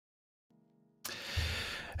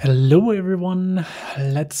Hello everyone,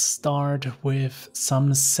 let's start with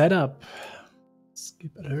some setup.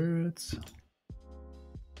 Skip alerts.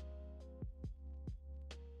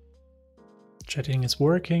 Chatting is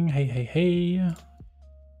working. Hey.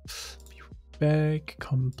 Be back,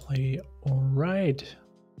 come play. All right.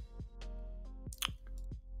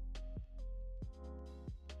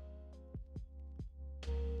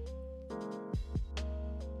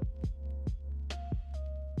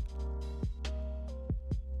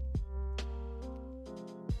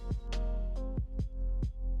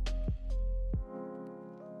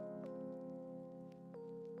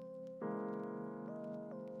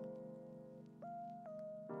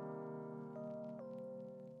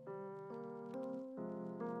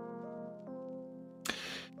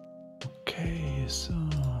 Okay, so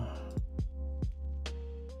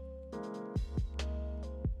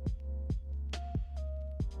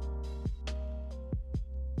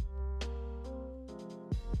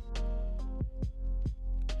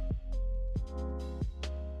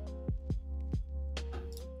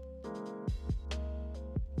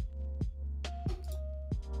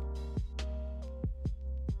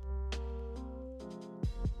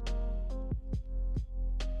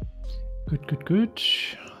good.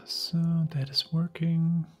 So that is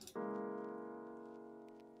working.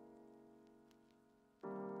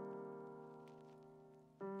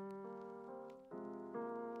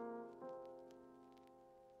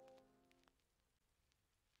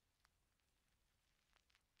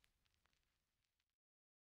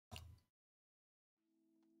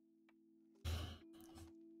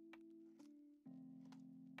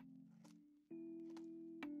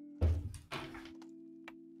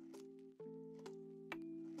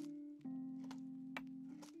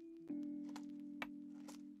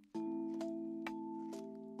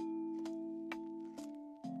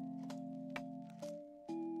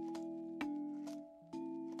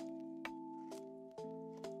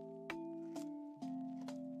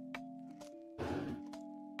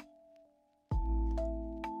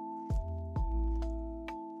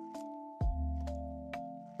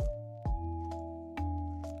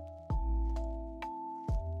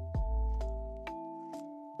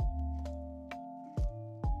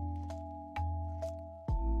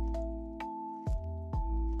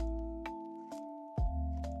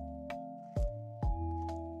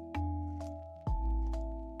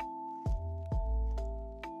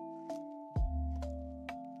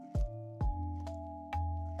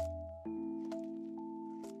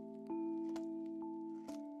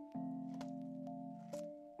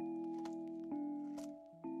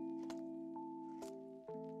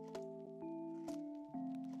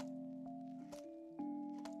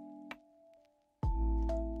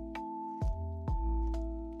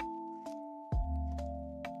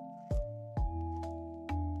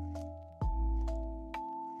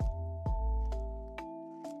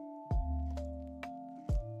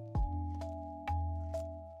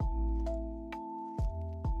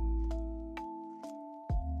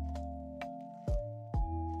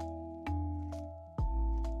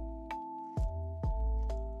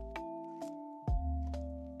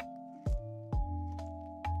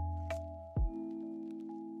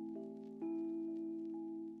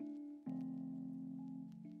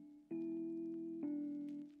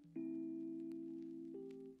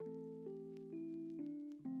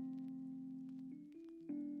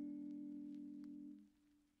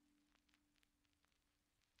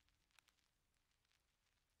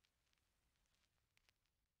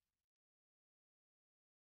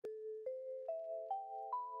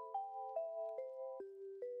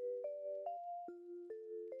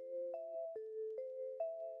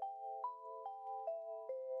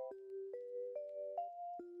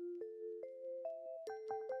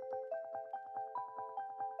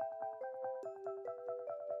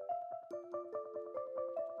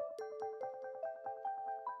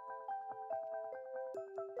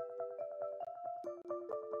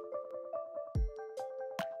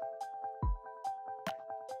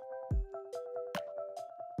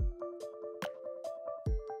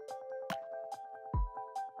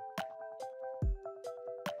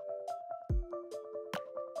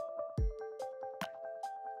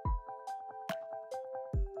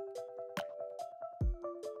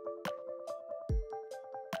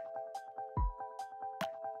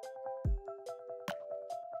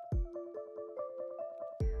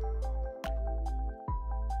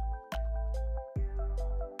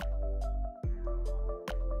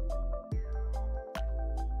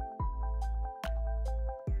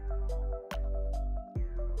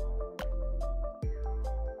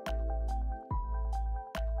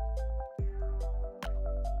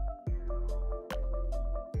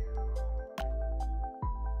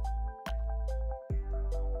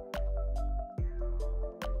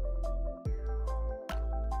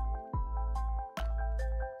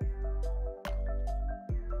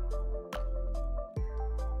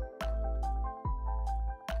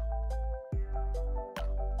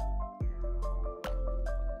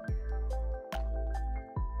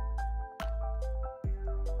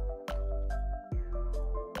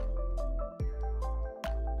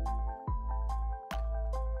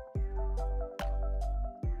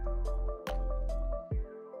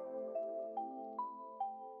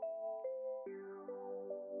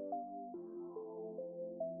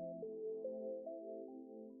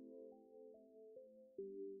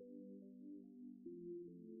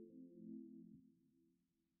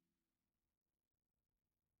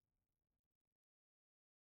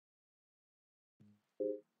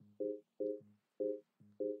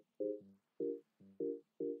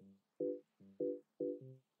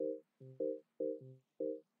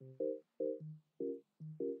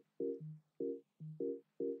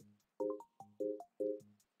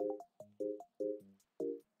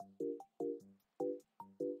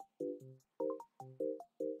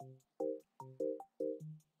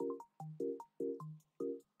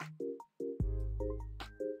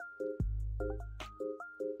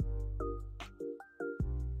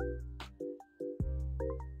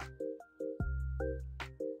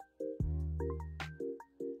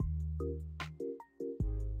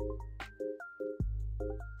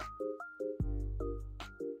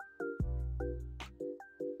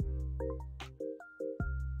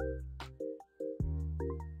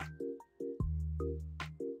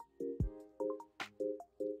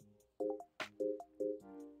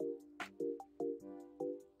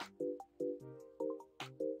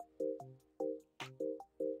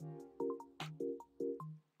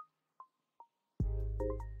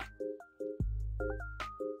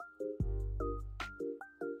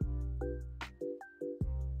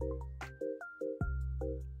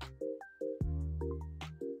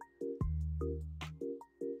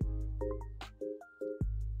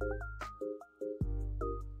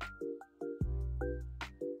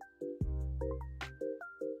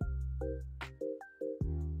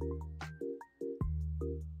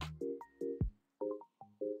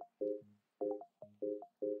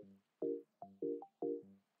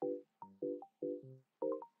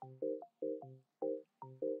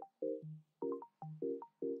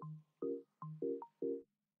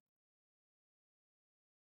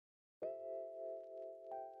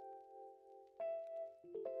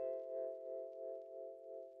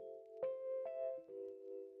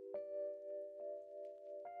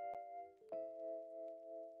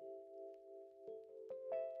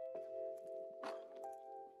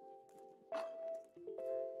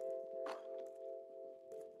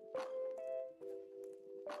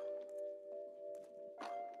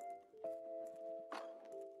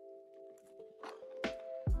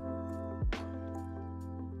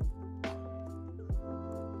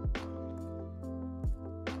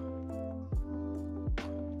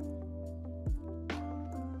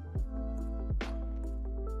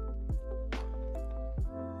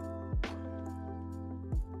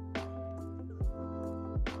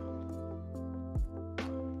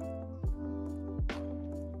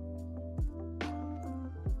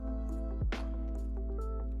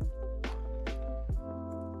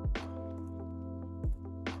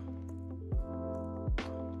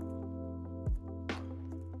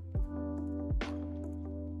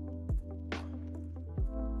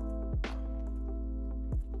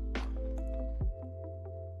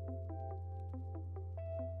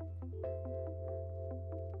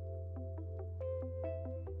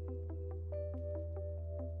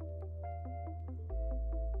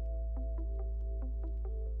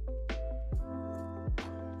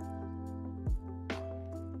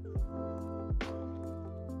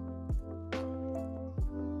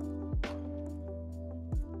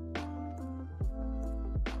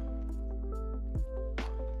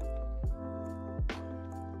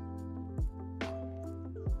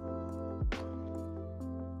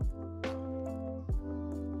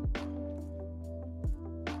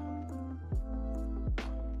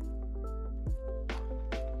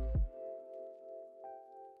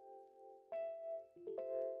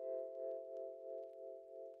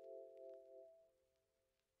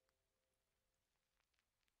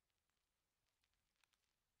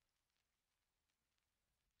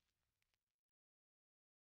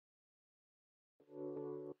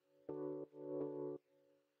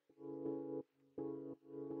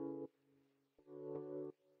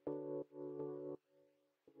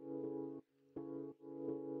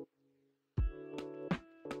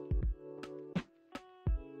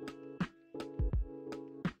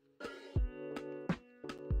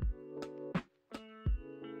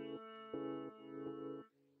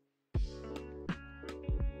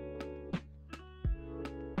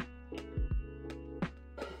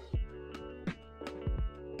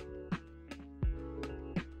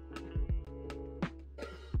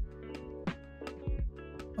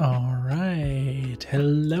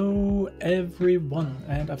 Hello everyone,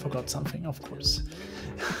 and I forgot something, of course.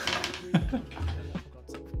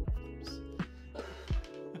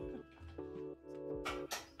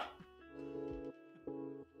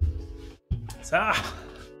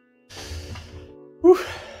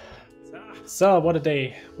 So, what a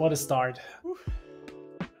day, what a start.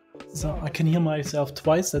 So I can hear myself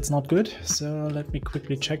twice, that's not good. So let me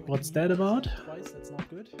quickly check what's that about.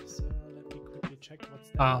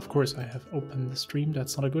 Of course I have opened the stream,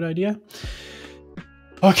 that's not a good idea.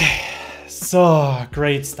 Okay, so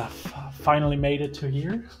great stuff. Finally made it to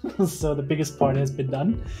here. So the biggest part has been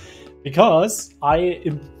done. Because I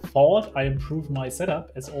thought I improved my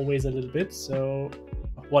setup, as always, a little bit. So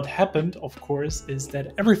what happened, of course, is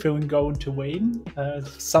that everything went going to wane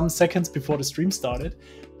some seconds before the stream started,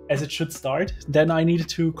 as it should start. Then I needed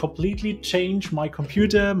to completely change my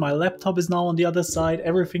computer. My laptop is now on the other side.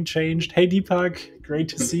 Everything changed. Hey Deepak, great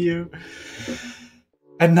to see you.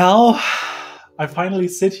 And now I finally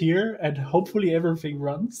sit here and hopefully everything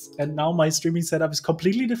runs. And now my streaming setup is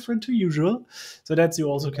completely different to usual. So that you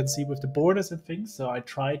also can see with the borders and things. So I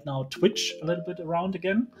tried now Twitch a little bit around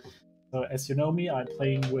again. So as you know me, I'm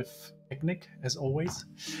playing with Technic as always.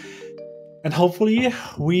 And hopefully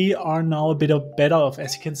we are now a bit better off.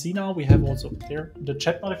 As you can see now, we have also there the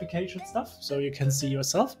chat notification stuff, so you can see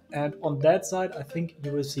yourself. And on that side, I think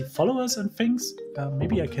you will see followers and things.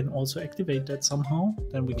 Maybe I can also activate that somehow.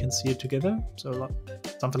 Then we can see it together. So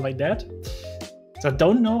something like that. So I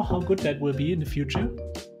don't know how good that will be in the future.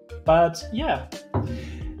 But yeah.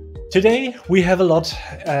 Today we have a lot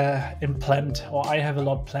planned, or I have a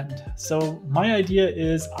lot planned. So my idea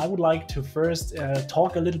is I would like to first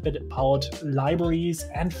talk a little bit about libraries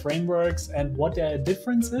and frameworks and what their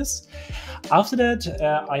difference is. After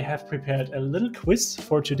that, I have prepared a little quiz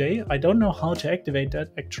for today. I don't know how to activate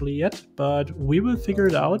that actually yet, but we will figure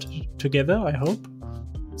it out together, I hope.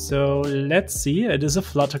 So let's see. It is a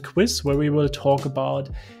Flutter quiz where we will talk about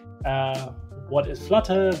what is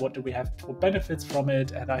Flutter, what do we have for benefits from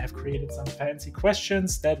it, and I have created some fancy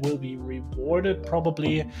questions that will be rewarded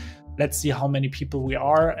probably. Let's see how many people we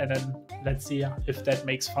are, and then let's see if that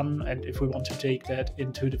makes fun and if we want to take that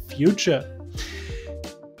into the future.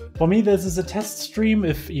 For me, this is a test stream,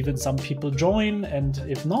 if even some people join, and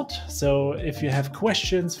if not. So if you have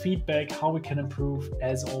questions, feedback, how we can improve,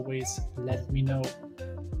 as always, let me know.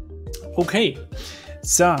 Okay,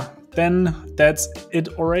 so then that's it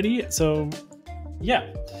already. So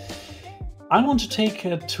yeah, I want to take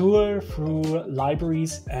a tour through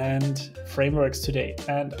libraries and frameworks today.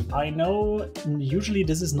 And I know usually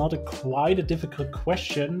this is not quite a difficult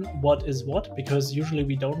question, what is what, because usually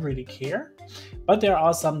we don't really care. But there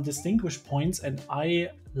are some distinguished points and I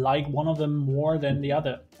like one of them more than the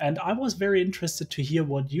other. And I was very interested to hear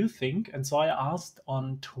what you think. And so I asked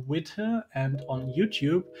on Twitter and on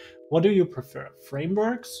YouTube, what do you prefer,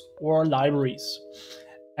 frameworks or libraries?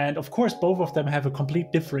 And of course, both of them have a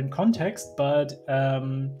complete different context, but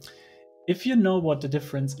if you know what the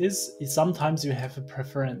difference is sometimes you have a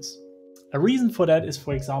preference. A reason for that is,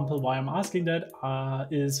 for example, why I'm asking that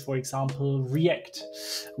is, for example, React.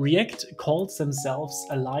 React calls themselves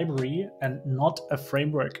a library and not a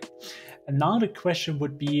framework. And now the question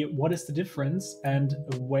would be, what is the difference and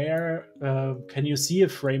where can you see a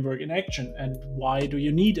framework in action and why do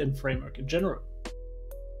you need a framework in general?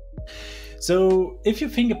 So if you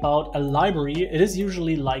think about a library, it is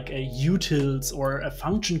usually like a utils or a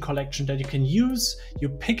function collection that you can use, you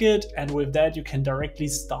pick it, and with that you can directly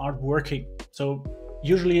start working. So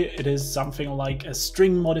usually it is something like a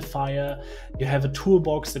string modifier, you have a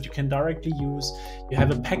toolbox that you can directly use, you have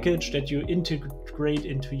a package that you integrate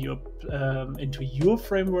into your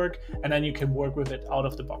framework, and then you can work with it out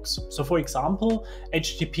of the box. So for example,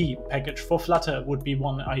 HTTP package for Flutter would be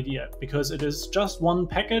one idea, because it is just one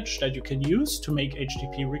package that you can use to make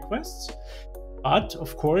HTTP requests. But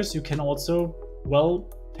of course you can also, well,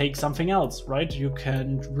 take something else, right? You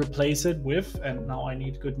can replace it with, and now I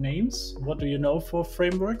need good names. What do you know for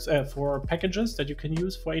frameworks, for packages that you can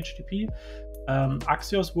use for HTTP?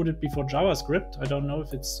 Axios, would it be for JavaScript? I don't know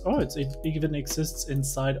if it's, it even exists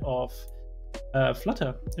inside of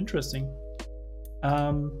Flutter. Interesting.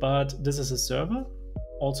 But this is a server,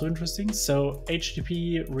 also interesting. So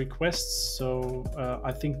HTTP requests, so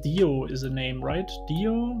I think Dio is a name, right?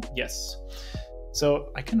 Dio, yes.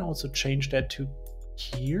 So I can also change that to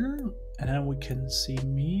here, and then we can see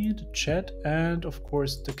me, the chat, and of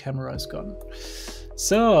course the camera is gone.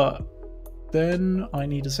 So then I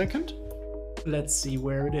need a second. Let's see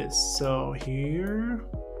where it is. So here.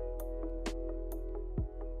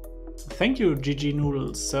 Thank you, GG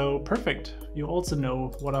Noodles. So perfect. You also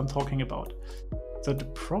know what I'm talking about. So the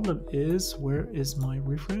problem is, where is my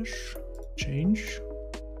refresh? Change.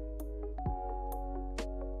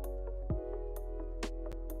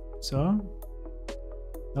 So,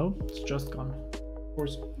 no, it's just gone, of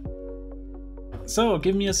course. So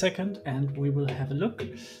give me a second and we will have a look.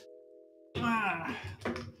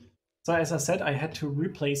 So as I said, I had to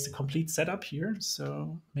replace the complete setup here.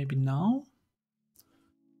 So maybe now,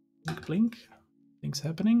 blink, blink, things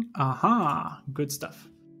happening. Aha, good stuff.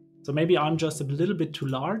 So maybe I'm just a little bit too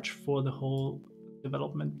large for the whole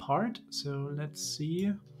development part. So let's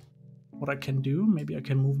see what I can do. Maybe I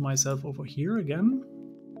can move myself over here again.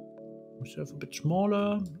 Myself a bit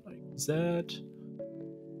smaller, like that.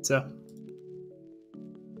 So,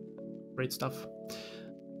 great stuff.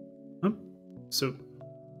 So,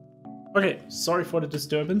 okay, sorry for the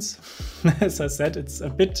disturbance. As I said, it's a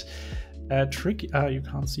bit tricky. You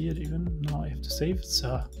can't see it even. Now I have to save.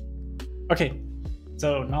 So, okay.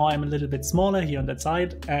 So now I'm a little bit smaller here on that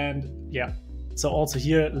side, and yeah. So also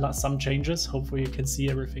here some changes. Hopefully you can see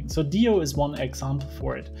everything. So Dio is one example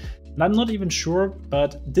for it. And I'm not even sure,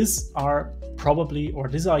 but these are probably, or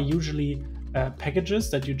these are usually packages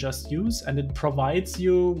that you just use, and it provides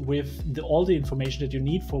you with all the information that you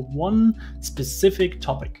need for one specific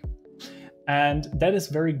topic. And that is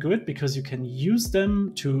very good because you can use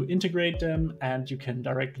them to integrate them, and you can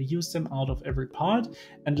directly use them out of every part.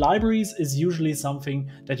 And libraries is usually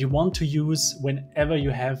something that you want to use whenever you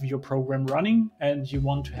have your program running and you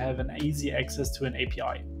want to have an easy access to an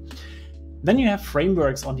API. Then you have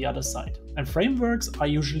frameworks on the other side, and frameworks are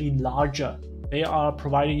usually larger. They are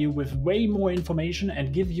providing you with way more information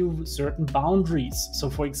and give you certain boundaries. So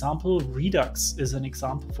for example, Redux is an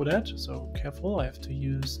example for that. So careful, I have to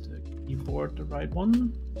use the keyboard, the right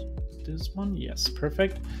one. This one, yes,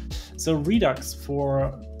 perfect. So Redux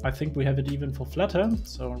for, I think we have it even for Flutter.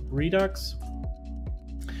 So Redux.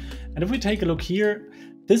 And if we take a look here,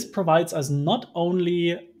 this provides us not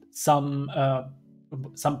only some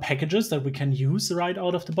packages that we can use right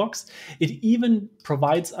out of the box. It even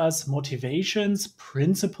provides us motivations,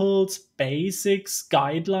 principles, basics,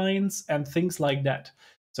 guidelines, and things like that.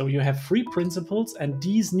 So you have 3 principles, and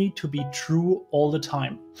these need to be true all the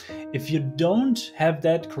time. If you don't have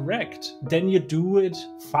that correct, then you do it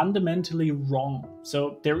fundamentally wrong.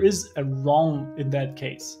 So there is a wrong in that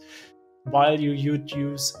case. While you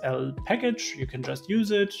use a package, you can just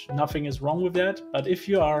use it. Nothing is wrong with that. But if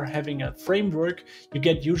you are having a framework, you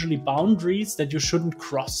get usually boundaries that you shouldn't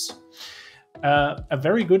cross. A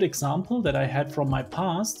very good example that I had from my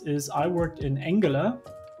past is I worked in Angular.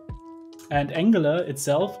 And Angular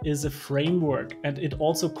itself is a framework, and it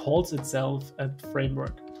also calls itself a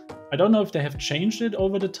framework. I don't know if they have changed it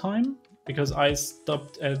over the time, because I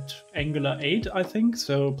stopped at Angular 8, I think,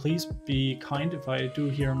 so please be kind if I do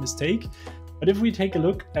here a mistake. But if we take a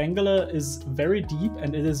look, Angular is very deep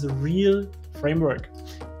and it is a real framework.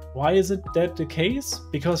 Why is it that the case?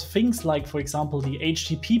 Because things like, for example, the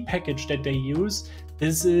HTTP package that they use,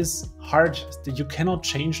 this is hard. You cannot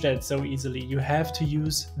change that so easily. You have to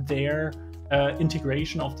use their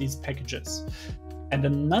integration of these packages. And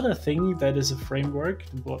another thing that is a framework,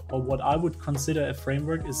 or what I would consider a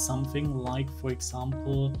framework, is something like, for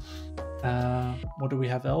example, what do we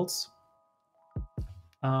have else?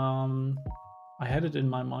 I had it in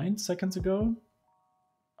my mind seconds ago.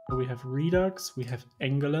 So we have Redux, we have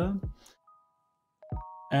Angular,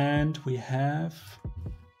 and we have,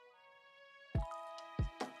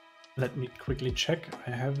 let me quickly check,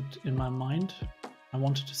 I have it in my mind. I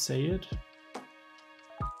wanted to say it.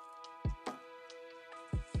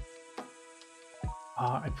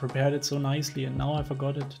 I prepared it so nicely and now I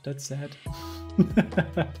forgot it. That's sad.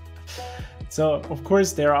 So, of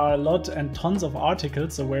course, there are a lot and tons of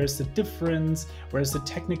articles. So where's the difference? Where's the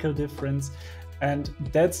technical difference? And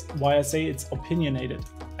that's why I say it's opinionated.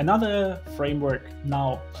 Another framework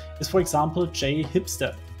now is, for example,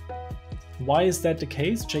 JHipster. Why is that the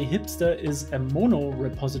case? JHipster is a mono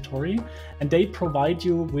repository and they provide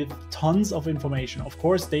you with tons of information. Of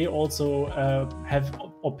course, they also have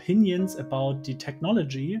opinions about the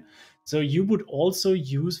technology. So you would also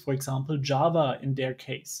use, for example, Java in their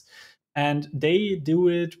case. And they do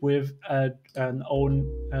it with an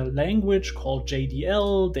own language called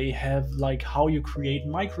JDL. They have like how you create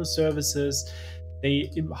microservices,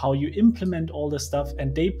 how you implement all the stuff,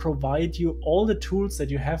 and they provide you all the tools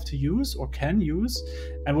that you have to use or can use.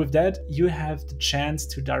 And with that, you have the chance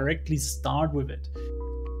to directly start with it.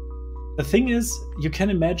 The thing is, you can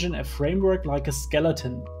imagine a framework like a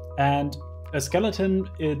skeleton. And a skeleton,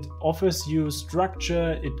 it offers you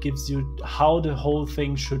structure, it gives you how the whole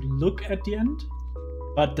thing should look at the end.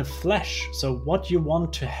 But the flesh, so what you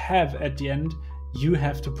want to have at the end, you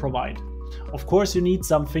have to provide. Of course, you need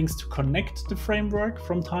some things to connect the framework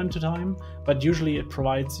from time to time, but usually it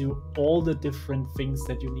provides you all the different things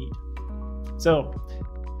that you need. So,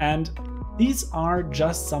 and these are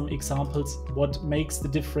just some examples what makes the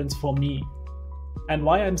difference for me. And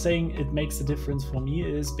why I'm saying it makes a difference for me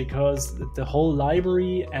is because the whole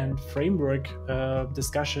library and framework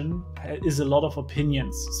discussion is a lot of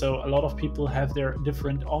opinions. So a lot of people have their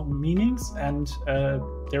different meanings, and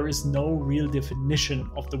there is no real definition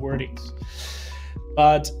of the wordings.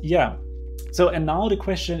 But yeah, so and now the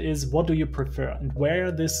question is, what do you prefer? And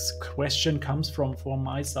where this question comes from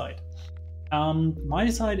my side. My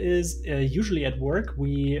side is usually at work,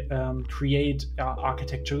 we create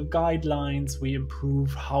architectural guidelines, we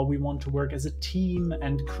improve how we want to work as a team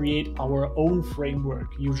and create our own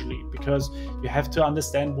framework usually, because you have to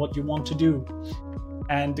understand what you want to do.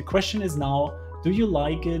 And the question is now, do you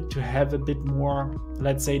like it to have a bit more,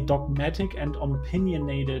 let's say, dogmatic and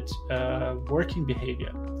opinionated working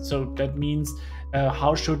behavior? So that means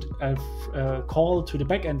how should a call to the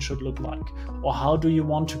backend should look like, or how do you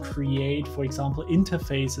want to create, for example,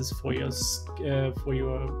 interfaces for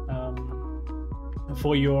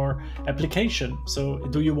your application? So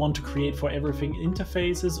do you want to create for everything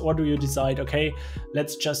interfaces, or do you decide, okay,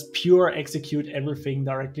 let's just pure execute everything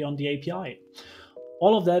directly on the API?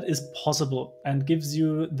 All of that is possible and gives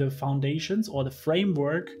you the foundations or the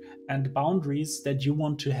framework and boundaries that you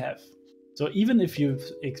want to have. So even if you,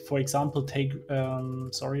 for example, take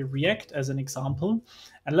React as an example,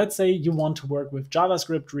 and let's say you want to work with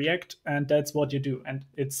JavaScript, React, and that's what you do, and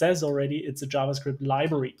it says already it's a JavaScript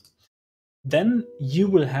library, then you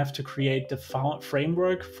will have to create the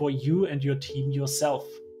framework for you and your team yourself.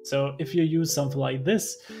 So if you use something like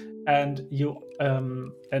this, and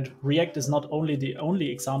and React is not only the only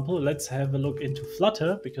example, let's have a look into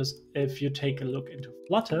Flutter, because if you take a look into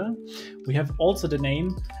Flutter, we have also the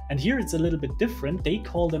name, and here it's a little bit different. They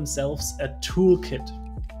call themselves a toolkit.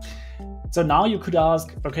 So now you could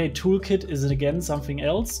ask, okay, toolkit is it again something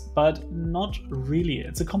else? But not really.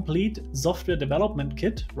 It's a complete software development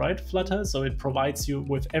kit, right, Flutter? So it provides you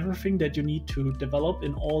with everything that you need to develop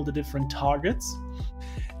in all the different targets.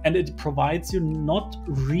 And it provides you not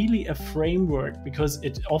really a framework, because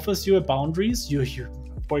it offers you a boundaries.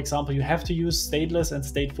 For example, you have to use stateless and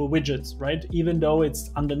stateful widgets, right? Even though it's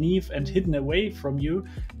underneath and hidden away from you,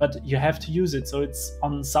 but you have to use it. So it's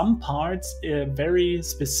on some parts very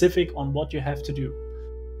specific on what you have to do.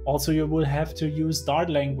 Also, you will have to use Dart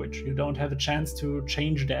language. You don't have a chance to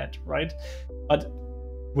change that, right? But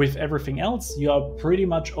with everything else, you are pretty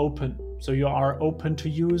much open. So you are open to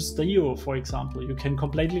use the IO, for example. You can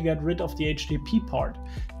completely get rid of the HTTP part.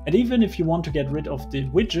 And even if you want to get rid of the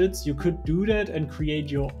widgets, you could do that and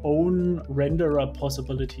create your own renderer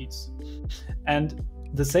possibilities. And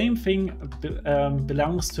the same thing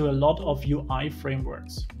belongs to a lot of UI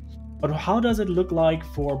frameworks. But how does it look like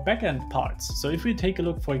for backend parts? So if we take a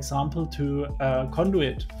look, for example, to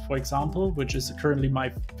Conduit, for example, which is currently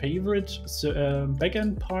my favorite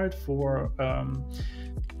backend part for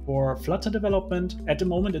Flutter development. At the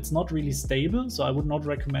moment, it's not really stable, so I would not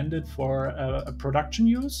recommend it for a production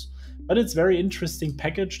use. But it's a very interesting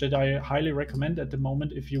package that I highly recommend at the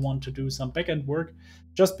moment if you want to do some backend work,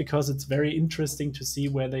 just because it's very interesting to see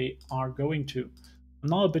where they are going to. I'm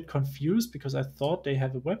now a bit confused because I thought they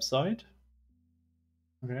have a website.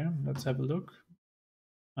 Okay, let's have a look.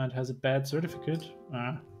 It has a bad certificate.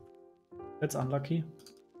 That's unlucky.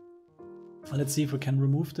 Let's see if we can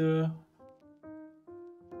remove the...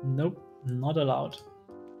 Nope, not allowed.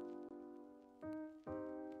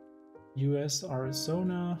 US,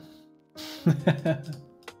 Arizona.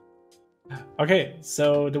 Okay,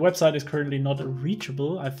 so the website is currently not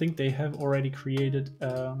reachable. I think they have already created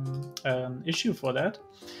an issue for that.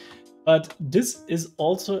 But this is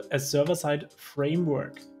also a server-side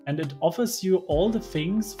framework, and it offers you all the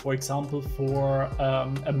things, for example, for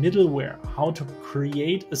a middleware, how to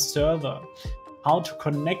create a server, how to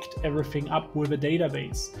connect everything up with a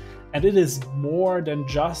database. And it is more than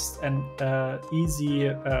just an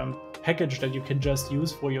easy package that you can just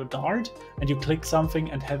use for your Dart, and you click something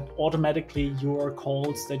and have automatically your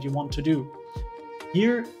calls that you want to do.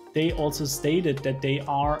 Here, they also stated that they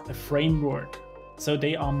are a framework. So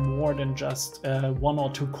they are more than just 1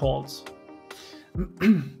 or 2 calls.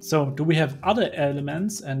 So do we have other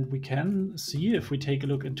elements? And we can see if we take a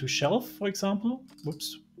look into Shelf, for example.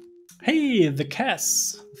 Whoops. Hey, the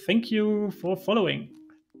Cass, thank you for following.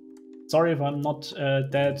 Sorry if I'm not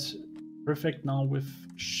that perfect now with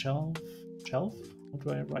Shelf? How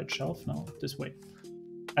do I write Shelf now? This way.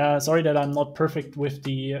 Sorry that I'm not perfect with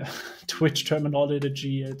the Twitch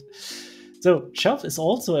terminology yet. So Shelf is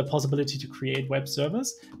also a possibility to create web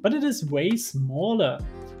servers, but it is way smaller.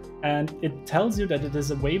 And it tells you that it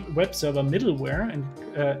is a web server middleware and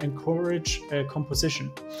encourage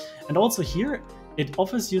composition. And also here, it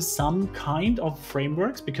offers you some kind of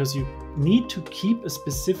frameworks because you need to keep a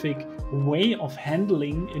specific way of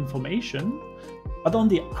handling information. But on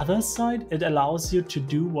the other side, it allows you to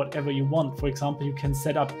do whatever you want. For example, you can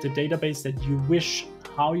set up the database that you wish,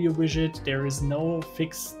 how you wish it. There is no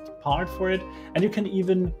fixed part for it. And you can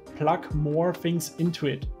even plug more things into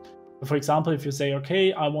it. For example, if you say,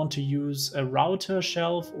 okay, I want to use a router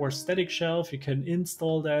shelf or static shelf, you can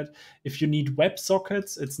install that. If you need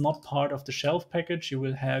WebSockets, it's not part of the shelf package. You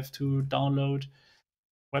will have to download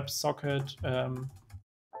WebSocket.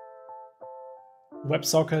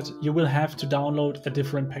 You will have to download a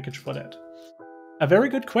different package for that. A very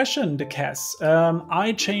good question, the Cass.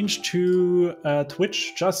 I changed to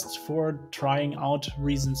Twitch just for trying out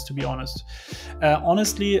reasons, to be honest.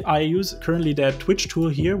 Honestly, I use currently the Twitch tool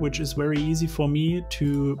here, which is very easy for me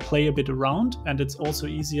to play a bit around, and it's also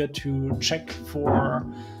easier to check for,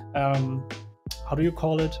 how do you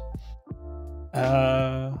call it?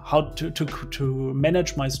 How to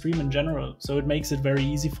manage my stream in general. So it makes it very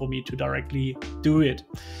easy for me to directly do it.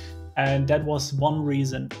 And that was one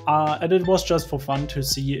reason. And it was just for fun to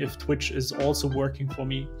see if Twitch is also working for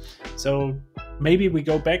me. So maybe we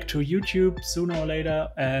go back to YouTube sooner or later,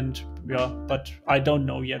 and yeah, but I don't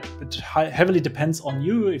know yet. It heavily depends on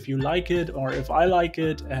you, if you like it or if I like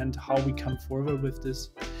it, and how we come forward with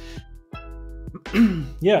this.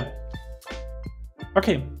 Yeah.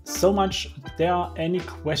 Okay, so much. There are any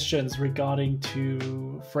questions regarding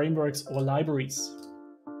to frameworks or libraries?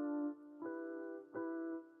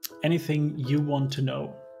 Anything you want to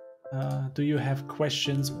know? Do you have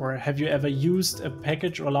questions, or have you ever used a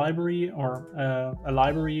package or library, or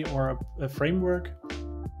a framework?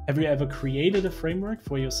 Have you ever created a framework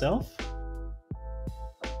for yourself?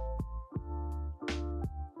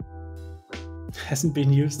 Hasn't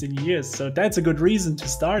been used in years, so that's a good reason to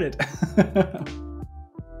start it.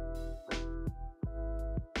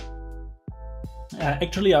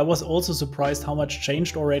 Actually, I was also surprised how much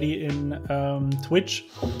changed already in Twitch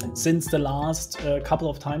since the last couple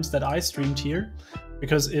of times that I streamed here.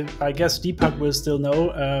 Because I guess Deepak will still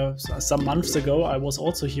know, some months ago I was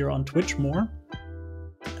also here on Twitch more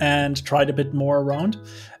and tried a bit more around,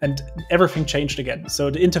 and everything changed again.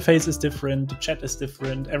 So the interface is different, the chat is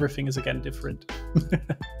different, everything is again different.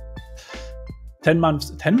 10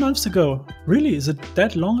 months ago? Really? Is it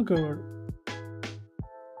that long ago?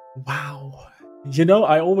 Wow. You know,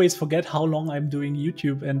 I always forget how long I'm doing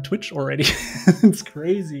YouTube and Twitch already. It's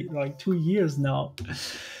crazy, like 2 years now.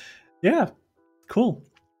 Yeah, cool.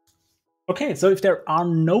 Okay, so if there are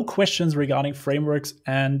no questions regarding frameworks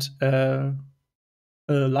and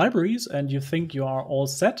libraries, and you think you are all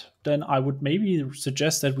set, then I would maybe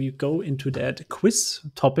suggest that we go into that quiz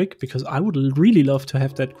topic, because I would really love to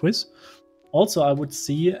have that quiz. Also, I would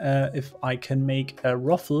see if I can make a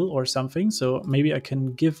raffle or something. So maybe I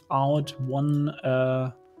can give out one,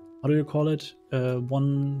 how do you call it?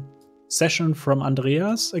 One session from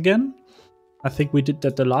Andreas again. I think we did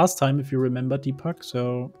that the last time, if you remember, Deepak.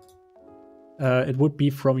 So it would be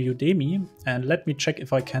from Udemy. And let me check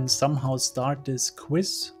if I can somehow start this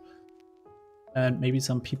quiz. And maybe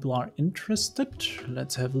some people are interested.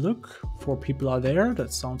 Let's have a look. 4 people are there.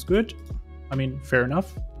 That sounds good. I mean, fair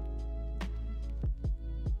enough.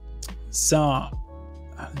 So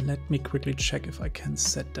let me quickly check if I can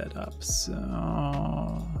set that up. So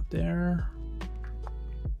there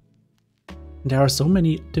are so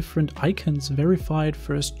many different icons. Verified,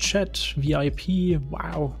 first chat, VIP.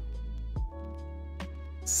 Wow.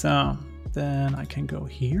 So then I can go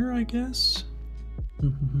here, I guess.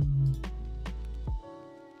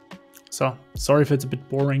 So sorry if it's a bit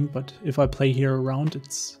boring, but if I play here around,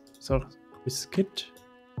 it's so quiz kit.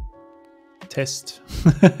 Test.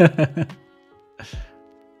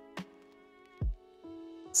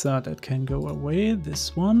 So that can go away.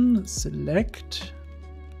 This one, select.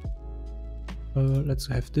 Let's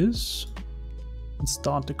have this and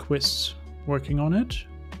start the quiz. Working on it.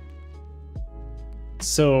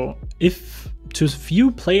 So if to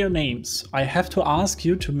view player names, I have to ask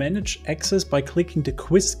you to manage access by clicking the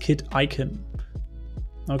quiz kit icon.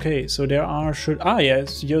 Okay, so there are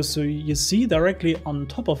yes, so you see directly on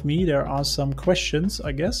top of me there are some questions,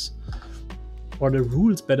 I guess, or the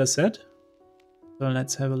rules, better said. So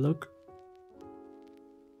let's have a look.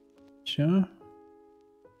 Sure.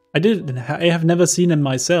 I have never seen them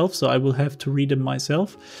myself, so I will have to read them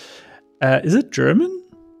myself. Is it German?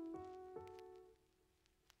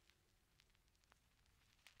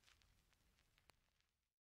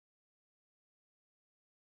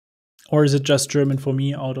 Or is it just German for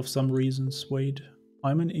me out of some reasons? Wait,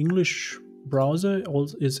 I'm an English browser, all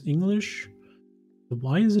is English.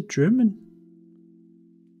 Why is it German?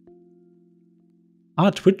 Ah,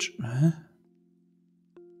 Twitch. Huh?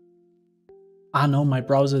 Ah, no, my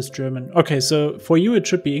browser is German. Okay, so for you it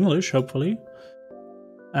should be English, hopefully.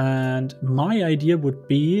 And my idea would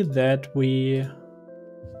be that we...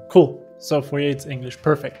 Cool. So for you it's English.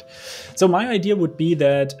 Perfect. So my idea would be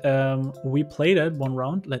that we play that one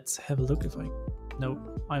round. Let's have a look if I... No,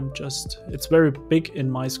 I'm just... It's very big in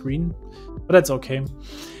my screen, but that's okay.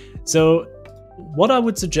 So what I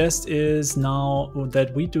would suggest is now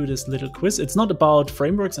that we do this little quiz. It's not about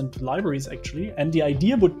frameworks and libraries, actually. And the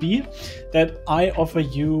idea would be that I offer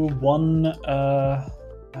you one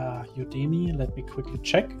Udemy. Let me quickly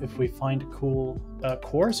check if we find a cool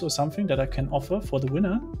course or something that I can offer for the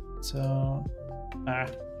winner. So,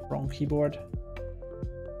 wrong keyboard.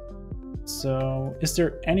 So, is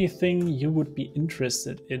there anything you would be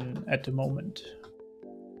interested in at the moment?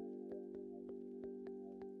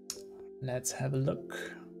 Let's have a look.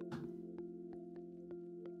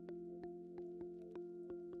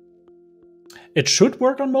 It should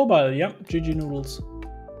work on mobile. Yeah, GG Noodles.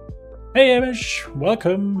 Hey Amish,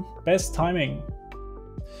 welcome. Best timing.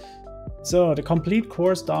 So the complete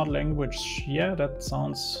course Dart language. Yeah, that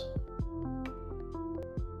sounds...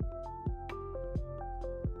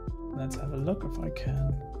 Let's have a look if I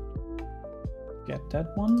can get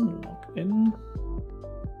that one. Log in.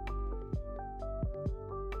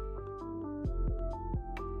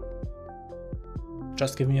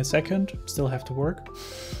 Just give me a second, still have to work.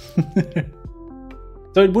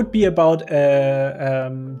 So it would be about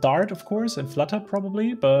Dart, of course, and Flutter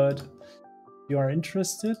probably, but if you are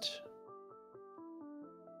interested.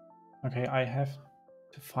 Okay, I have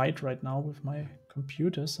to fight right now with my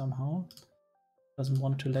computer somehow. Doesn't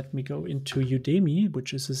want to let me go into Udemy,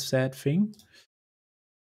 which is a sad thing.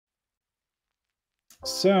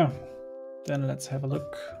 So, then let's have a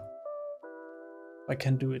look. I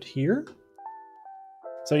can do it here.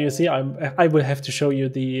 So you see, I will have to show you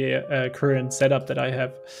the current setup that I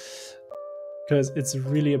have, because it's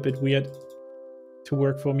really a bit weird to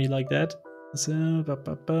work for me like that. So,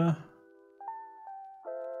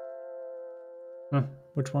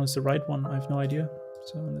 which one is the right one? I have no idea.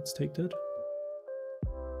 So let's take that.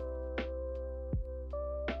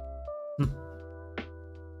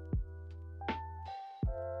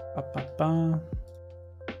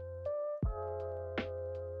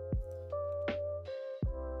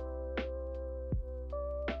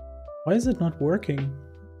 Why is it not working?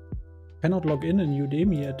 Cannot log in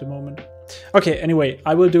Udemy at the moment. Okay, anyway,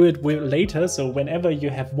 I will do it later. So whenever you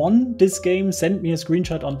have won this game, send me a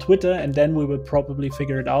screenshot on Twitter, and then we will probably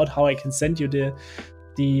figure it out how I can send you the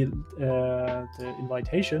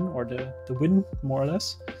invitation or the win, more or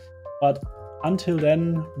less. But until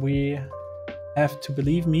then, we have to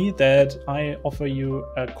believe me that I offer you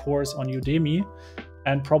a course on Udemy,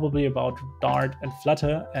 and probably about Dart and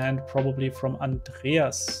Flutter, and probably from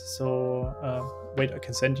Andreas. So wait, I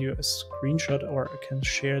can send you a screenshot, or I can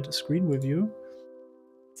share the screen with you.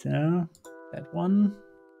 So that one,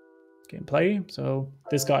 gameplay. So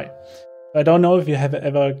this guy. I don't know if you have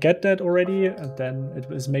ever get that already, and then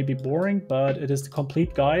it is maybe boring, but it is the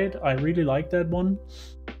complete guide. I really like that one.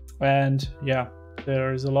 And yeah,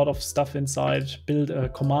 there is a lot of stuff inside. Build a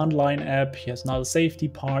command line app. He has now the safety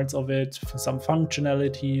parts of it, for some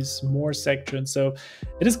functionalities, more sections. So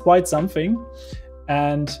it is quite something.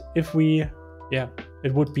 And if we, yeah,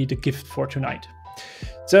 it would be the gift for tonight.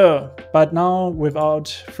 So, but now without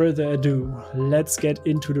further ado, let's get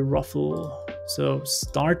into the ruffle. So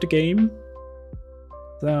start the game.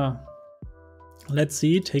 So let's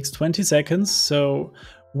see, it takes 20 seconds. So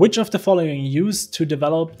which of the following used to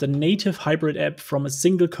develop the native hybrid app from a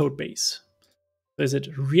single code base? So is it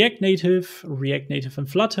React Native and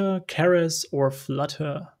Flutter, Keras, or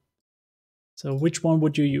Flutter? So which one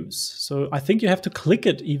would you use? So I think you have to click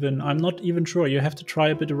it even. I'm not even sure. You have to try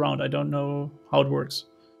a bit around. I don't know how it works.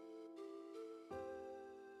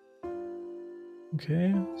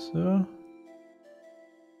 Okay, so...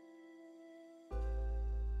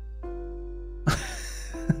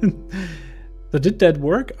 So did that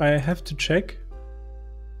work? I have to check.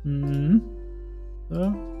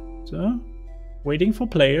 So waiting for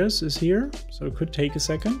players is here, so it could take a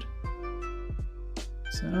second.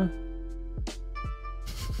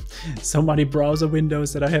 So many browser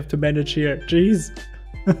windows that I have to manage here. Jeez.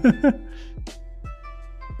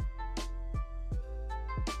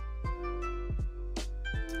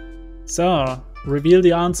 So reveal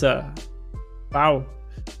the answer. Wow.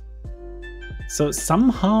 So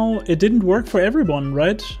somehow it didn't work for everyone,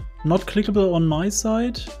 right? Not clickable on my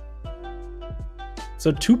side.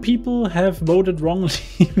 So 2 people have voted wrongly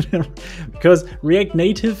because React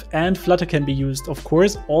Native and Flutter can be used. Of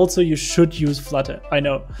course, also you should use Flutter. I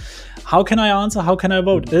know. How can I answer? How can I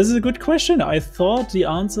vote? This is a good question. I thought the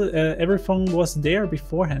answer, everything was there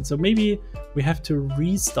beforehand. So maybe we have to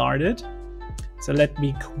restart it. So let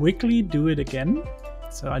me quickly do it again.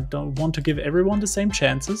 So I don't want to give everyone the same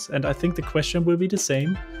chances. And I think the question will be the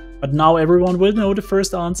same. But now everyone will know the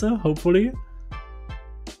first answer, hopefully.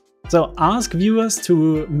 So ask viewers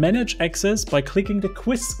to manage access by clicking the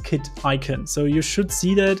quiz kit icon. So you should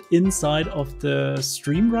see that inside of the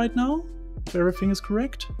stream right now, if everything is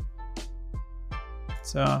correct.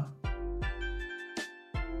 So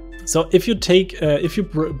if you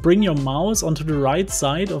bring your mouse onto the right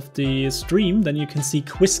side of the stream, then you can see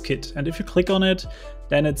quiz kit. And if you click on it,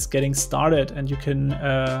 then it's getting started and you can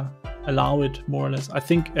allow it more or less. I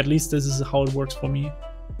think at least this is how it works for me.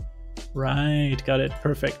 Right, got it,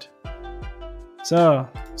 perfect. So,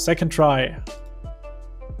 second try.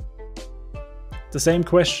 The same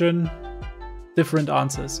question, different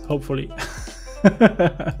answers, hopefully.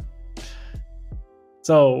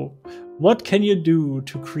 So, what can you do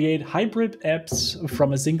to create hybrid apps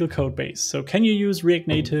from a single code base? So, can you use React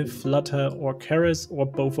Native, Flutter, or Keras, or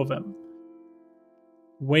both of them?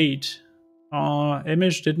 Wait,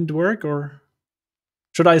 image didn't work, or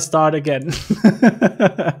should I start again?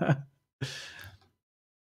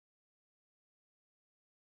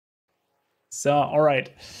 So, all right.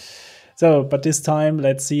 So, but this time,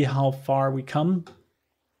 let's see how far we come.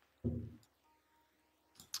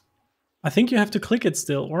 I think you have to click it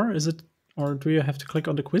still, or is it, or do you have to click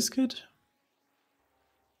on the quiz kit?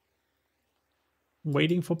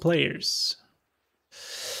 Waiting for players.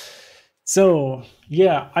 So,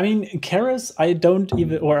 yeah, I mean, Keras, I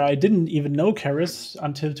didn't even know Keras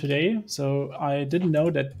until today. So I didn't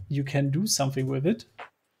know that you can do something with it.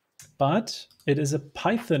 But it is a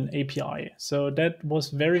Python API. So that was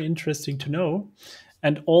very interesting to know.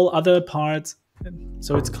 And all other parts,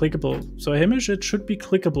 so it's clickable. So Hamish, it should be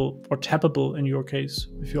clickable or tappable in your case,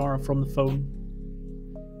 if you are from the phone.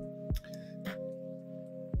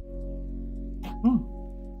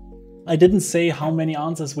 I didn't say how many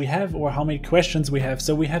answers we have or how many questions we have.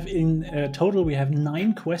 So we have in total, we have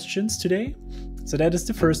 9 questions today. So that is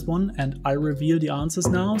the first one, and I reveal the answers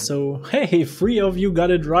now. So, hey, 3 of you got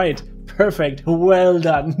it right. Perfect, well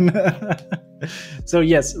done. So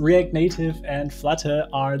yes, React Native and Flutter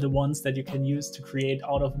are the ones that you can use to create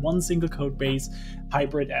out of one single code base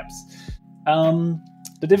hybrid apps.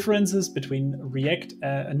 The differences between React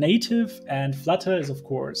Native and Flutter is, of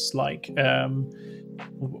course, like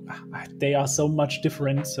they are so much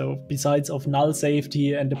different. So besides of null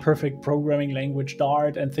safety and the perfect programming language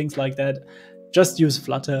Dart and things like that, just use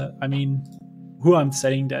Flutter. I mean, who I'm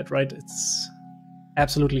saying that, right? It's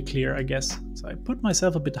absolutely clear, I guess. So I put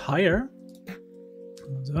myself a bit higher.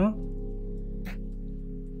 So.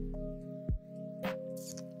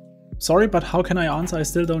 Sorry, but how can I answer? I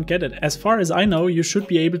still don't get it. As far as I know, you should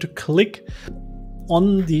be able to click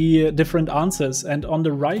on the different answers, and on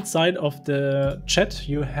the right side of the chat,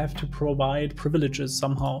 you have to provide privileges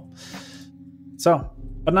somehow. So,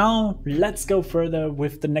 but now let's go further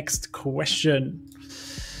with the next question.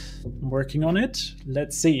 I'm working on it.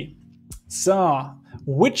 Let's see. So,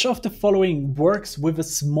 which of the following works with a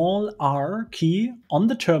small r key on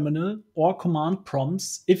the terminal or command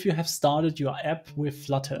prompts if you have started your app with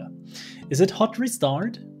Flutter? Is it hot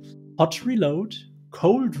restart, hot reload,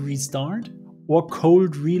 cold restart, or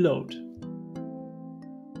cold reload?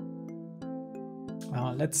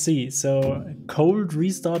 Let's see. So, cold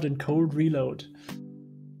restart and cold reload.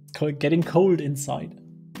 Getting cold inside.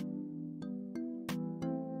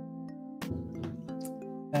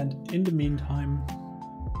 And in the meantime,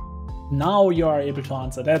 now you are able to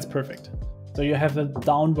answer. That's perfect. So you have a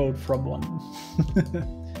downvote from one.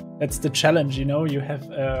 That's the challenge, you know, you have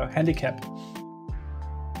a handicap.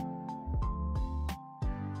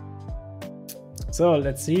 So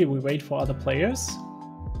let's see, we wait for other players.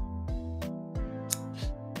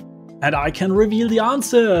 And I can reveal the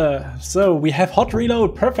answer. So we have hot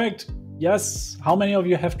reload, perfect. Yes, how many of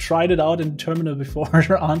you have tried it out in the terminal before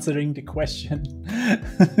answering the question?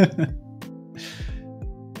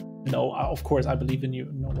 No, of course, I believe in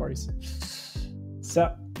you, no worries.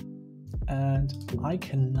 So, and I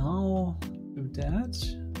can now do that.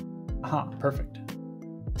 Aha, perfect.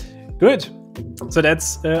 Good. So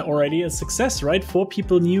that's already a success, right? 4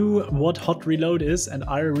 people knew what hot reload is, and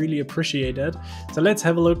I really appreciate that. So let's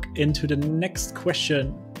have a look into the next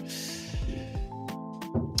question.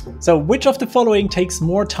 So which of the following takes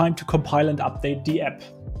more time to compile and update the app?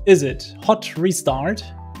 Is it hot restart?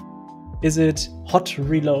 Is it hot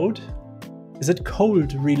reload? Is it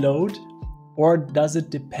cold reload, or does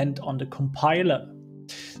it depend on the compiler?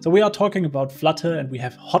 So we are talking about Flutter, and we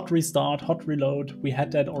have hot restart, hot reload. We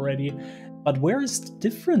had that already. But where is the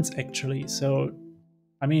difference actually? So,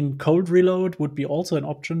 I mean, cold reload would be also an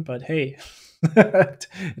option, but hey, it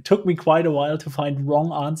took me quite a while to find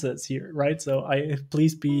wrong answers here, right? So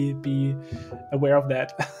please be aware of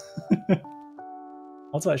that.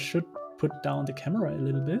 Also, I should put down the camera a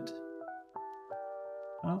little bit.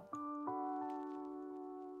 Oh,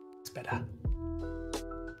 it's better.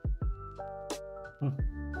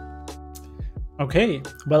 Okay,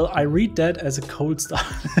 well, I read that as a cold start.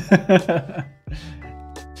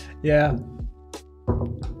 Yeah.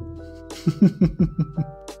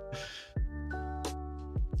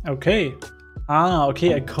 Okay.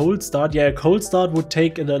 Okay, a cold start. Yeah, a cold start would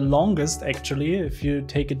take the longest, actually, if you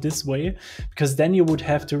take it this way, because then you would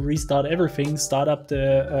have to restart everything, start up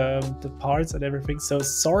the parts and everything. So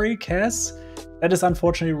sorry, Cass. That is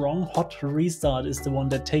unfortunately wrong. Hot restart is the one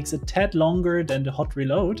that takes a tad longer than the hot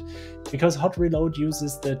reload, because hot reload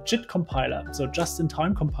uses the JIT compiler, so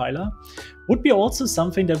just-in-time compiler. Would be also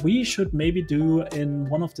something that we should maybe do in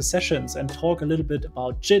one of the sessions and talk a little bit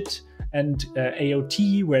about JIT and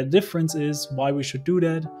AOT, where the difference is, why we should do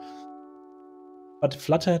that. But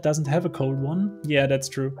Flutter doesn't have a cold one. Yeah, that's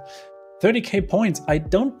true. 30k points. I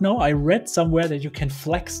don't know. I read somewhere that you can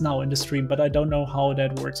flex now in the stream, but I don't know how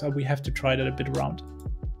that works. We have to try that a bit around.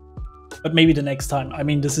 But maybe the next time. I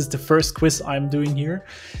mean, this is the first quiz I'm doing here.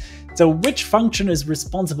 So which function is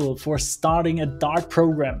responsible for starting a Dart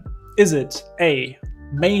program? Is it A,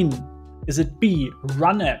 main? Is it B,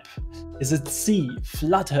 run app? Is it C,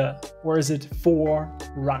 Flutter? Or is it 4,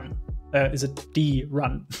 run? Is it D,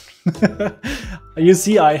 run? You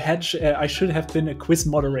see, I should have been a quiz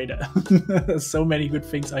moderator. So many good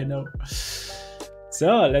things I know.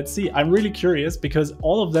 So let's see. I'm really curious because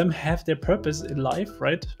all of them have their purpose in life,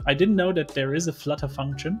 right? I didn't know that there is a Flutter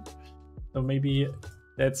function. So maybe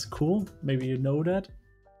that's cool. Maybe you know that.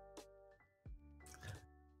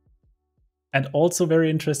 And also very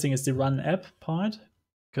interesting is the run app part.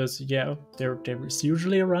 Because yeah, there is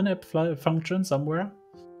usually a run app function somewhere.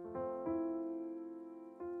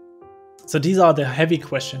 So these are the heavy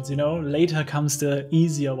questions, you know. Later comes the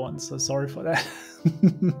easier ones, so sorry for that.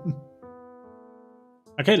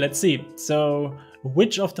 Okay, let's see. So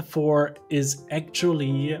which of the 4 is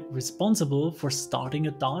actually responsible for starting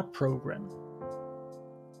a Dart program?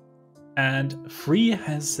 And 3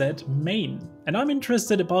 has said main. And I'm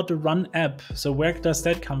interested about the run app. So where does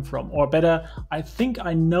that come from? Or better, I think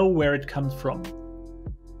I know where it comes from.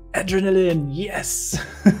 Adrenaline, yes!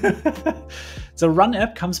 So run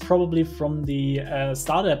app comes probably from the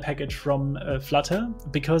starter package from Flutter,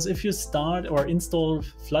 because if you start or install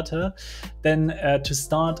Flutter, then to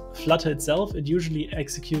start Flutter itself, it usually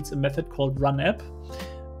executes a method called run app,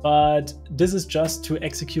 but this is just to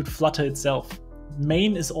execute Flutter itself.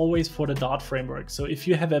 Main is always for the Dart framework. So if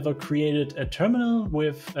you have ever created a terminal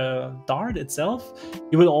with Dart itself,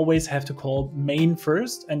 you will always have to call main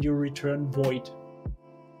first and you return void.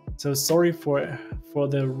 So sorry for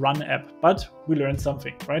the run app, but we learned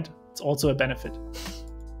something, right? It's also a benefit.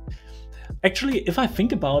 Actually, if I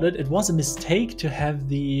think about it, it was a mistake to have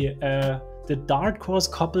the Dart course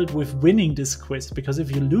coupled with winning this quiz, because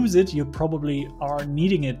if you lose it, you probably are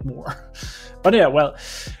needing it more. But yeah, well,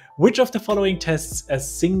 which of the following tests a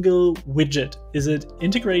single widget? Is it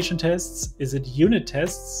integration tests? Is it unit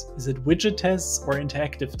tests? Is it widget tests or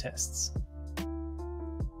interactive tests?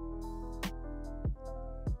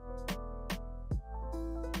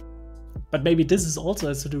 But maybe this is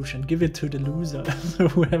also a solution. Give it to the loser.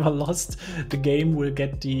 Whoever lost the game will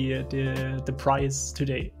get the prize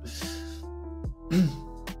today.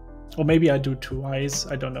 Or maybe I do twice.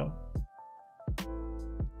 I don't know.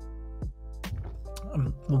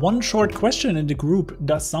 One short question in the group.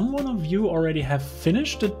 Does someone of you already have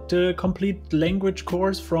finished the complete language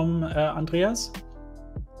course from Andreas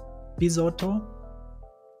Bisotto?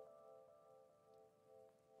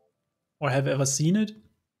 Or have ever seen it?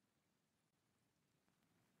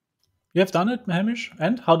 You have done it, Hamish?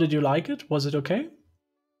 And how did you like it? Was it okay?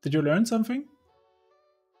 Did you learn something?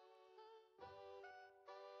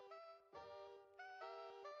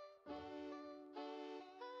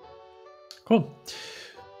 Cool.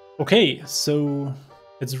 Okay, so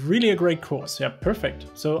it's really a great course. Yeah, perfect.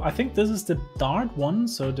 So I think this is the Dart one,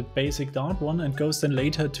 so the basic Dart one, and goes then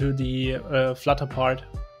later to the Flutter part.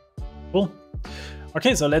 Cool.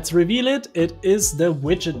 Okay, so let's reveal it. It is the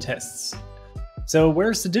widget tests. So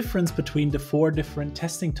where's the difference between the 4 different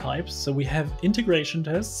testing types? So we have integration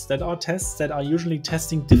tests that are usually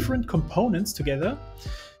testing different components together.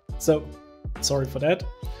 So, sorry for that.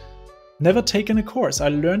 Never taken a course. I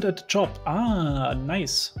learned at the job. Ah,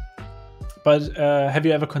 nice. But have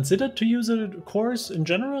you ever considered to use a course in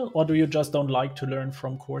general, or do you just don't like to learn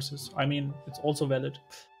from courses? I mean, it's also valid.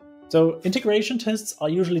 So integration tests are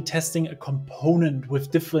usually testing a component with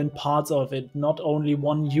different parts of it, not only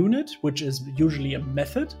one unit, which is usually a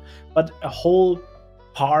method, but a whole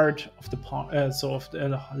part of the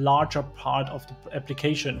a larger part of the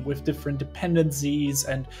application with different dependencies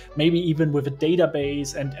and maybe even with a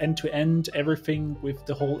database and end-to-end everything with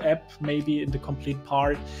the whole app maybe in the complete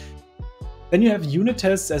part. Then you have unit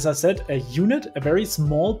tests. As I said, a unit, a very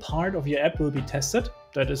small part of your app will be tested.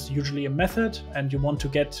 That is usually a method, and you want to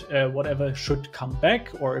get whatever should come back,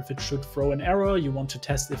 or if it should throw an error, you want to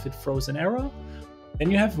test if it throws an error.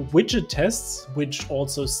 Then you have widget tests, which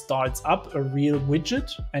also starts up a real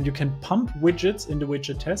widget, and you can pump widgets in the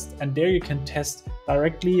widget test, and there you can test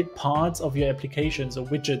directly parts of your application, so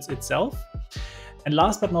widgets itself. And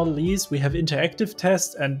last but not least, we have interactive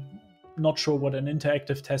tests, and not sure what an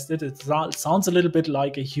interactive test is. It sounds a little bit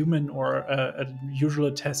like a human or a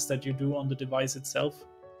usual test that you do on the device itself.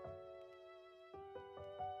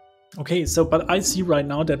 Okay, so but I see right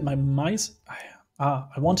now that my mice, I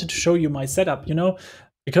wanted to show you my setup, you know,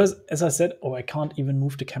 because as I said, oh, I can't even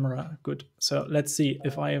move the camera. Good. So let's see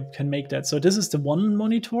if I can make that. So this is the one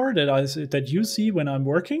monitor that you see when I'm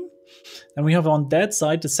working. And we have on that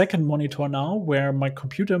side the second monitor now where my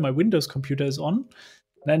computer, my Windows computer is on.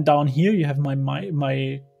 Then down here you have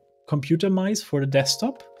my computer mice for the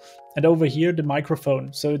desktop, and over here the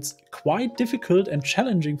microphone. So it's quite difficult and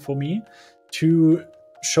challenging for me to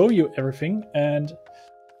show you everything. And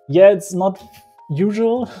yeah, it's not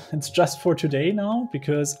usual. It's just for today now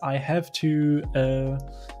because I have to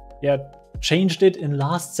changed it in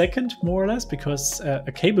last second more or less because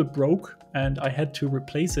a cable broke and I had to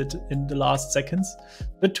replace it in the last seconds.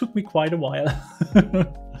 That took me quite a while.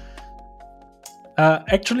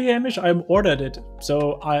 Actually, Amish, I ordered it,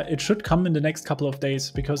 so it should come in the next couple of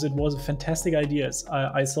days because it was a fantastic idea.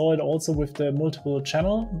 I saw it also with the multiple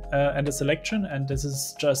channel and the selection, and this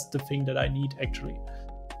is just the thing that I need actually.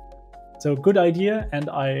 So good idea, and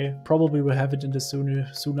I probably will have it in the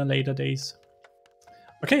sooner later days.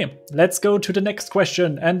 Okay, let's go to the next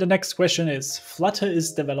question, and the next question is: Flutter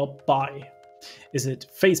is developed by? Is it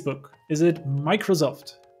Facebook? Is it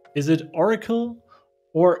Microsoft? Is it Oracle?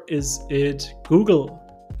 Or is it Google?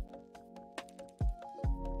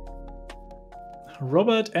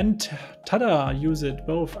 Robert and Tada use it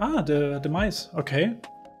both. Ah, the mice. Okay.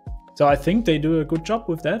 So I think they do a good job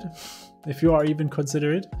with that, if you are even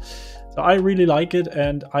consider it. So I really like it,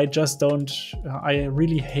 and I just don't. I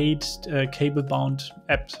really hate cable-bound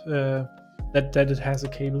apps that it has a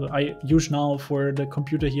cable. I use now for the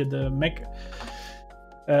computer here the Mac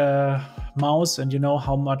mouse, and you know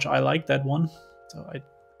how much I like that one. So I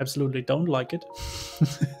absolutely don't like it.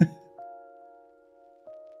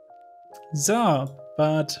 So,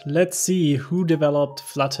 but let's see who developed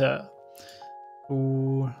Flutter.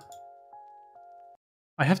 I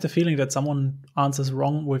have the feeling that someone answers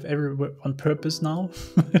wrong with on purpose now.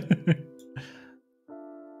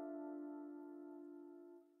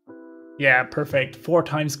 Yeah, perfect. 4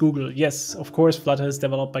 times Google. Yes, of course, Flutter is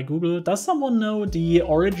developed by Google. Does someone know the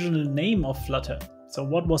original name of Flutter? So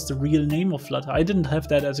what was the real name of Flutter? I didn't have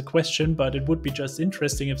that as a question, but it would be just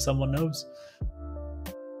interesting if someone knows.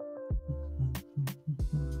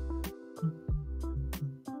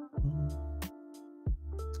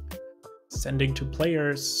 Sending to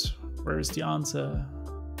players. Where is the answer?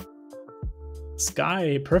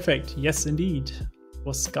 Sky. Perfect. Yes, indeed. It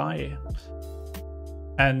was Sky.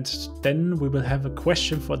 And then we will have a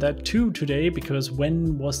question for that too today, because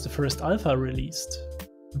when was the first alpha released?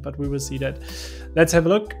 But we will see that. Let's have a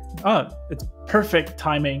look. Ah, it's perfect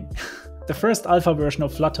timing. The first alpha version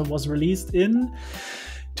of Flutter was released in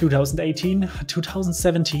 2018,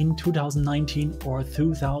 2017, 2019, or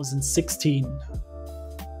 2016.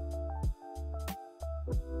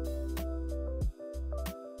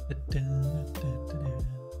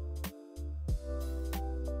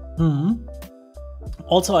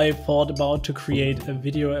 Also, I thought about to create a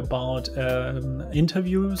video about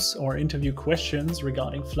interviews or interview questions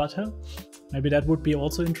regarding Flutter. Maybe that would be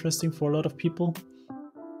also interesting for a lot of people.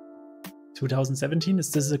 2017,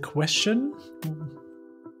 is this a question?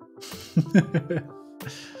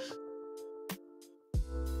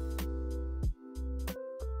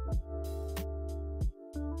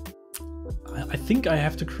 I think I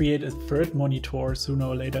have to create a third monitor sooner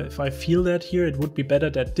or later. If I feel that here, it would be better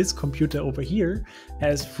that this computer over here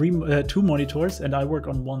has 2 monitors and I work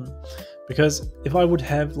on one. Because if I would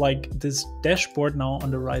have like this dashboard now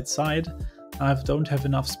on the right side, I don't have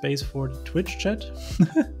enough space for the Twitch chat.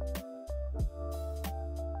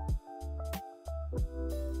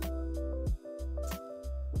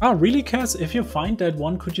 Ah, really, Cass? If you find that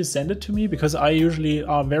one, could you send it to me? Because I usually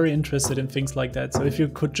are very interested in things like that. So if you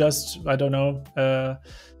could just, I don't know,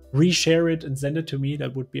 reshare it and send it to me,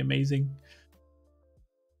 that would be amazing.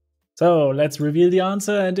 So let's reveal the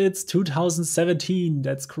answer, and it's 2017.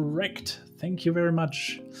 That's correct. Thank you very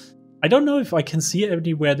much. I don't know if I can see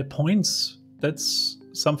anywhere the points. That's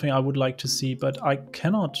something I would like to see, but I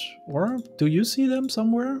cannot. Or do you see them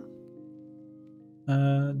somewhere?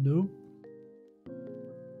 No.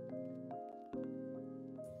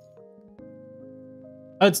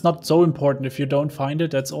 It's not so important. If you don't find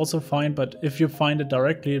it, that's also fine. But if you find it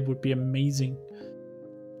directly, it would be amazing.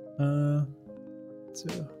 So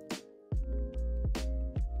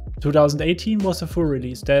 2018 was a full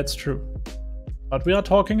release. That's true. But we are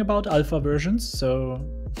talking about alpha versions, so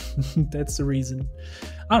that's the reason.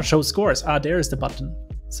 Ah, show scores. Ah, there is the button.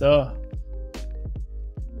 So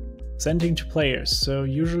sending to players. So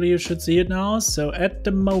usually you should see it now. So at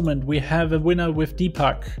the moment we have a winner with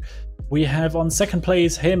Deepak. We have on second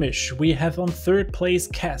place Hamish, we have on third place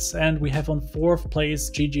Cass, and we have on fourth place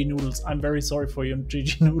GG Noodles. I'm very sorry for you,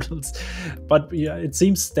 GG Noodles, but yeah, it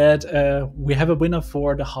seems that we have a winner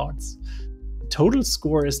for the hearts. Total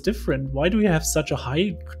score is different. Why do we have such a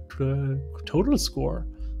high total score?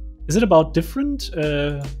 Is it about different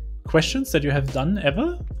questions that you have done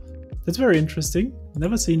ever? That's very interesting.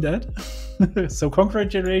 Never seen that. So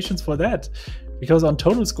congratulations for that, because on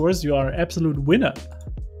total scores you are absolute winner.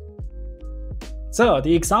 So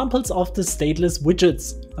the examples of the stateless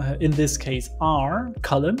widgets in this case are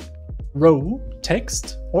column, row,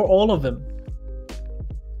 text, or all of them.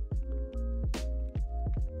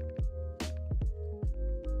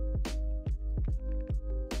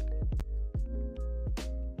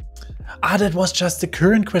 Ah, that was just the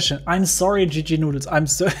current question. I'm sorry, GG Noodles. I'm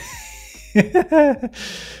so...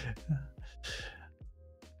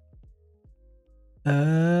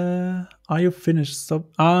 Are you finished? Stop.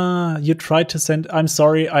 Ah, you tried to send. I'm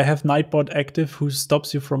sorry, I have Nightbot active who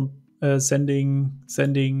stops you from sending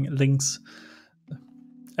links.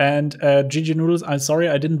 And GG Noodles, I'm sorry,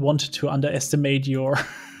 I didn't want to underestimate your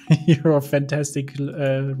your fantastic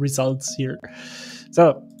results here.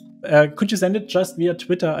 So could you send it just via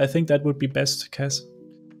Twitter? I think that would be best, Cass.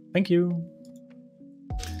 Thank you.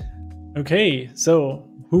 Okay, so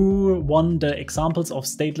who won the examples of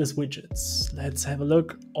stateless widgets? Let's have a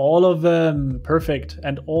look. All of them. Perfect.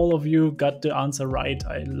 And all of you got the answer right.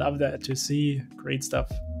 I love that to see. Great stuff.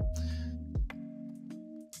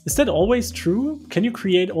 Is that always true? Can you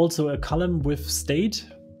create also a column with state?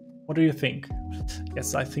 What do you think?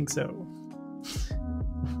 Yes, I think so.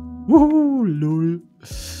 Woohoo, lol.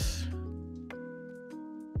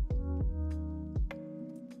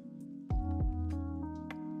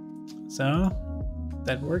 So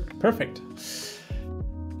that worked perfect.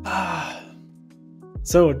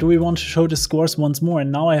 So do we want to show the scores once more?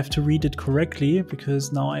 And now I have to read it correctly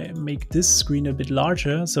because now I make this screen a bit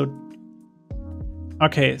larger. So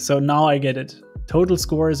okay, so now I get it. Total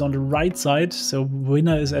score is on the right side. So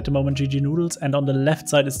winner is at the moment GG Noodles, and on the left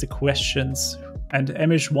side is the questions. And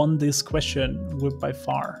Amish won this question by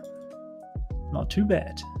far. Not too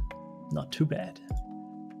bad. Not too bad.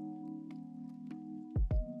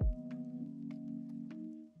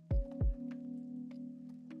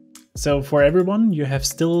 So for everyone, you have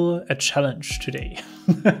still a challenge today.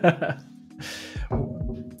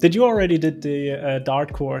 Did you already did the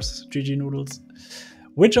Dart course, GG Noodles?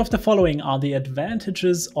 Which of the following are the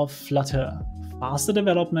advantages of Flutter? Faster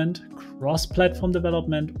development, cross-platform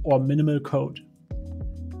development, or minimal code?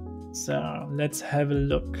 So let's have a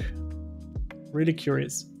look. Really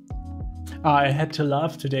curious. I had to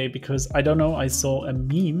laugh today because I don't know, I saw a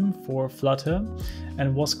meme for Flutter and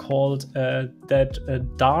it was called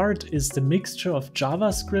that Dart is the mixture of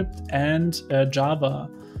JavaScript and Java.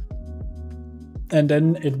 And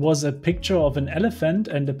then it was a picture of an elephant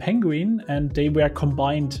and a penguin and they were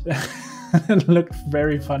combined. It looked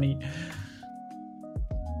very funny.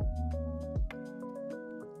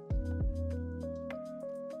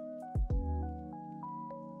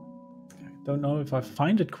 Don't know if I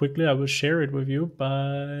find it quickly. I will share it with you,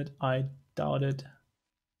 but I doubt it.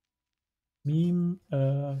 Meme,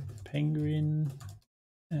 penguin,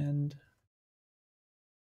 and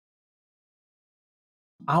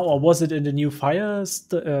or was it in the new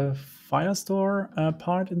Firestore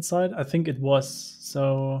part inside? I think it was.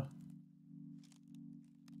 So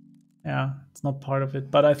yeah, it's not part of it.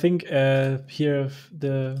 But I think here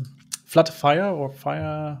the Flutter Fire or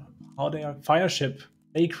Fire, how they are, Fireship.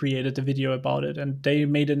 They created the video about it and they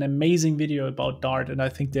made an amazing video about Dart, and I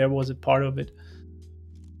think there was a part of it.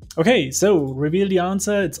 Okay, so reveal the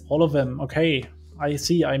answer. It's all of them. Okay, I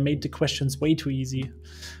see I made the questions way too easy.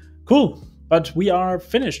 Cool, but we are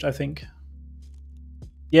finished, I think.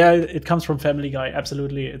 Yeah, it comes from Family Guy,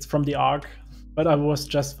 absolutely. It's from the arc, but I was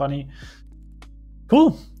just funny.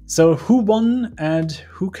 Cool. So who won and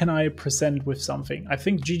who can I present with something? I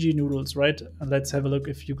think GG Noodles, right? Let's have a look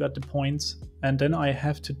if you got the points. And then I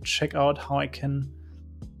have to check out how I can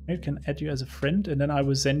add you as a friend, and then I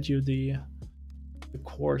will send you the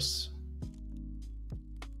course.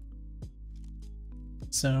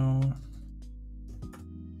 So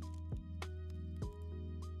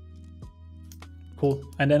cool.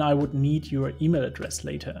 And then I would need your email address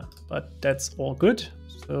later, but that's all good.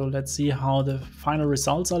 So let's see how the final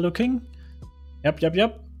results are looking. Yep.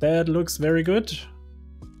 That looks very good.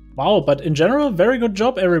 Wow, but in general, very good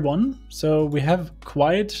job, everyone. So we have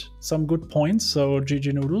quite some good points. So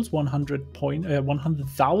GG Noodles,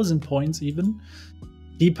 100,000 points even.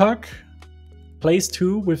 Deepak, place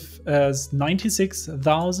 2 with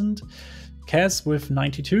 96,000. Cass with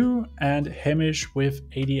 92, and Hamish with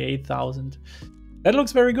 88,000. That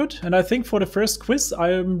looks very good. And I think for the first quiz,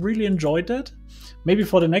 I really enjoyed that. Maybe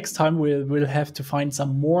for the next time, we'll have to find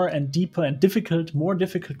some more and deeper and more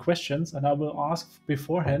difficult questions. And I will ask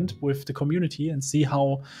beforehand with the community and see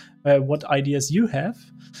how what ideas you have.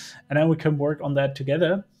 And then we can work on that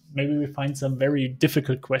together. Maybe we find some very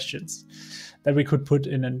difficult questions that we could put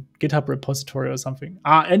in a GitHub repository or something.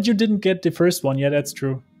 And you didn't get the first one. Yeah, that's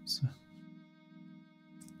true. So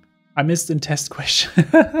I missed in test question.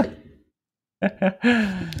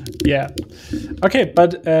 Yeah. Okay,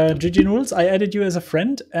 but GG Noodles, I added you as a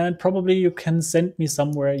friend, and probably you can send me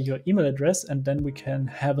somewhere your email address, and then we can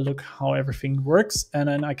have a look how everything works, and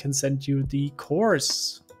then I can send you the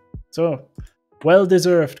course. So, well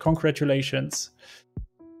deserved. Congratulations.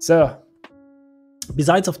 So,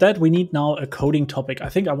 besides of that, we need now a coding topic. I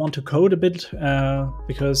think I want to code a bit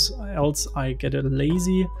because else I get a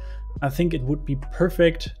lazy. I think it would be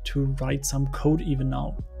perfect to write some code even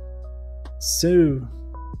now. So,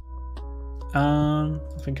 I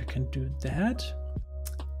think I can do that.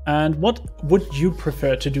 And what would you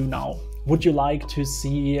prefer to do now? Would you like to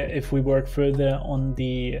see if we work further on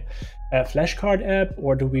the flashcard app,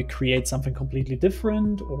 or do we create something completely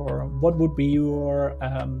different? Or what would be your,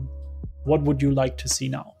 what would you like to see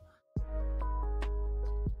now?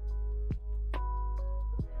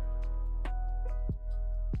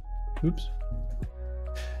 Oops.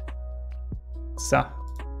 So.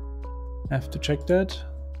 Have to check that.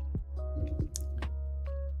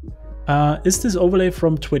 Is this overlay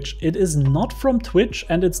from Twitch? It is not from Twitch,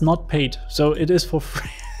 and it's not paid, so it is for free.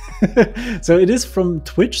 So it is from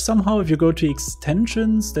Twitch somehow. If you go to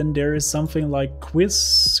extensions, then there is something like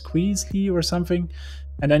Quizly or something,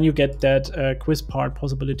 and then you get that quiz part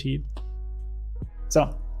possibility.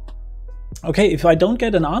 So, okay, if I don't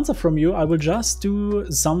get an answer from you, I will just do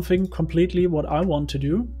something completely what I want to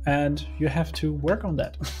do, and you have to work on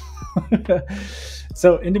that.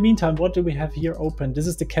 So in the meantime, what do we have here open? This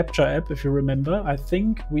is the Recaptcha app, if you remember. I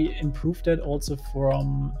think we improved that also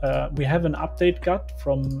from, we have an update got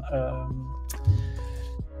from,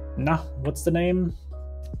 what's the name?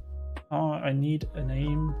 Oh, I need a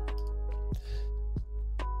name.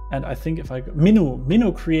 And I think if I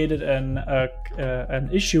Minu created an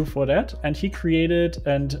issue for that, and he created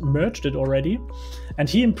and merged it already, and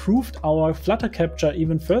he improved our Flutter Captcha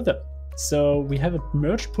even further. So we have a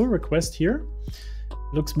merged pull request here.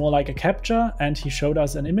 Looks more like a captcha, and he showed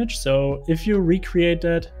us an image. So if you recreate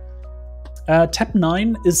that, tab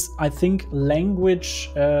 9 is, I think, language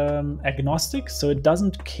agnostic, so it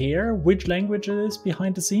doesn't care which language it is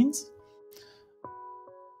behind the scenes.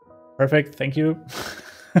 Perfect, thank you.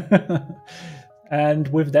 And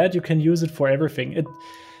with that, you can use it for everything.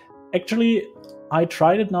 Actually, I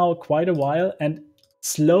tried it now quite a while, and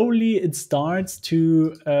slowly it starts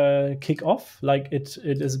to kick off, like it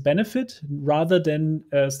is a benefit rather than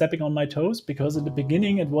stepping on my toes, because in the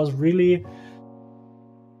beginning it was really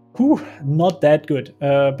not that good,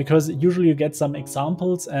 because usually you get some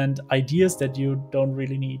examples and ideas that you don't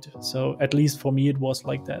really need. So at least for me it was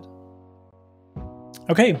like that.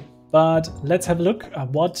 Okay, but let's have a look at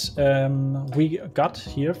what we got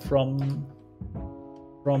here from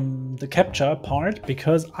the captcha part,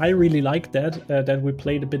 because I really like that, that we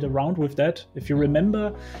played a bit around with that. If you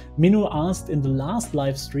remember, Minu asked in the last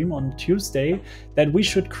live stream on Tuesday that we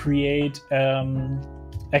should create a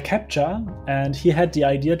captcha, and he had the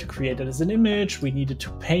idea to create it as an image. We needed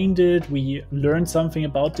to paint it. We learned something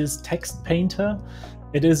about this text painter.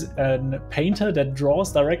 It is a painter that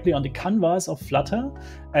draws directly on the canvas of Flutter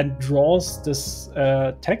and draws this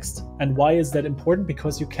text. And why is that important?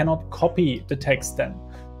 Because you cannot copy the text then.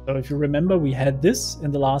 So if you remember, we had this in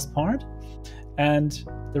the last part, And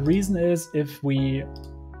the reason is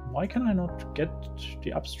why can I not get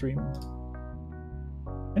the upstream?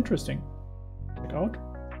 Interesting. Check out.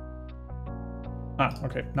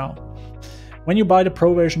 Okay, now. When you buy the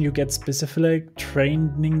Pro version, you get specific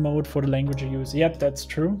training mode for the language you use. Yep, that's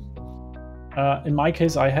true. In my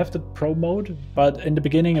case, I have the Pro mode, but in the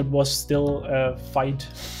beginning it was still a fight.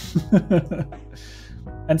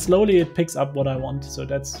 And slowly it picks up what I want, so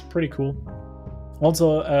that's pretty cool.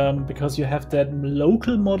 Also, because you have that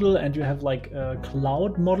local model and you have like a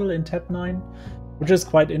cloud model in Tab 9, which is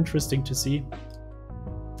quite interesting to see.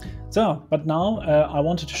 So, but now I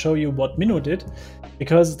wanted to show you what Minnow did,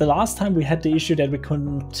 because the last time we had the issue that we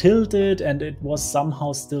couldn't tilt it and it was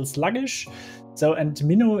somehow still sluggish. So, and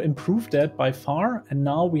Minnow improved that by far, and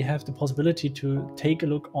now we have the possibility to take a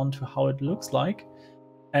look onto how it looks like.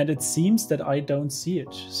 And it seems that I don't see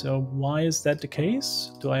it. So why is that the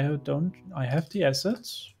case? I have the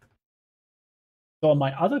assets. So on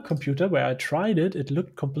my other computer where I tried it, it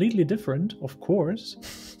looked completely different, of course.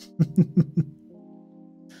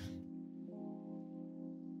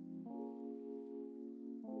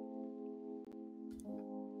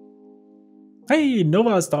 Hey,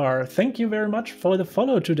 Nova Star, thank you very much for the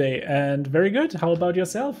follow today, and very good. How about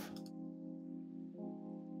yourself?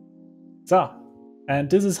 So, and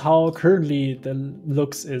this is how currently the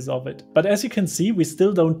looks is of it. But as you can see, we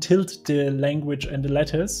still don't tilt the language and the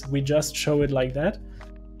letters. We just show it like that.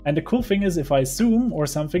 And the cool thing is, if I zoom or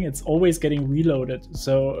something, it's always getting reloaded.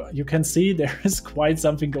 So you can see there is quite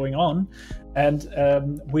something going on. And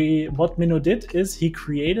what Minnow did is he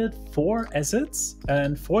created 4 assets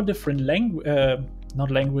and 4 different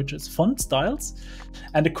font styles.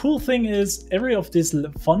 And the cool thing is every of these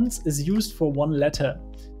fonts is used for 1 letter.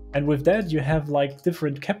 And with that, you have like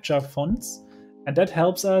different captcha fonts. And that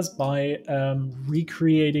helps us by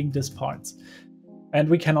recreating these parts. And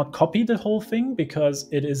we cannot copy the whole thing because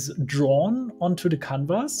it is drawn onto the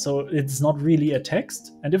canvas, so it's not really a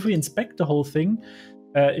text. And if we inspect the whole thing,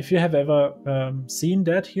 if you have ever seen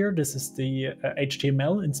that here, this is the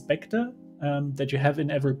HTML inspector that you have in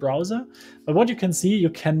every browser. But what you can see, you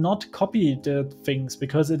cannot copy the things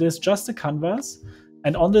because it is just a canvas.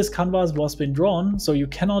 And on this canvas was been drawn, so you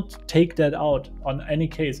cannot take that out on any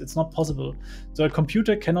case. It's not possible. So a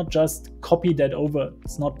computer cannot just copy that over.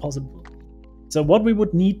 It's not possible. So what we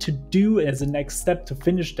would need to do as a next step to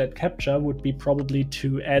finish that captcha would be probably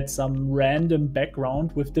to add some random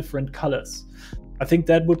background with different colors. I think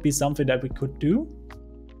that would be something that we could do.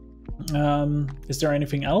 Is there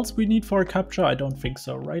anything else we need for a captcha? I don't think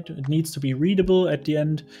so, right? It needs to be readable at the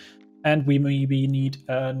end. And we maybe need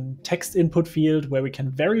a text input field where we can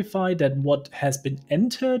verify that what has been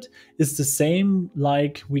entered is the same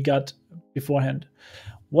like we got beforehand.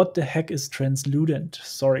 What the heck is translucent?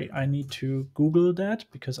 Sorry, I need to Google that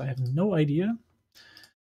because I have no idea.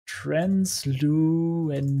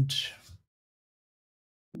 Translucent.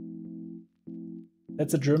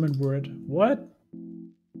 That's a German word. What?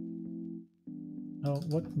 No,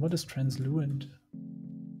 what is translucent?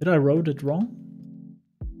 Did I wrote it wrong?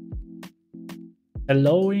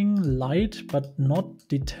 Allowing light but not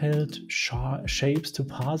detailed shapes to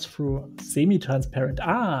pass through. Semi-transparent.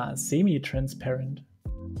 Ah, semi-transparent.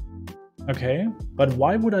 Okay, but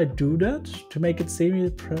why would I do that to make it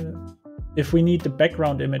if we need the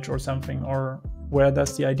background image or something, or where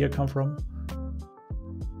does the idea come from?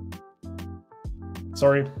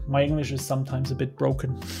 Sorry, my English is sometimes a bit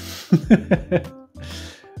broken.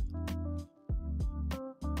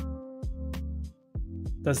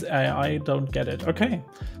 I don't get it. Okay,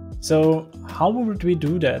 so how would we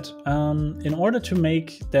do that? In order to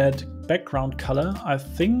make that background color, I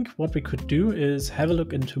think what we could do is have a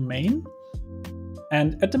look into main.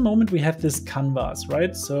 And at the moment we have this canvas,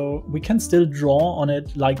 right? So we can still draw on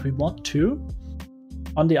it like we want to.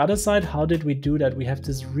 On the other side, how did we do that? We have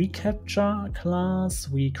this Recaptcha class.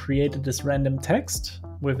 We created this random text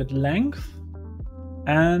with its length.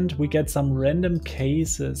 And we get some random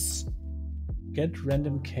cases. Get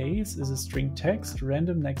random case is a string text,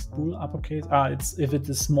 random next bool uppercase. It's if it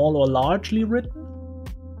is small or largely written.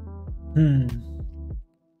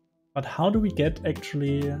 But how do we get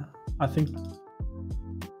actually, I think,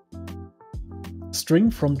 string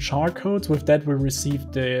from char codes? With that we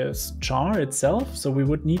receive the char itself. So we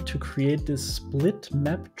would need to create this split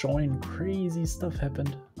map join. Crazy stuff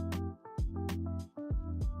happened.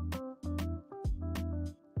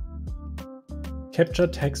 Capture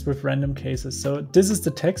text with random cases. So this is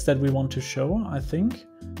the text that we want to show, I think.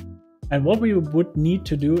 And what we would need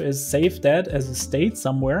to do is save that as a state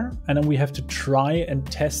somewhere, and then we have to try and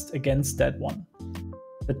test against that one.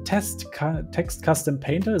 The text custom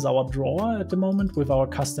painter is our drawer at the moment with our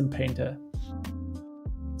custom painter.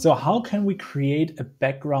 So how can we create a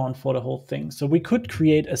background for the whole thing? So we could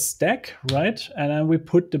create a stack, right? And then we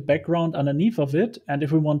put the background underneath of it. And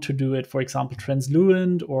if we want to do it, for example,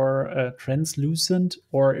 translucent, or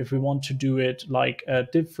if we want to do it like a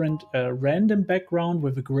different random background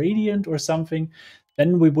with a gradient or something,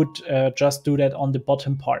 then we would just do that on the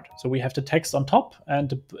bottom part. So we have the text on top, and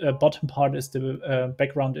the bottom part is the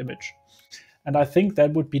background image. And I think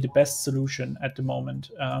that would be the best solution at the moment.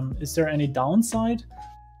 Is there any downside?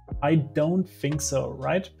 I don't think so,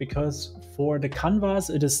 right? Because for the canvas,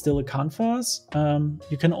 it is still a canvas.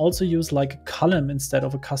 You can also use like a column instead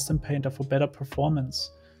of a custom painter for better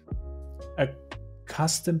performance. A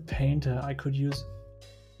custom painter I could use.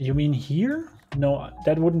 You mean here? No,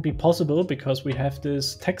 that wouldn't be possible because we have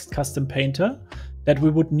this text custom painter that we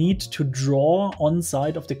would need to draw on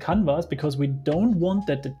side of the canvas, because we don't want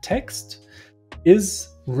that the text is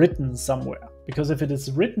written somewhere. Because if it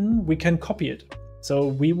is written, we can copy it. So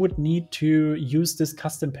we would need to use this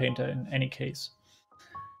custom painter in any case.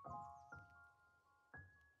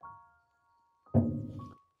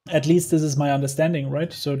 At least this is my understanding,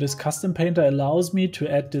 right? So this custom painter allows me to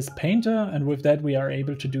add this painter, and with that we are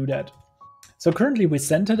able to do that. So currently we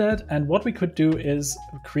centered it, and what we could do is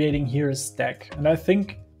creating here a stack. And I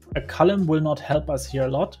think a column will not help us here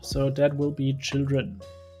a lot, so that will be children.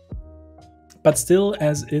 But still,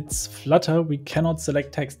 as it's Flutter, we cannot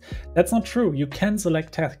select text. That's not true. You can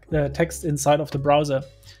select text inside of the browser.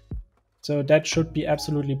 So that should be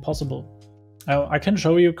absolutely possible. I can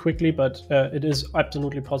show you quickly, but it is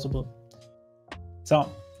absolutely possible.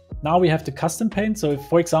 So now we have the custom paint. So if,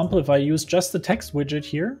 for example, if I use just the text widget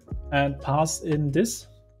here and pass in this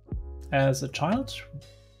as a child.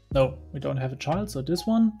 No, we don't have a child. So this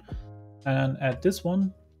one, and add this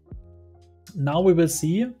one. Now we will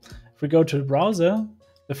see, if we go to the browser,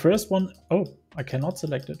 the first one, oh, I cannot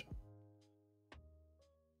select it.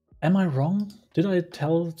 Am I wrong? Did I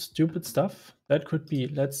tell stupid stuff? That could be.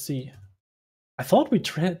 Let's see. I thought we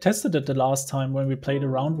tested it the last time when we played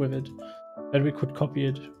around with it, that we could copy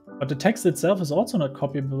it. But the text itself is also not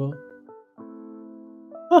copyable.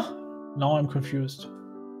 Oh, now I'm confused.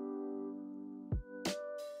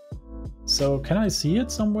 So can I see it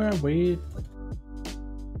somewhere? Wait.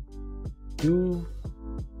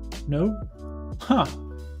 No? Huh.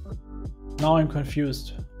 Now I'm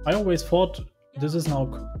confused. I always thought this is now...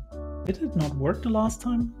 Did it not work the last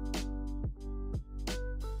time?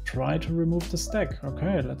 Try to remove the stack.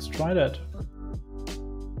 Okay, let's try that.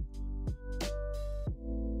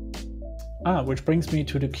 Which brings me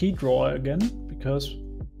to the key drawer again, because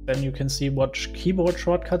then you can see what keyboard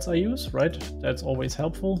shortcuts I use, right? That's always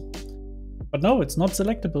helpful. But no, it's not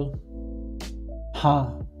selectable.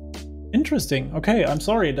 Huh. Interesting. Okay, I'm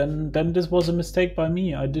sorry. Then this was a mistake by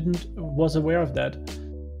me. I was aware of that.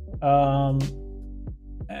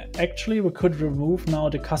 Actually, we could remove now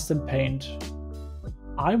the custom paint.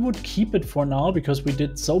 I would keep it for now because we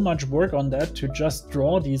did so much work on that to just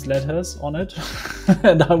draw these letters on it.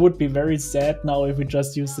 And I would be very sad now if we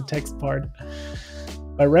just use the text part.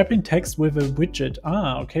 By wrapping text with a widget.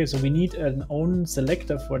 Okay, so we need an own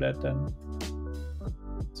selector for that then.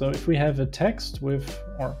 So if we have a text with,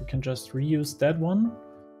 or we can just reuse that one.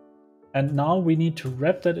 And now we need to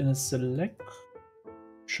wrap that in a selectable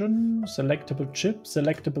chip,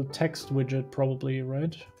 selectable text widget probably,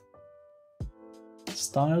 right?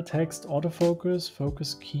 Style text, autofocus,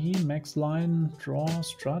 focus key, max line, draw,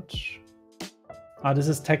 strut. This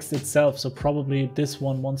is text itself, so probably this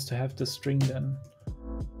one wants to have the string then.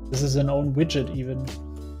 This is an own widget even.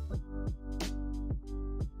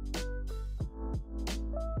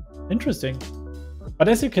 Interesting. But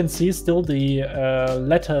as you can see, still the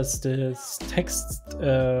letters, the text,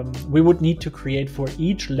 we would need to create for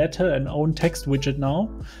each letter an own text widget now.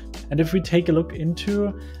 And if we take a look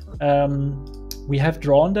into, we have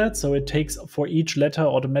drawn that, so it takes for each letter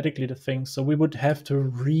automatically the thing. So we would have to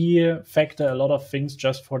refactor a lot of things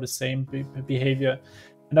just for the same behavior.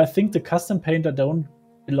 And I think the custom painter don't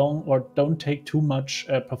belong or don't take too much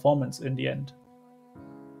performance in the end.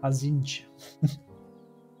 Azinj.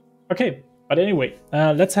 Okay, but anyway,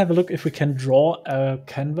 let's have a look if we can draw a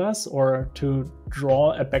canvas or to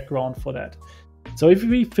draw a background for that. So if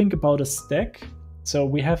we think about a stack, so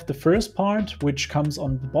we have the first part which comes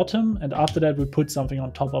on the bottom, and after that we put something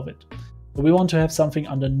on top of it. So we want to have something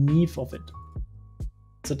underneath of it.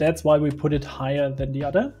 So that's why we put it higher than the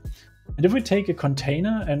other. And if we take a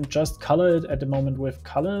container and just color it at the moment with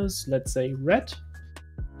colors, let's say red,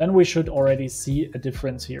 then we should already see a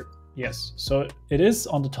difference here. Yes, so it is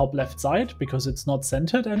on the top left side because it's not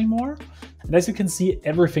centered anymore. And as you can see,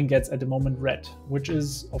 everything gets at the moment red, which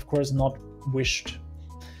is of course not wished.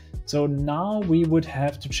 So now we would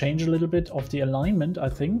have to change a little bit of the alignment, I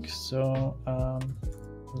think. So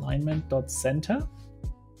alignment.center.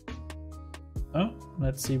 Oh,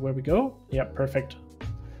 let's see where we go. Yeah, perfect.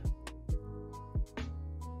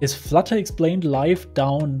 Is Flutter Explained live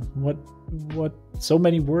down? What? So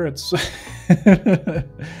many words.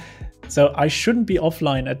 So I shouldn't be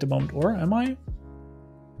offline at the moment, or am I?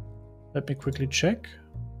 Let me quickly check.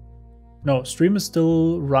 No, stream is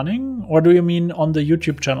still running. Or do you mean on the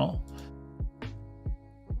YouTube channel?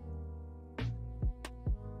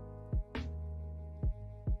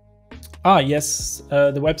 Ah, yes,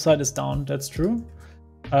 the website is down. That's true.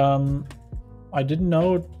 I didn't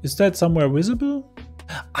know. Is that somewhere visible?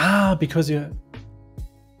 Ah, because you...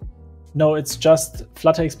 No, it's just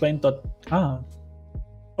Flutter Explained. Ah.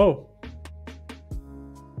 Oh.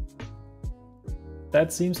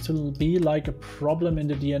 That seems to be like a problem in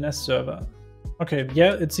the DNS server. Okay,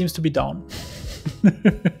 yeah, it seems to be down.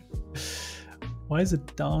 Why is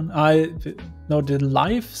it down? No, the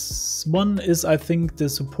live one is, I think, the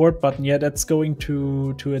support button. Yeah, that's going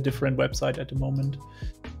to a different website at the moment.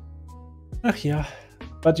 Ach yeah.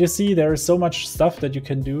 But you see, there is so much stuff that you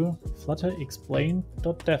can do. Flutter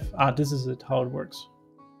explain.dev. Ah, this is it, how it works.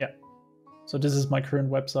 Yeah. So this is my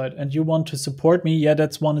current website. And you want to support me? Yeah,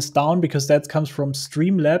 that's one is down because that comes from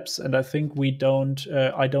Streamlabs. And I think we don't,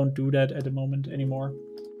 I don't do that at the moment anymore.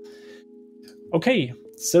 Okay,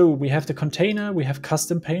 so we have the container, we have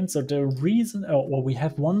custom paint. So the reason, well, we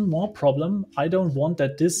have one more problem. I don't want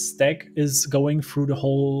that this stack is going through the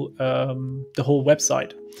whole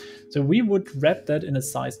website. So we would wrap that in a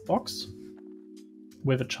sized box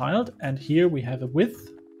with a child. And here we have a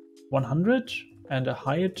width 100 and a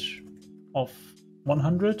height of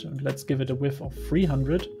 100. And let's give it a width of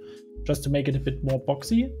 300 just to make it a bit more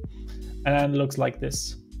boxy. And it looks like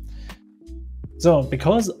this. So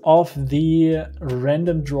because of the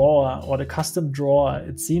random drawer or the custom drawer,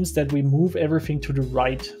 it seems that we move everything to the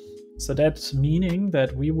right. So that's meaning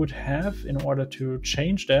that we would have, in order to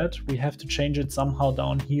change that, we have to change it somehow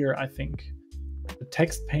down here, I think. The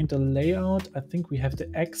text painter layout, I think we have the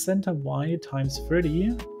X center Y times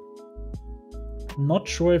 30. Not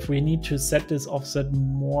sure if we need to set this offset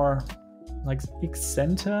more like X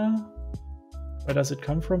center. Where does it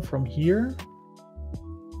come from? From here.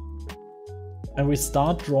 And we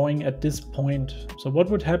start drawing at this point. So what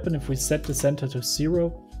would happen if we set the center to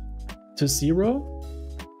 0 to 0?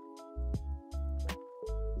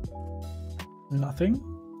 Nothing.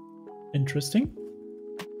 Interesting.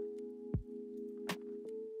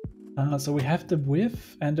 So we have the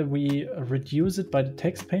width and we reduce it by the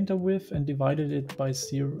text painter width and divided it by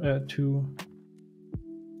 2.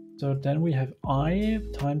 So then we have I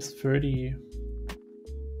times 30.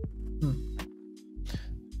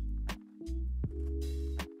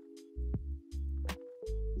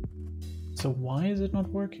 So why is it not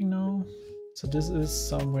working now? So this is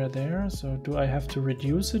somewhere there. So do I have to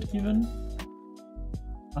reduce it even?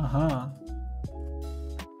 Aha.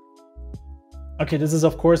 Okay, this is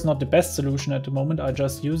of course not the best solution at the moment. I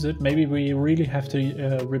just use it. Maybe we really have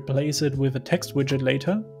to replace it with a text widget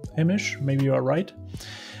later. Hamish, maybe you are right.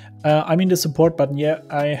 I mean the support button. Yeah,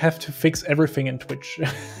 I have to fix everything in Twitch.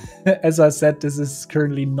 As I said, this is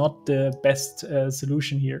currently not the best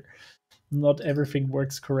solution here. Not everything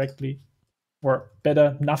works correctly. Or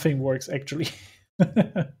better, nothing works actually.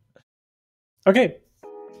 Okay,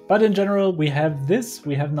 but in general, we have this.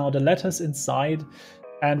 We have now the letters inside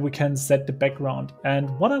and we can set the background. And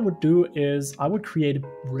what I would do is I would create a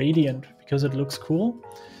gradient because it looks cool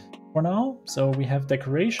for now. So we have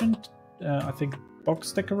decoration, I think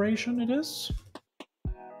box decoration it is.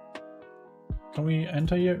 Can we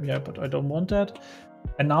enter here? Yeah, but I don't want that.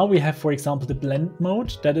 And now we have, for example, the blend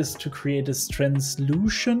mode. That is to create this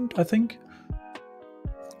translucent, I think.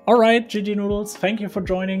 All right, GG Noodles, thank you for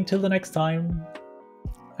joining. Till the next time.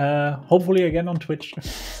 Hopefully again on Twitch.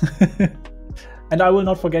 And I will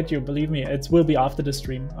not forget you, believe me, it will be after the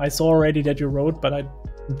stream. I saw already that you wrote, but I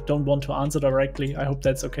don't want to answer directly. I hope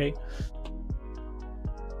that's okay.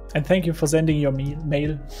 And thank you for sending your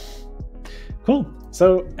mail. Cool.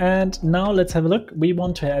 So, and now let's have a look. We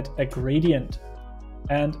want to add a gradient.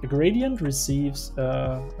 And a gradient receives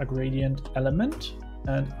a gradient element.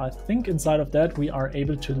 And I think inside of that we are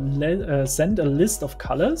able to send a list of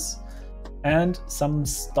colors and some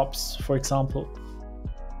stops, for example.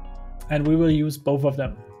 And we will use both of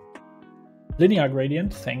them. Linear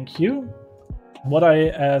gradient, thank you. What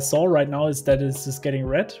I saw right now is that this is getting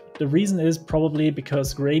red. The reason is probably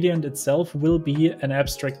because gradient itself will be an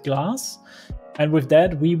abstract class. And with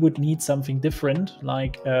that, we would need something different,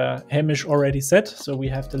 like Hamish already said. So we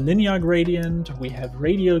have the linear gradient, we have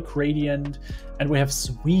radial gradient, and we have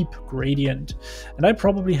sweep gradient. And I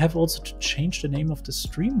probably have also to change the name of the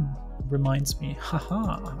stream, reminds me.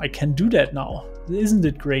 Haha, I can do that now. Isn't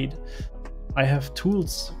it great? I have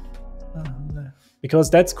tools. Because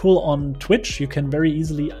that's cool on Twitch. You can very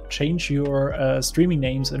easily change your streaming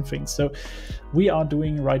names and things. So we are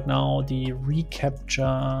doing right now the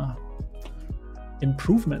Recaptcha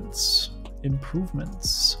improvements.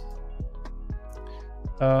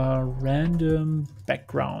 Random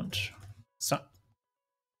background. So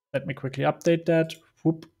let me quickly update that.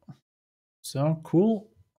 Whoop. So cool.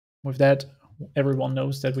 With that, everyone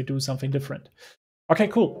knows that we do something different. Okay,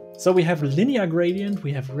 cool. So we have linear gradient,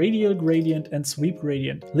 we have radial gradient, and sweep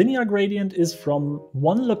gradient. Linear gradient is from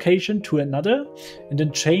one location to another and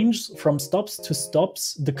then change from stops to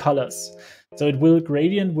stops the colors. So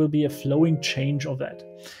gradient will be a flowing change of that.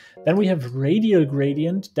 Then we have radial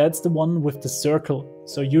gradient. That's the one with the circle.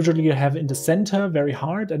 So usually you have in the center very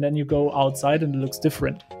hard and then you go outside and it looks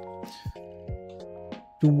different.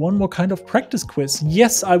 Do one more kind of practice quiz.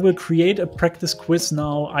 Yes, I will create a practice quiz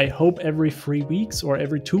now. I hope every 3 weeks or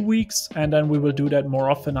every 2 weeks, and then we will do that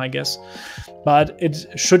more often, I guess. But it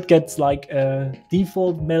should get like a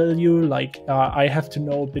default value. Like I have to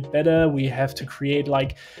know a bit better. We have to create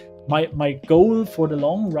like my goal for the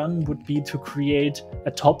long run would be to create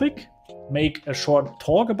a topic, make a short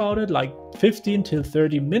talk about it, like 15 till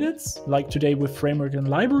 30 minutes, like today with framework and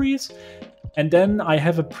libraries. And then I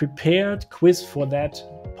have a prepared quiz for that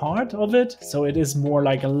part of it. So it is more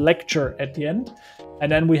like a lecture at the end.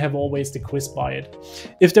 And then we have always the quiz by it.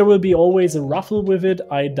 If there will be always a raffle with it,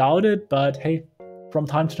 I doubt it. But hey, from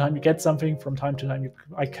time to time you get something. From time to time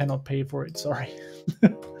I cannot pay for it. Sorry.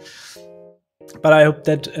 But I hope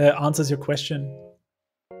that answers your question.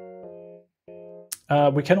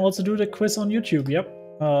 We can also do the quiz on YouTube. Yep.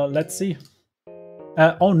 Let's see.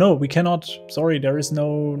 Oh no, we cannot. Sorry, there is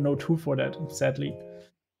no tool for that, sadly.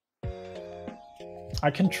 I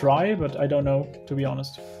can try, but I don't know, to be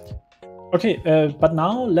honest. Okay, but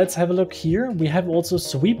now let's have a look here. We have also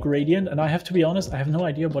sweep gradient, and I have to be honest, I have no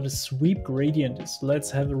idea what a sweep gradient is. Let's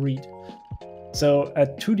have a read. So a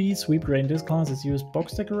 2D sweep gradient, this class is used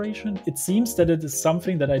box decoration. It seems that it is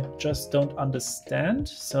something that I just don't understand.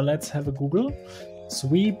 So let's have a Google.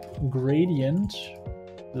 Sweep gradient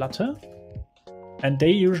Flutter. And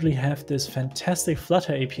they usually have this fantastic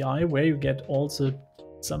Flutter API where you get also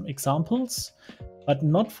some examples, but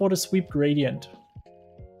not for the sweep gradient.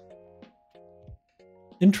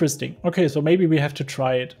 Interesting. Okay, so maybe we have to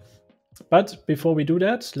try it. But before we do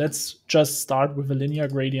that, let's just start with a linear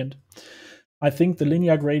gradient. I think the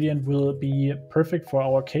linear gradient will be perfect for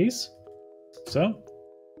our case. So,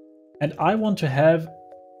 and I want to have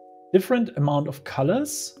different amount of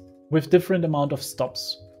colors with different amount of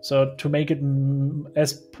stops. So to make it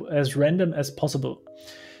as random as possible.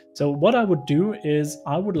 So what I would do is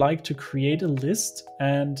I would like to create a list,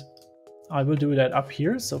 and I will do that up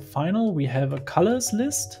here. So final, we have a colors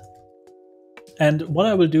list. And what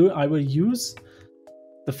I will do, I will use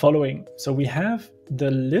the following. So we have the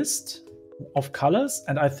list of colors,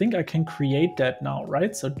 and I think I can create that now,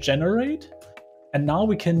 right? So generate. And now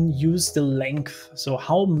we can use the length. So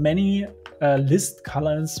how many list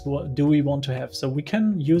colors do we want to have? So we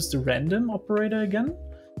can use the random operator again.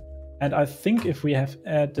 And I think if we have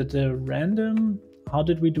added the random, how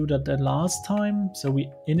did we do that the last time? So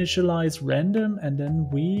we initialize random and then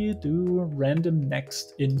we do random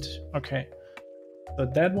next int. Okay, so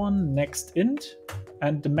that one next int.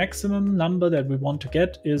 And the maximum number that we want to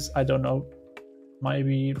get is, I don't know,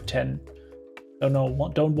 maybe 10.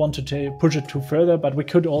 Don't want to push it too further, but we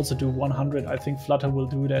could also do 100. I think Flutter will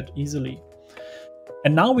do that easily.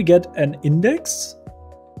 And now we get an index.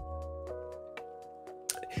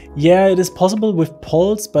 Yeah, it is possible with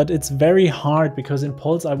polls, but it's very hard because in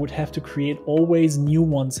polls I would have to create always new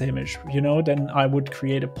ones, Hamish. You know, then I would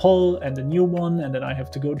create a poll and a new one, and then I have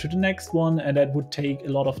to go to the next one, and that would take a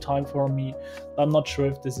lot of time for me. I'm not sure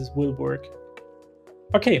if this will work.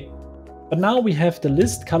 Okay. But now we have the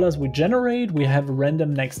list colors we generate, we have a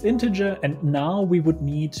random next integer, and now we would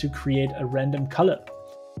need to create a random color.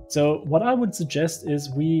 So what I would suggest is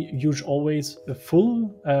we use always a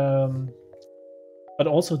full, but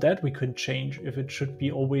also that we could change if it should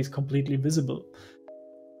be always completely visible.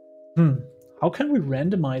 How can we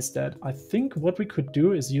randomize that? I think what we could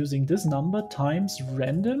do is using this number times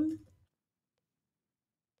random.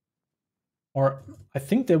 Or I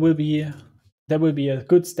think there will be a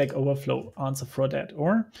good Stack Overflow answer for that.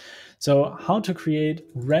 Or so how to create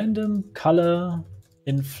random color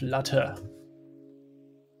in Flutter.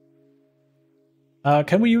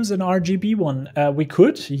 Can we use an RGB one? We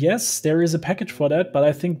could, yes, there is a package for that, but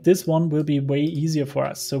I think this one will be way easier for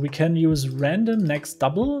us. So we can use random next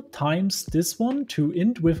double times this one to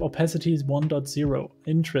int with opacity 1.0.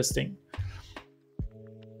 Interesting.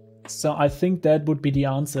 So I think that would be the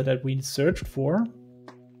answer that we searched for.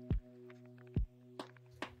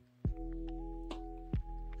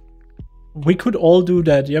 We could all do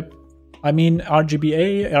that, yep. I mean,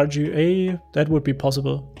 RGA, that would be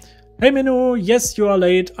possible. Hey Minu, yes, you are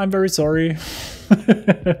late. I'm very sorry.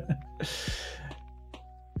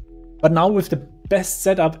 But now with the best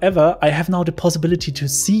setup ever, I have now the possibility to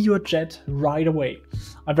see your chat right away.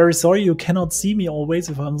 I'm very sorry you cannot see me always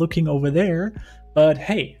if I'm looking over there, but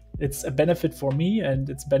hey, it's a benefit for me and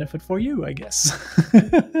it's a benefit for you, I guess.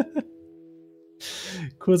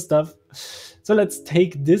 Cool stuff. So let's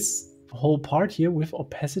take this whole part here with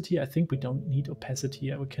opacity. I think we don't need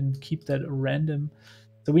opacity. We can keep that random.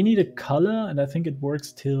 So we need a color, and I think it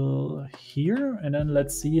works till here. And then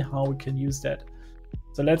let's see how we can use that.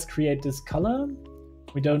 So let's create this color.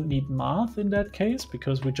 We don't need math in that case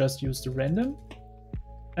because we just use the random.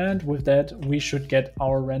 And with that, we should get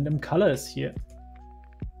our random colors here.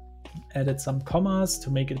 Added some commas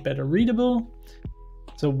to make it better readable.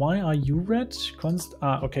 So why are you red?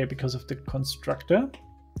 Okay, because of the constructor.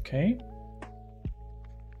 Okay.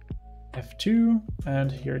 F2,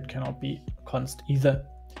 and here it cannot be const either.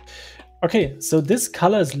 Okay, so this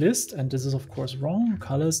colors list, and this is of course wrong,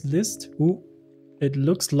 colors list. Ooh, it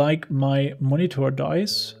looks like my monitor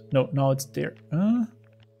dies. No, now it's there.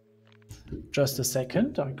 Just a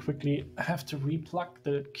second, I quickly have to replug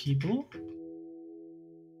the cable.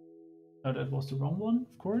 No, that was the wrong one,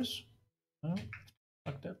 of course.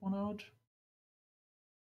 Plug that one out.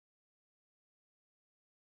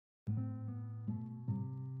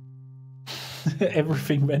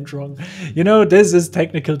 Everything went wrong. You know, this is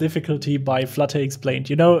technical difficulty by Flutter Explained.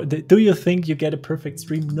 You know, do you think you get a perfect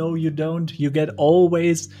stream? No, you don't. You get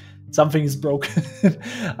always something is broken.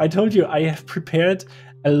 I told you I have prepared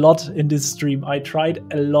a lot in this stream. I tried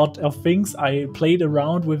a lot of things. I played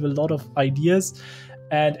around with a lot of ideas,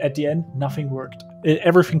 and at the end, nothing worked.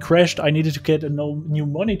 Everything crashed. I needed to get a new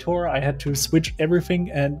monitor. I had to switch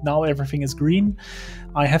everything, and now everything is green.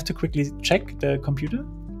 I have to quickly check the computer.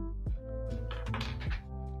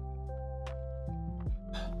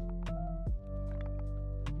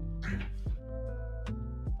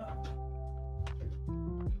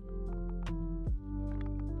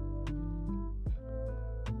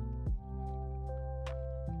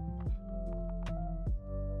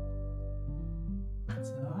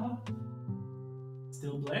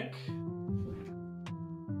 Still black.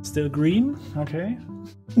 Still green. Okay.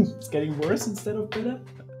 It's getting worse instead of better.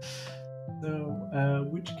 So,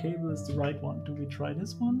 which cable is the right one? Do we try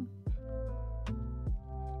this one?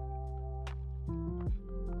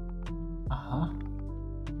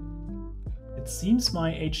 It seems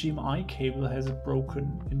my HDMI cable has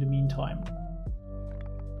broken in the meantime.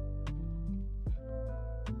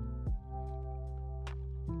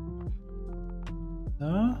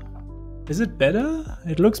 Is it better?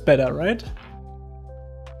 It looks better, right?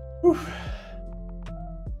 Whew.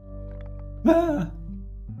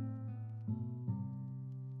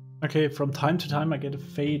 Okay, from time to time I get a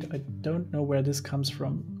fade. I don't know where this comes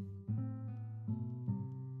from.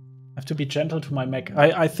 I have to be gentle to my Mac.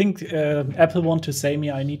 I think Apple want to say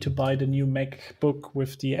me I need to buy the new MacBook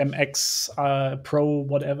with the MX Pro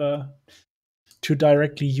whatever to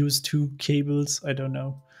directly use two cables. I don't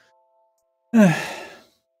know.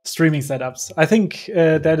 Streaming setups. I think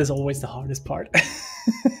that is always the hardest part.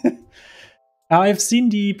 I've seen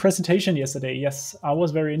the presentation yesterday. Yes, I was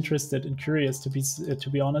very interested and curious to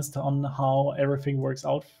be honest on how everything works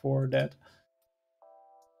out for that.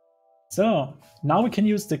 So now we can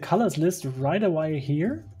use the colors list right away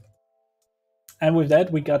here. And with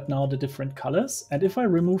that, we got now the different colors. And if I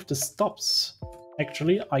remove the stops,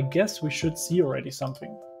 actually, I guess we should see already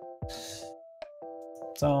something.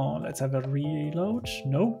 So let's have a reload.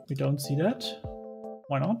 No, we don't see that.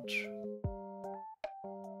 Why not?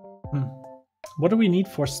 What do we need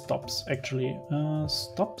for stops, actually?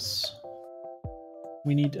 Stops.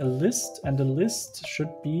 We need a list, and the list should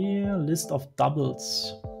be a list of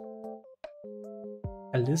doubles.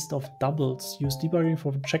 A list of doubles. Use debugging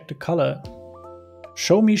for check the color.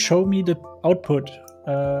 Show me the output.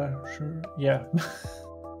 Sure. Yeah.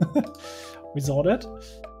 We saw that.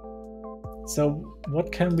 So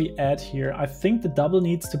what can we add here? I think the double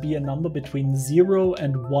needs to be a number between 0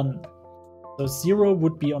 and 1. So 0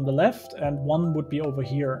 would be on the left and 1 would be over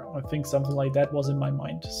here. I think something like that was in my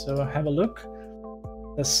mind. So have a look.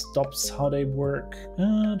 the stops, how they work.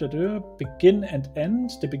 Begin and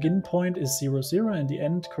end. The begin point is 0, 0, and the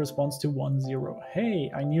end corresponds to 1, 0.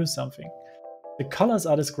 Hey, I knew something. The colors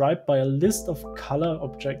are described by a list of color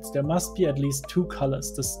objects. There must be at least 2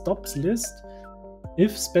 colors. The stops list,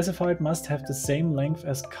 if specified, must have the same length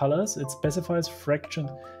as colors. It specifies fraction.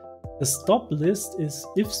 The stop list is,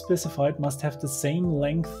 if specified, must have the same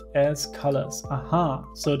length as colors. Aha,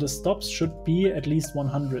 so the stops should be at least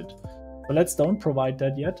 100. So let's don't provide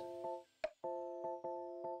that yet.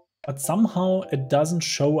 But somehow it doesn't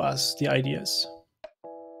show us the ideas.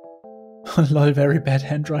 Lol, very bad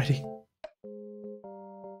handwriting.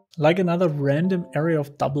 Like another random array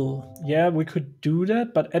of double. Yeah, we could do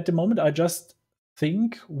that, but at the moment I just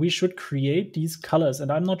think we should create these colors,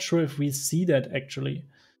 and I'm not sure if we see that actually.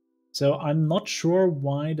 So I'm not sure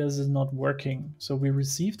why this is not working. So we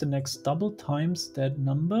receive the next double times that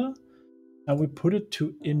number, and we put it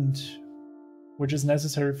to int, which is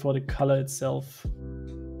necessary for the color itself.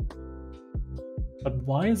 But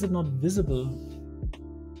why is it not visible?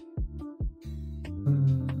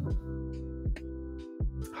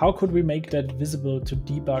 How could we make that visible to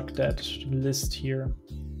debug that list here?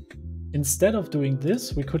 Instead of doing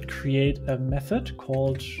this, we could create a method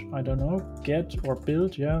called, I don't know, get or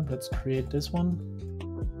build. Yeah, let's create this one.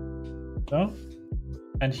 So,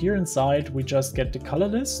 and here inside, we just get the color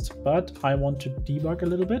list, but I want to debug a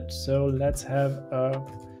little bit. So let's have a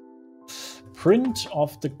print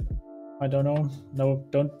of the, I don't know, no,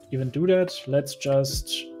 don't even do that. Let's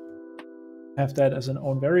just have that as an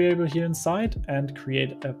own variable here inside and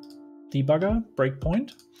create a debugger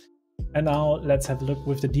breakpoint. And now let's have a look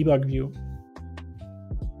with the debug view.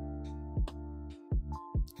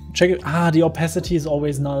 Check it. Ah, the opacity is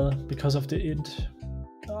always null because of the int.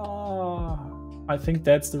 Ah, I think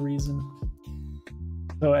that's the reason.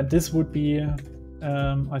 So, and this would be,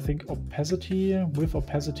 I think, opacity with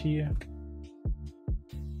opacity.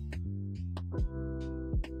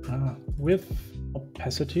 With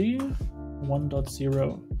opacity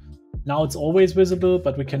 1.0. Now it's always visible,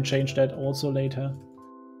 but we can change that also later.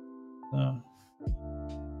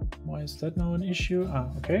 Why is that now an issue? Ah,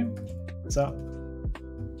 okay. So,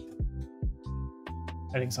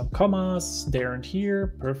 adding some commas there and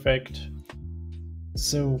here. Perfect.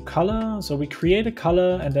 So color. So we create a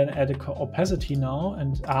color and then add a opacity now.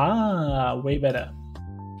 And way better.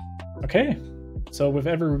 Okay. So with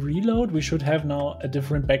every reload, we should have now a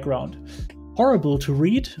different background. Horrible to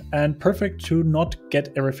read and perfect to not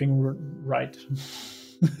get everything right.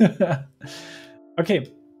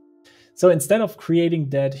 Okay. So instead of creating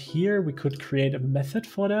that here, we could create a method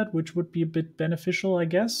for that, which would be a bit beneficial, I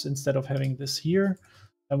guess, instead of having this here.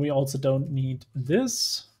 And we also don't need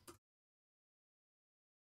this.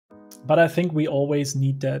 But I think we always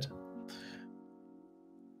need that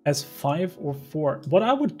as 5 or 4. What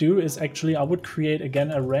I would do is actually I would create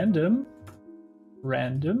again a random.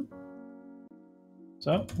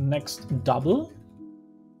 So next double.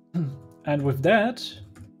 And with that,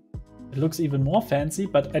 it looks even more fancy,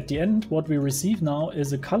 but at the end, what we receive now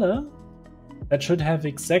is a color that should have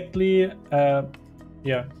exactly,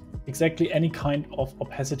 exactly any kind of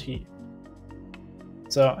opacity.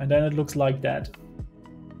 So, and then it looks like that.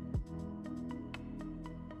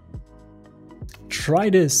 Try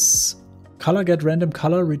this. Color get random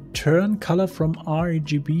color, return color from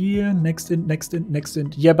RGB, next int, next int, next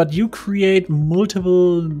int. Yeah, but you create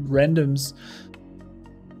multiple randoms.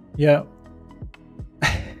 Yeah.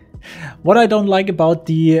 What I don't like about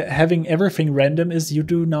the having everything random is you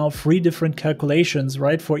do now 3 different calculations,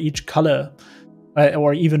 right, for each color,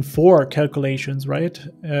 or even 4 calculations, right,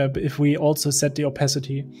 if we also set the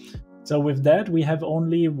opacity. So with that, we have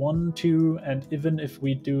only 1, 2, and even if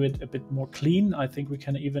we do it a bit more clean, I think we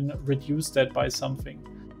can even reduce that by something.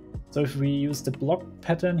 So if we use the block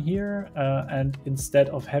pattern here, and instead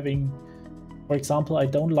of having, for example, I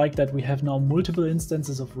don't like that we have now multiple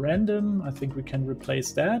instances of random. I think we can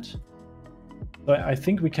replace that. So I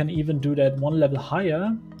think we can even do that 1 level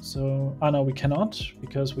higher. So, no, we cannot,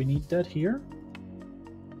 because we need that here.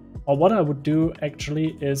 Or what I would do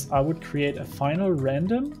actually is I would create a final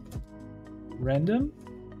random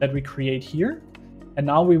that we create here. And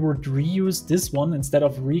now we would reuse this one instead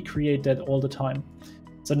of recreate that all the time.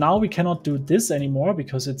 So now we cannot do this anymore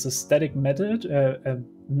because it's a static method, a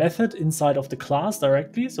method inside of the class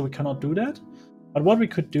directly. So we cannot do that. But what we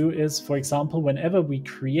could do is, for example, whenever we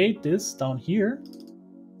create this down here,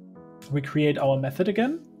 we create our method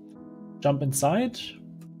again, jump inside,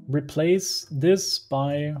 replace this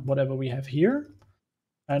by whatever we have here,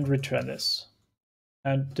 and return this.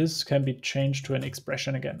 And this can be changed to an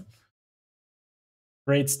expression again.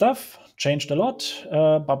 Great stuff. Changed a lot.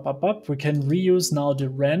 We can reuse now the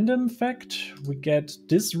random fact. We get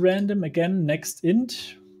this random again next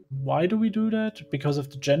int. Why do we do that? Because of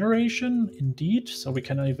the generation, indeed. So we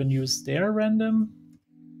can even use their random.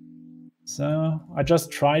 So I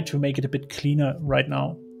just try to make it a bit cleaner right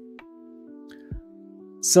now.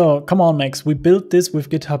 So come on, Max. We built this with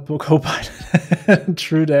GitHub Copilot.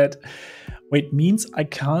 True that. Wait, means I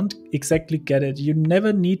can't exactly get it. You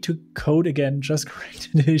never need to code again, just correct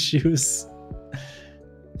the issues.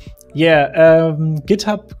 Yeah,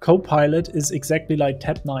 GitHub Copilot is exactly like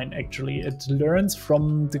Tab9 actually. It learns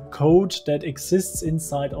from the code that exists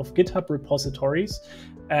inside of GitHub repositories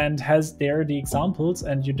and has there the examples,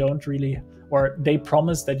 and you don't really, or they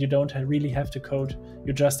promise that you don't really have to code.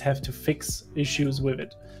 You just have to fix issues with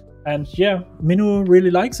it. And yeah, Minu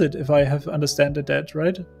really likes it, if I have understood that,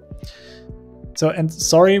 right? So, and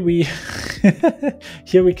sorry, we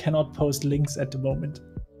here we cannot post links at the moment.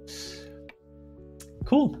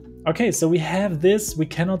 Cool. Okay, so we have this. We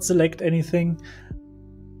cannot select anything.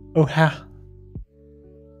 Oh ha.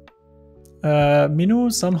 Minu,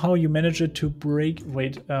 somehow you managed it to break.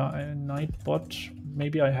 Wait, Nightbot.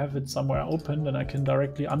 Maybe I have it somewhere open, and I can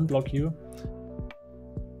directly unblock you.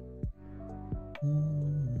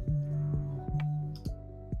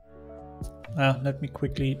 Let me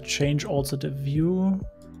quickly change also the view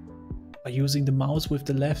by using the mouse with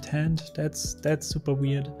the left hand. That's super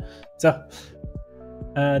weird. So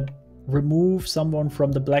remove someone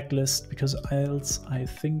from the blacklist, because else I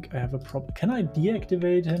think I have a problem. Can I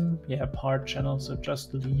deactivate him? Yeah, part channel, so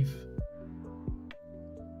just leave.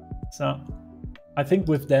 So I think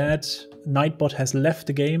with that, Nightbot has left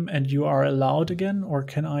the game and you are allowed again. Or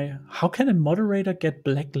can I? How can a moderator get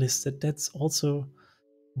blacklisted? That's also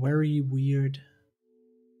very weird.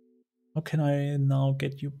 How can I now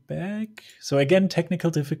get you back? So again, technical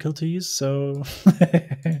difficulties. So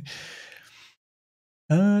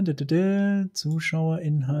Zuschauer,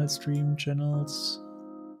 Inhalt, Stream, Channels.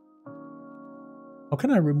 How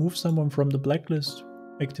can I remove someone from the blacklist?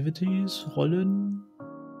 Activities, Rollen.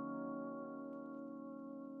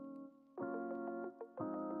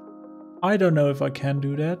 I don't know if I can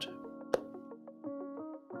do that.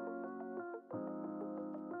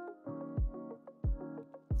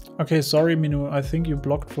 Okay, sorry, Minu. I think you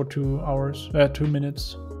blocked for 2 hours, 2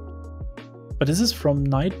 minutes. But this is from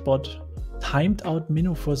Nightbot. Timed out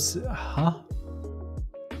Minu for... Huh?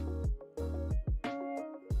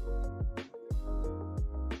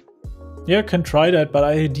 Yeah, can try that, but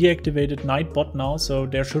I deactivated Nightbot now, so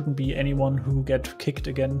there shouldn't be anyone who get kicked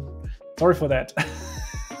again. Sorry for that.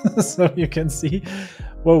 So you can see.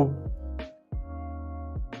 Whoa.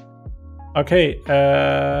 Okay,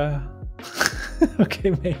 okay,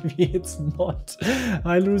 maybe it's not.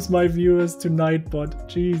 I lose my viewers to Nightbot.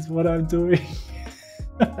 Jeez, what I'm doing.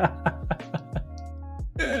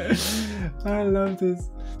 I love this.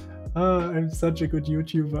 Oh, I'm such a good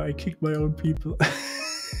YouTuber. I kicked my own people.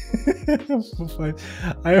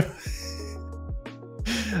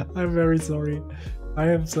 I'm very sorry. I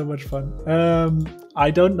have so much fun. I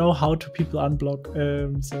don't know how to people unblock.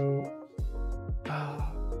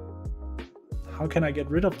 How can I get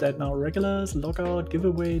rid of that now? Regulars, logout,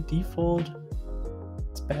 giveaway, default,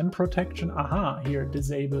 spam protection. Aha, here,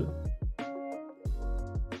 disable.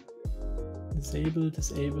 Disable,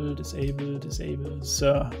 disable, disable, disable.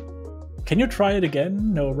 So, can you try it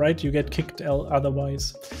again? No, right? You get kicked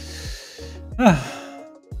otherwise.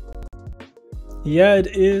 Yeah, it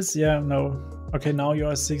is. Yeah, no. Okay, now you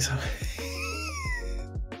are 6.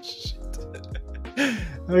 Shit.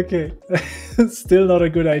 Okay, still not a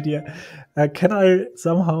good idea. Can I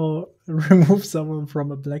somehow remove someone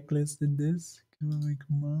from a blacklist in this? Giveaway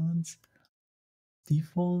commands.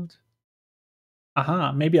 Default.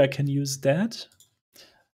 Aha, maybe I can use that.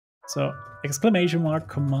 So, exclamation mark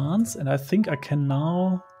commands, and I think I can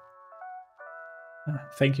now...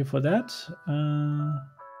 thank you for that.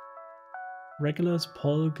 Regulars,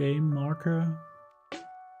 poll, game, marker.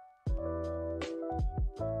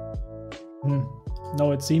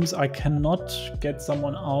 No, it seems I cannot get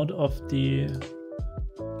someone out of the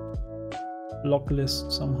block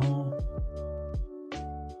list somehow.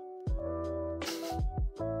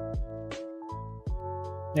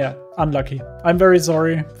 Yeah, unlucky. I'm very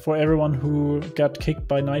sorry for everyone who got kicked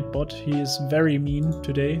by Nightbot. He is very mean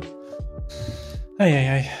today.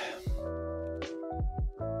 Ay.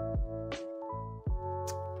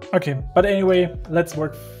 Okay, but anyway, let's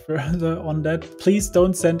work further on that. Please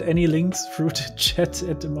don't send any links through the chat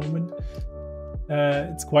at the moment.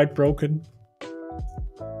 It's quite broken.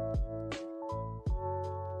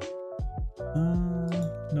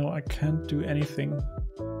 No, I can't do anything.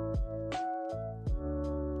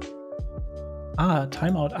 Ah,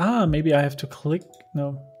 timeout. Ah, maybe I have to click.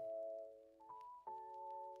 No.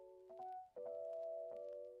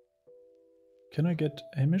 Can I get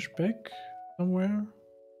Hamish back somewhere?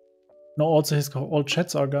 No, also his all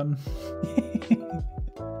chats are gone.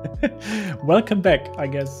 Welcome back, I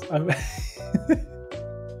guess.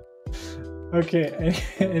 Okay,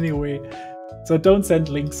 anyway. So don't send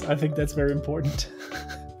links. I think that's very important.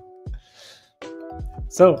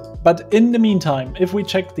 So, but in the meantime, if we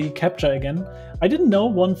check the captcha again, I didn't know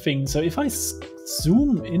one thing. So if I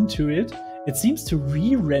zoom into it, it seems to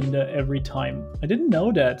re-render every time. I didn't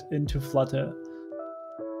know that into Flutter.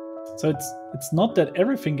 So it's not that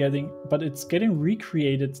everything but it's getting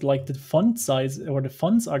recreated, like the font size or the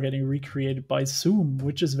fonts are getting recreated by zoom,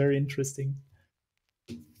 which is very interesting.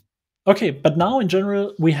 Okay, but now in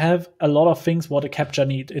general, we have a lot of things what a captcha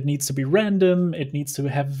needs. It needs to be random, it needs to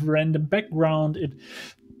have random background, it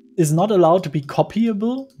is not allowed to be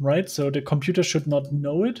copyable, right? So the computer should not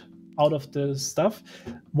know it out of the stuff.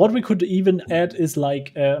 What we could even add is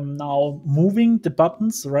like now moving the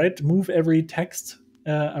buttons, right? Move every text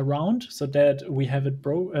around so that we have it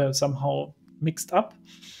somehow mixed up.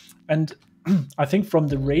 And I think from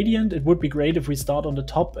the gradient, it would be great if we start on the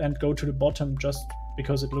top and go to the bottom just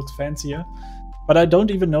because it looks fancier. But I don't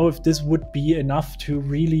even know if this would be enough to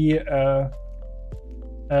really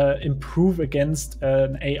improve against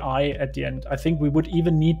an AI at the end. I think we would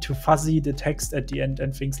even need to fuzzy the text at the end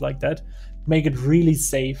and things like that. Make it really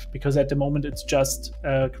safe, because at the moment it's just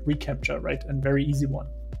a recaptcha, right? And very easy one.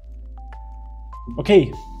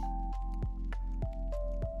 Okay.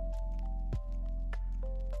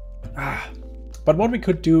 But what we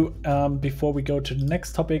could do before we go to the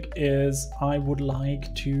next topic is I would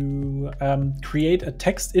like to create a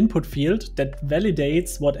text input field that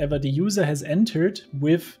validates whatever the user has entered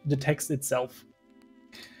with the text itself.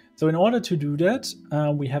 So in order to do that,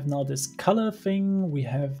 we have now this color thing, we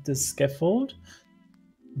have this scaffold,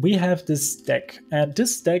 we have this stack. And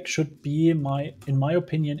this stack should be, in my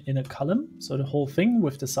opinion, in a column. So the whole thing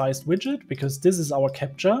with the sized widget, because this is our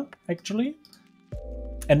captcha actually.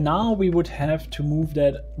 And now we would have to move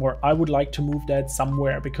that, or I would like to move that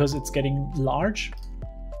somewhere because it's getting large,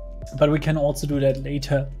 but we can also do that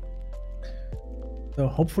later. So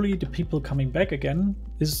hopefully the people coming back again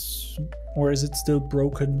or is it still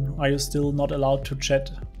broken? Are you still not allowed to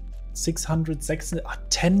chat? 600 seconds,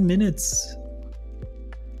 10 minutes.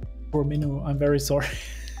 Poor Minu, I'm very sorry.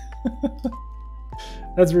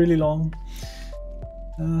 That's really long.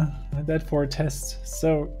 That for a test.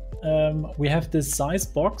 So we have this size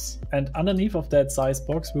box, and underneath of that size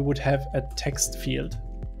box we would have a text field.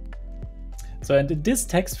 So and in this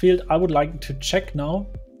text field I would like to check now,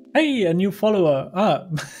 hey, a new follower.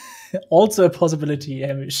 Also a possibility,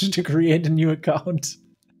 Hamish, to create a new account.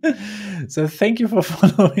 So thank you for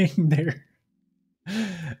following there.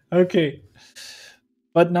 Okay.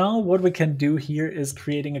 But now what we can do here is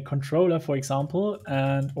creating a controller, for example,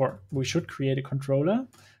 or we should create a controller.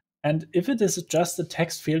 And if it is just a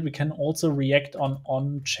text field, we can also react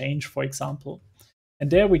on change, for example. And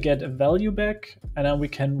there we get a value back, and then we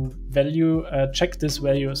can check this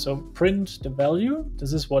value. So print the value.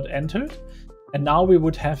 This is what entered. And now we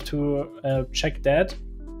would have to check that.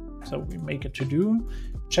 So we make a to-do,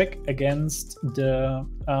 check against the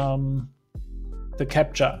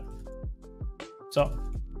captcha. So,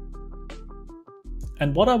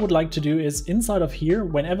 and what I would like to do is inside of here,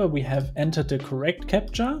 whenever we have entered the correct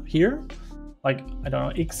captcha here, like, I don't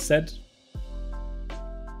know, XZ,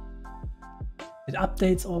 it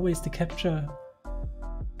updates always the captcha.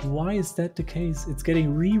 Why is that the case? It's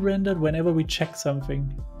getting re-rendered whenever we check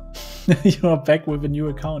something. You are back with a new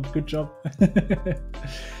account. Good job.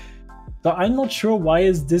 So I'm not sure why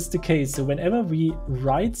is this the case. So whenever we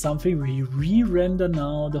write something, we re-render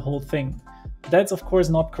now the whole thing. That's of course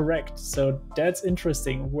not correct. So that's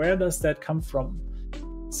interesting. Where does that come from?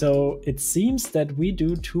 So it seems that we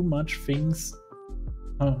do too much things.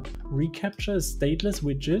 Recaptcha a stateless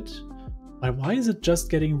widget. But why is it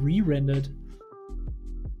just getting re-rendered?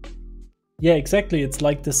 Yeah, exactly. It's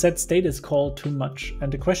like the set state is called too much.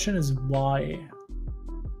 And the question is why?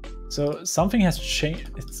 So something has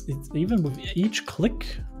changed. It's even with each click.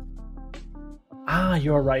 Ah,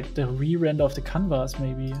 you're right. The re-render of the canvas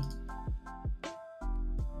maybe.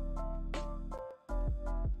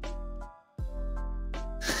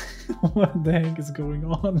 What the heck is going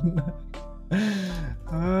on?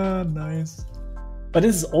 Ah, nice. But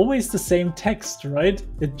it's always the same text, right?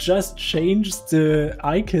 It just changed the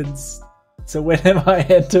icons. So whenever I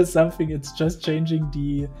enter something, it's just changing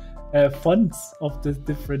the fonts of the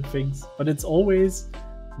different things. But it's always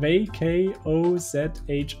VKOZHI.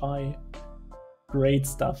 Great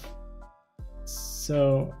stuff.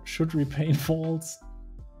 So should repaint false.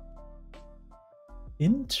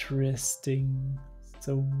 Interesting.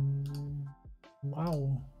 So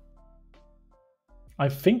wow. I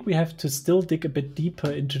think we have to still dig a bit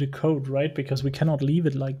deeper into the code, right? Because we cannot leave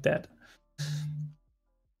it like that.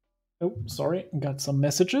 Oh, sorry, got some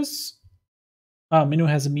messages. Ah, Minu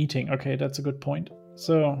has a meeting. Okay, that's a good point.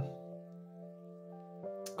 So,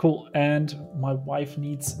 cool. And my wife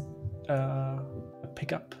needs a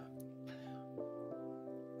pickup.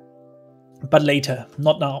 But later,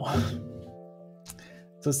 not now.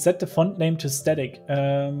 So set the font name to static.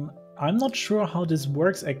 I'm not sure how this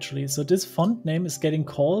works actually. So this font name is getting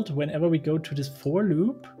called whenever we go to this for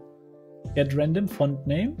loop. Get random font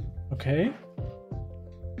name. Okay.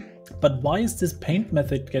 But why is this paint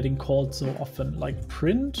method getting called so often? Like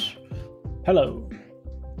print hello.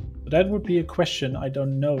 That would be a question I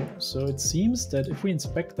don't know. So it seems that if we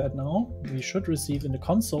inspect that now, we should receive in the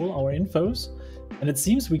console our infos. And it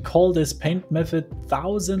seems we call this paint method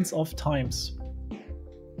thousands of times.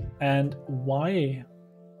 And why?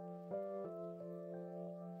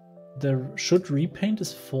 The should repaint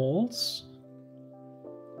is false.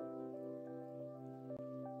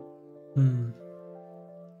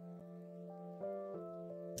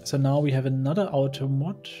 So now we have another auto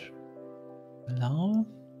mod. Allow.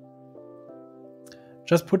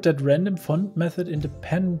 Just put that random font method in the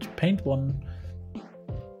paint one.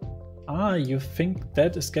 Ah, you think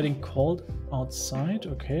that is getting called outside?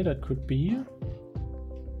 Okay, that could be.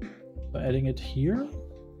 So adding it here.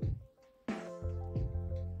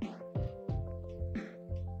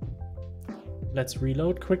 Let's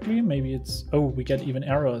reload quickly. Maybe it's... Oh, we get even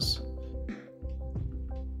errors.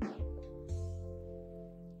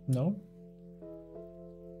 No.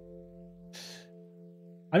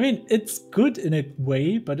 I mean, it's good in a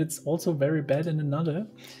way, but it's also very bad in another.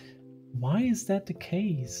 Why is that the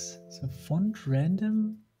case? So font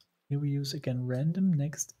random. Here we use again random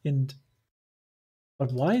next int.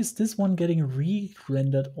 But why is this one getting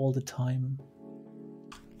re-rendered all the time?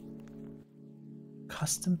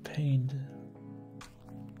 Custom paint.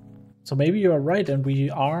 So maybe you are right, and we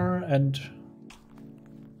are, and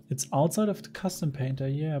it's outside of the custom painter,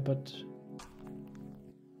 yeah, but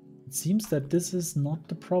it seems that this is not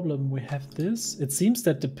the problem. We have this. It seems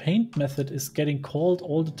that the paint method is getting called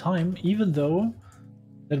all the time, even though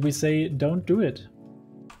that we say don't do it.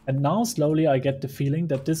 And now slowly I get the feeling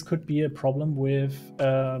that this could be a problem with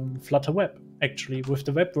Flutter Web, actually, with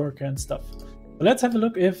the web worker and stuff. But let's have a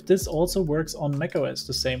look if this also works on macOS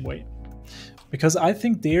the same way. Because I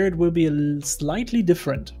think there it will be slightly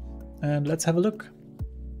different. And let's have a look.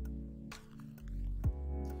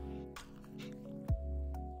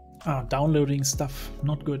 Ah, downloading stuff.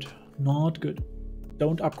 Not good. Not good.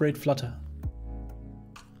 Don't upgrade Flutter.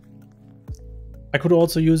 I could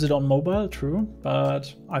also use it on mobile, true,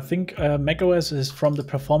 but I think macOS is from the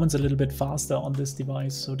performance a little bit faster on this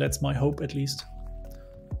device, so that's my hope at least.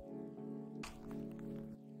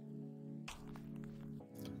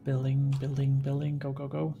 Building, building, building, go, go,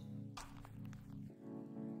 go.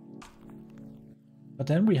 But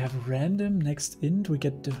then we have random next int, we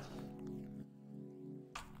get the...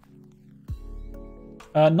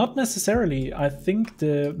 not necessarily. I think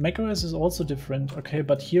the macOS is also different. Okay,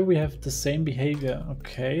 but here we have the same behavior.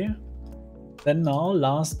 Okay. Then now,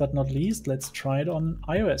 last but not least, let's try it on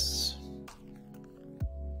iOS.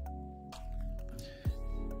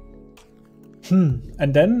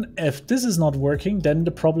 And then if this is not working, then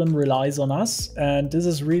the problem relies on us. And this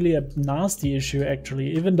is really a nasty issue,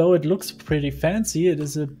 actually. Even though it looks pretty fancy, it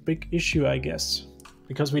is a big issue, I guess.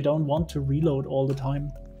 Because we don't want to reload all the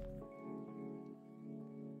time.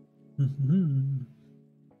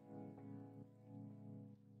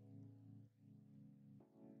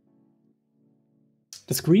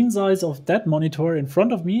 The screen size of that monitor in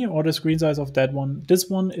front of me or the screen size of that one? This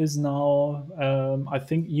one is now, I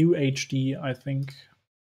think, UHD, I think.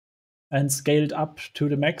 And scaled up to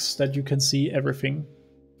the max that you can see everything.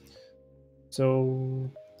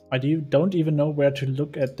 So I don't even know where to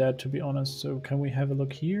look at that, to be honest. So can we have a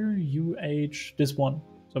look here? this one.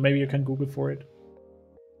 So maybe you can Google for it.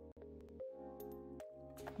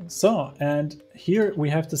 So, and here we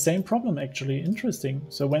have the same problem actually. Interesting.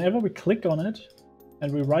 So whenever we click on it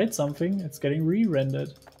and we write something, it's getting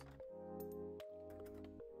re-rendered.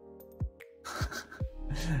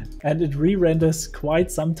 And it re-renders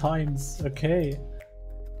quite sometimes. Okay.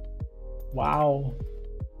 Wow.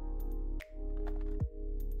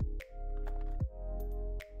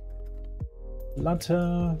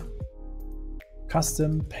 Flutter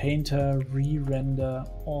custom painter re-render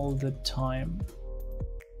all the time.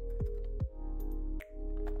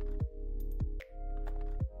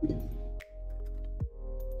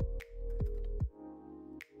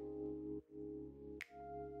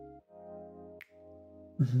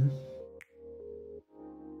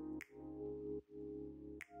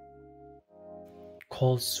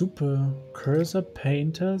 Call super cursor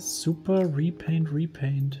painter super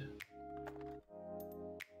repaint.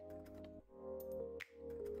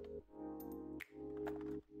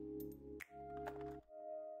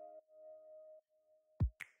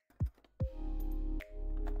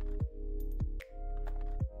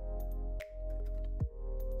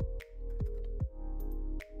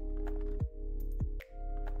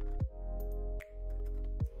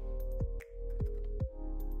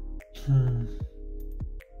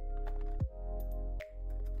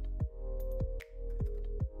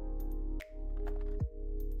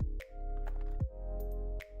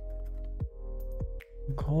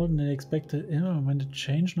 Called and expected when the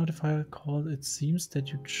change notifier called, it seems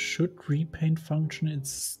that you should repaint function.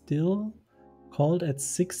 It's still called at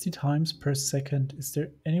 60 times per second. Is there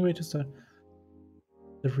any way to start?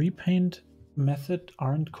 The repaint method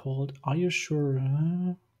aren't called. Are you sure?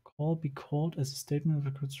 Call be called as a statement of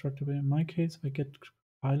a constructor. In my case, I get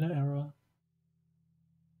compiler error.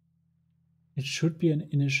 It should be an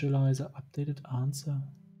initializer updated answer.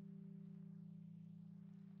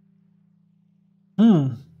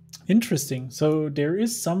 Interesting. So there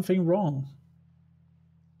is something wrong.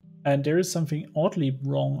 And there is something oddly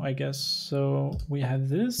wrong, I guess. So we have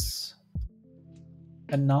this.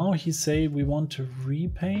 And now he say we want to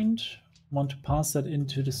repaint, want to pass that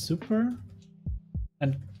into the super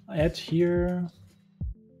and add here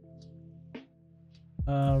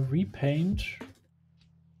repaint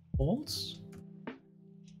false.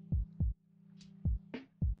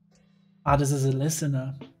 This is a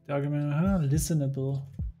listener. The argument, listenable.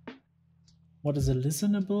 What is a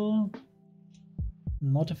listenable?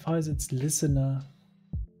 Notifies its listener.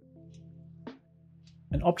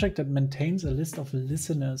 An object that maintains a list of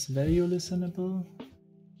listeners. Value listenable.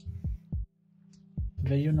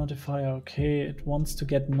 Value notifier. Okay, it wants to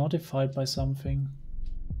get notified by something.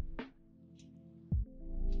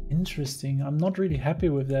 Interesting. I'm not really happy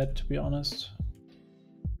with that, to be honest.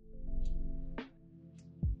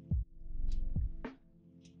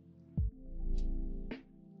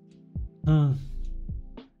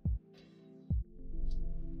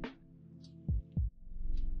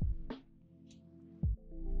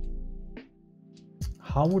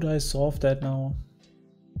 How would I solve that now?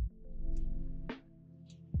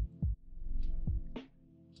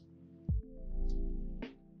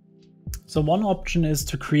 So one option is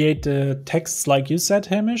to create the texts like you said,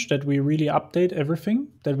 Hamish, that we really update everything,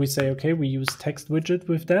 that we say, okay, we use text widget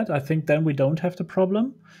with that. I think then we don't have the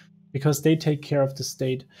problem because they take care of the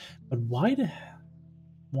state. But why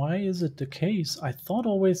is it the case? I thought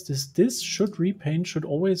always this should repaint should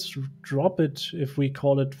always drop it if we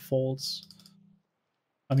call it false.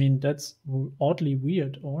 I mean, that's oddly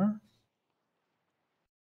weird, or?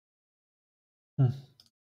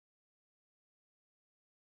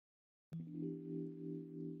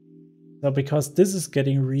 So because this is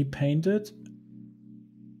getting repainted.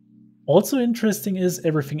 Also interesting is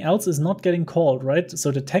everything else is not getting called, right? So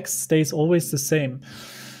the text stays always the same.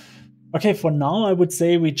 Okay, for now, I would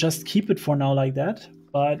say we just keep it for now like that,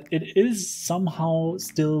 but it is somehow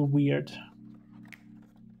still weird.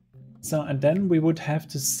 So, and then we would have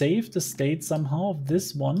to save the state somehow of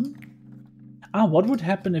this one. What would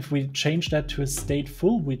happen if we change that to a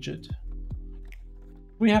stateful widget?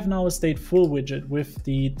 We have now a stateful widget with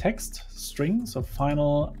the text string, so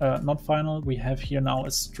final, not final. We have here now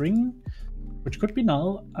a string, which could be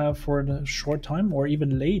null for the short time, or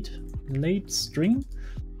even late string.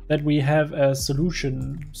 That we have a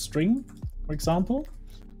solution string, for example,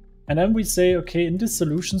 and then we say, okay, in this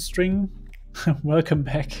solution string, welcome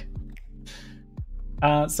back.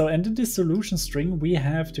 So in this solution string, we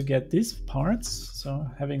have to get these parts. So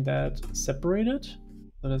having that separated.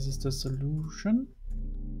 So this is the solution.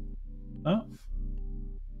 I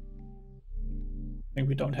think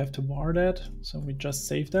we don't have to var that, so we just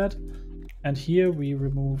save that. And here we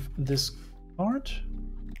remove this part.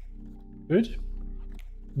 Good.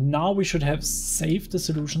 Now we should have saved the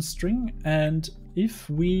solution string, and if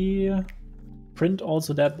we print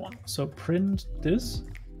also that one, so print this,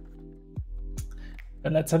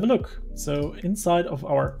 then let's have a look. So inside of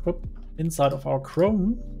our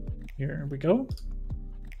Chrome, here we go.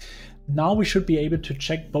 Now we should be able to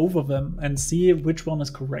check both of them and see which one is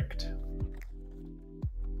correct.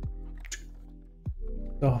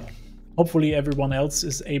 So hopefully everyone else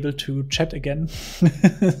is able to chat again.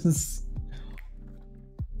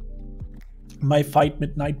 My fight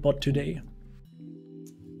with Nightbot today.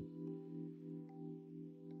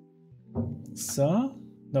 So,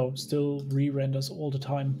 no, still re-renders all the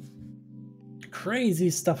time. crazy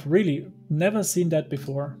stuff. Really, never seen that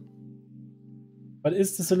before. But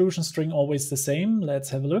is the solution string always the same? Let's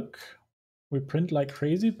have a look. We print like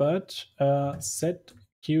crazy, but set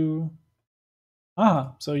q.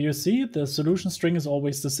 So you see the solution string is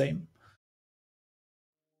always the same.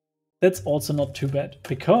 That's also not too bad,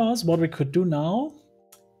 because what we could do now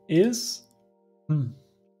is,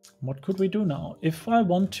 what could we do now? If I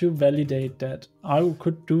want to validate that, I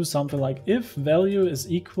could do something like if value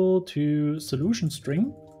is equal to solution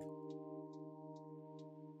string.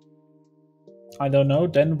 I don't know,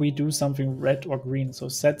 then we do something red or green. So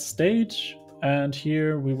set state, and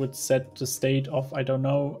here we would set the state of, I don't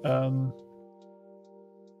know,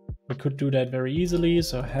 we could do that very easily.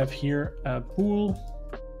 So have here a bool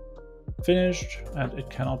finished, and it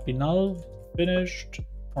cannot be null, finished,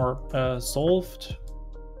 or solved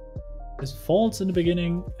is false in the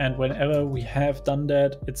beginning, and whenever we have done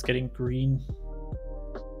that, it's getting green.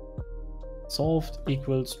 Solved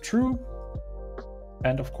equals true.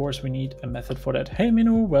 And of course we need a method for that. Hey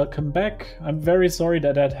Minu, welcome back. I'm very sorry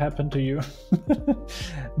that that happened to you.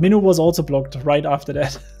 Minu was also blocked right after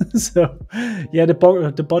that. So yeah,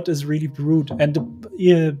 the bot is really rude. And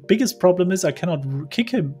the biggest problem is I cannot kick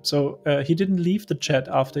him. So he didn't leave the chat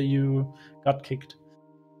after you got kicked.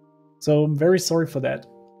 So I'm very sorry for that.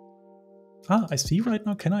 I see right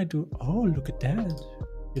now. Can I do... Oh, look at that.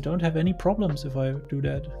 You don't have any problems if I do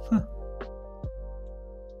that.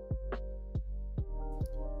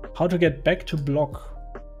 How to get back to block?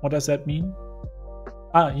 What does that mean?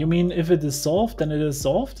 You mean if it is solved, then it is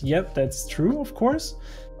solved? Yep, that's true, of course.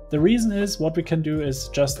 The reason is what we can do is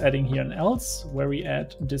just adding here an else where we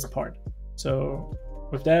add this part. So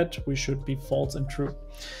with that, we should be false and true.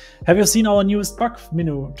 Have you seen our newest bug,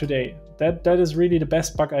 Minu, today? That is really the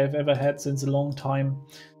best bug I have ever had since a long time.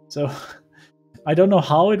 So I don't know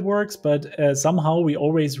how it works, but somehow we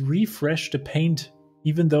always refresh the paint,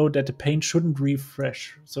 even though that the paint shouldn't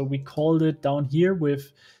refresh. So we called it down here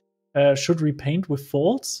with should repaint with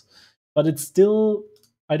false, but it still,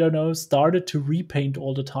 I don't know, started to repaint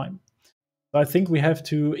all the time. So I think we have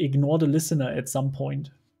to ignore the listener at some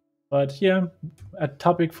point. But yeah, a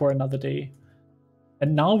topic for another day.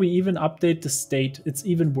 And now we even update the state. It's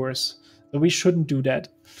even worse. So we shouldn't do that.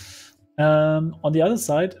 On the other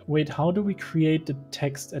side, wait, how do we create the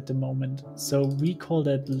text at the moment? So we call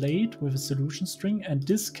that late with a solution string, and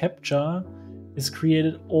this captcha is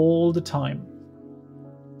created all the time.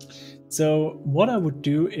 So what I would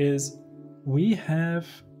do is we have,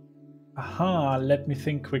 let me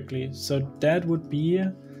think quickly. So that would be,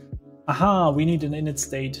 we need an init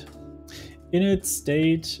state. Init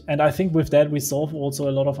state, and I think with that we solve also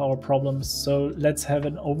a lot of our problems. So let's have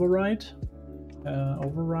an override.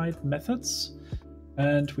 Override methods,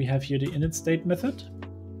 and we have here the init state method,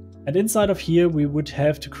 and inside of here we would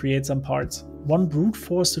have to create some parts. One brute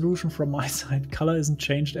force solution from my side. Color isn't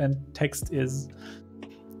changed and text is.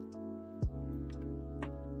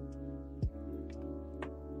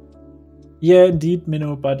 Yeah, indeed,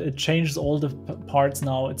 Minu, but it changes all the parts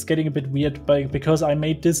now. It's getting a bit weird because I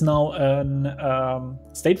made this now an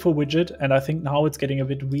stateful widget, and I think now it's getting a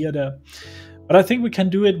bit weirder. But I think we can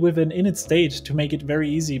do it with an init state to make it very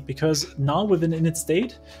easy, because now with an init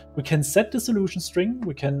state, we can set the solution string,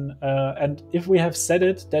 we can, and if we have set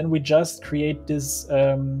it, then we just create this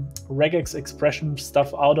regex expression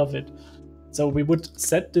stuff out of it. So we would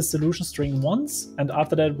set the solution string once, and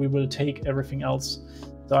after that we will take everything else.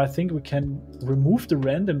 So I think we can remove the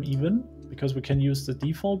random even, because we can use the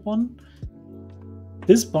default one.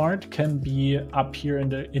 This part can be up here in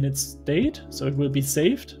the init state, so it will be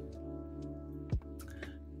saved.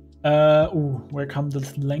 Where comes the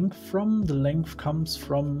length from? The length comes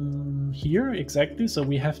from here, exactly. So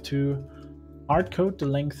we have to hardcode the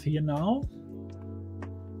length here now.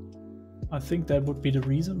 I think that would be the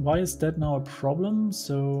reason. Why is that now a problem?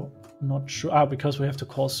 So not sure. Because we have to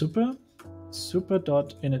call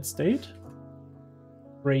super.initState.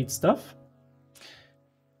 Great stuff.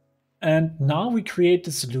 And now we create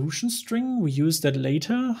the solution string. We use that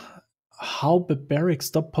later. How barbaric!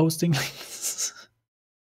 Stop posting links.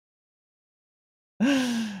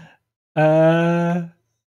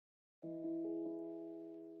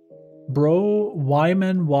 Bro, why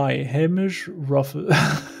man, why? Hamish Ruffle.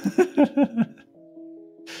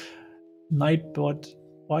 Nightbot,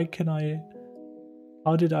 why can I?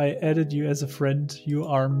 How did I edit you as a friend? You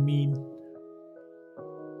are mean.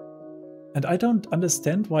 And I don't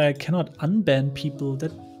understand why I cannot unban people.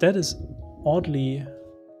 That is oddly.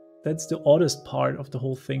 That's the oddest part of the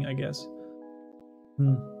whole thing, I guess.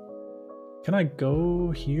 Can I go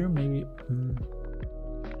here, maybe?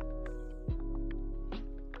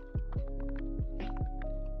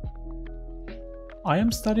 I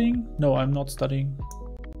am studying? No, I'm not studying.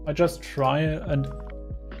 I just try and...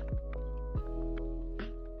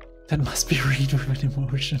 That must be read with an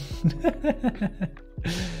emotion.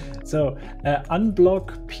 So,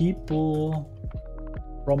 unblock people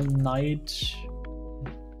from night.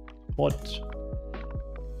 What?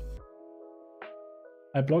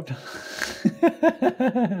 I blocked.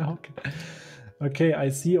 Okay. Okay, I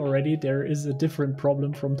see already there is a different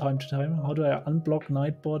problem from time to time. How do I unblock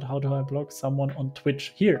Nightbot? How do I block someone on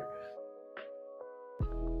Twitch? Here.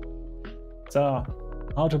 So,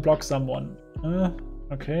 how to block someone?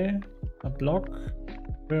 Okay, a block.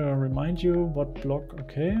 Remind you what block.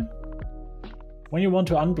 Okay. When you want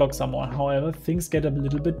to unblock someone, however, things get a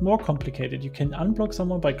little bit more complicated. You can unblock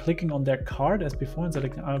someone by clicking on their card as before and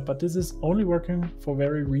selecting, but this is only working for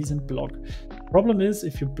very recent block. Problem is,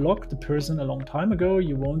 if you block the person a long time ago,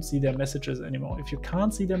 you won't see their messages anymore. If you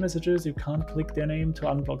can't see their messages, you can't click their name to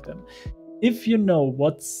unblock them. If you know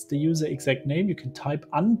what's the user exact name, you can type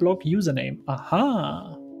unblock username.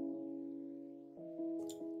 Aha!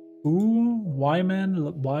 Ooh, why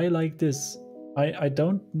man? Why like this? I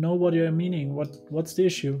don't know what you're meaning. What's the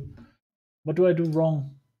issue? What do I do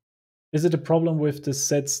wrong? Is it a problem with the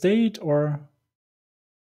set state or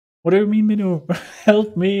what do you mean, Minu?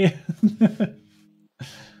 Help me.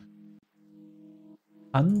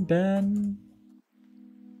 Unban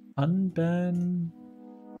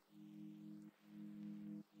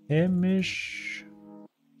Hemish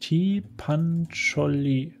T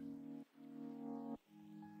Pancholi.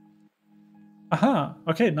 Aha,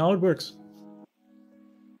 okay, now it works.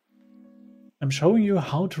 I'm showing you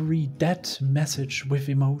how to read that message with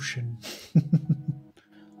emotion.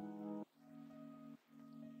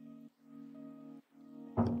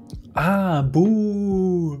 Ah,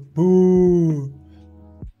 boo, boo.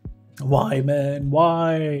 Why, man,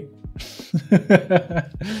 why?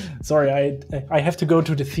 Sorry, I have to go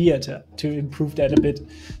to the theater to improve that a bit,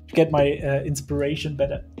 to get my inspiration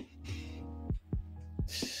better.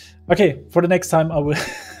 Okay, for the next time I will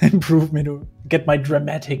improve Minu, get my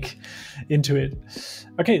dramatic into it.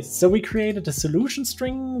 Okay, so we created a solution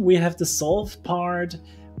string, we have the solve part,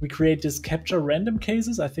 we create this capture random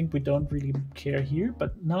cases. I think we don't really care here,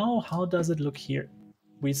 but now how does it look here?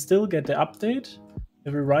 We still get the update.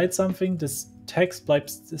 If we write something, this text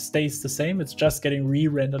stays the same, it's just getting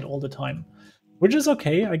re-rendered all the time, which is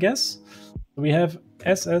okay, I guess. We have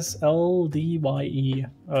SSLDYE,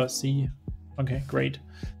 C. Okay, great.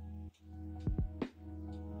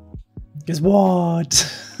 Guess what?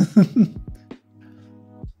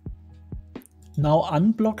 Now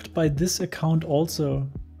unblocked by this account also.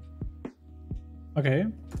 Okay,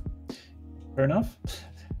 fair enough.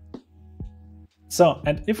 So,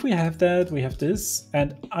 and if we have that, we have this,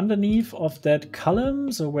 and underneath of that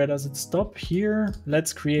column, so where does it stop? Here,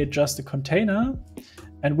 let's create just a container,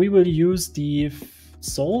 and we will use the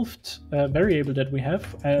solved variable that we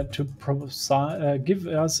have to give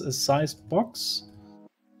us a sized box.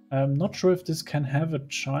 I'm not sure if this can have a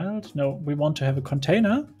child. No, we want to have a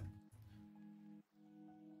container.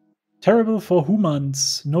 Terrible for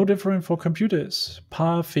humans, no different for computers.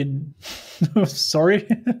 Parfin. Sorry.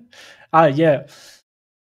 Yeah.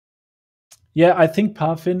 Yeah, I think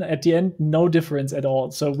Parfin at the end, no difference at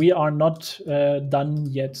all. So we are not done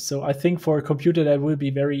yet. So I think for a computer that will be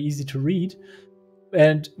very easy to read.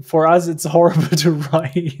 And for us, it's horrible to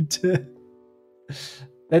write.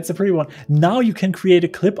 That's a pretty one. Now you can create a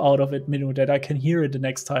clip out of it, Minu, that I can hear it the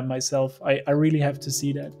next time myself. I really have to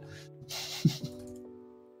see that.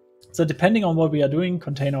 So depending on what we are doing,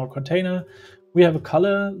 container or container, we have a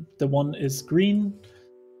color. The one is green,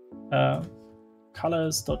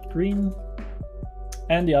 colors.green.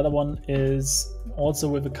 And the other one is also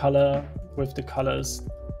with a color with the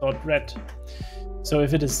colors.red. So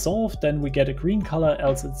if it is solved, then we get a green color,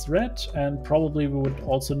 else it's red, and probably we would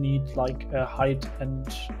also need like a height, and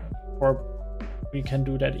or we can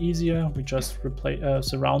do that easier. We just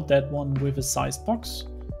surround that one with a sized box.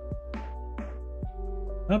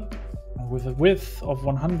 Up with a width of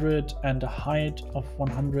 100 and a height of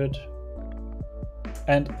 100.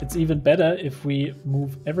 And it's even better if we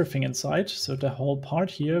move everything inside. So the whole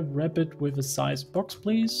part here, wrap it with a sized box,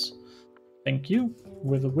 please. Thank you.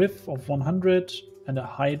 With a width of 100 and a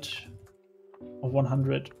height of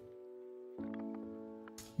 100.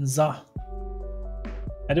 So.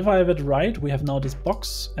 And if I have it right, we have now this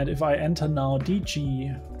box. And if I enter now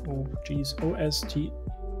DG, oh geez,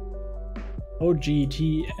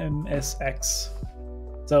 OGTMSX.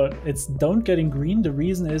 So it's don't getting green. The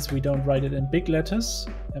reason is we don't write it in big letters.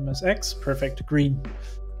 MSX, perfect, green.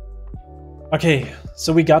 Okay,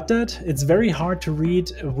 so we got that. It's very hard to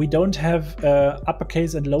read. We don't have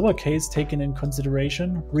uppercase and lowercase taken in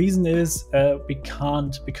consideration. Reason is we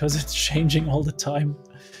can't, because it's changing all the time.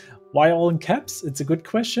 Why all in caps? It's a good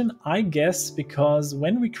question. I guess because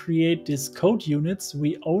when we create these code units,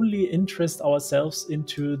 we only interest ourselves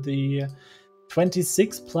into the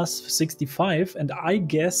 26 plus 65, and I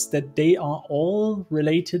guess that they are all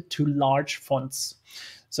related to large fonts.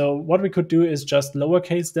 So what we could do is just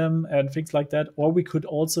lowercase them and things like that, or we could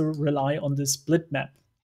also rely on this split map.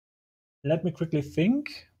 Let me quickly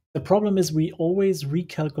think. The problem is we always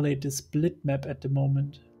recalculate the split map at the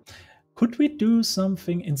moment. Could we do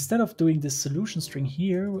something, instead of doing this solution string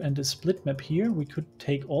here and the split map here, we could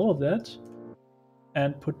take all of that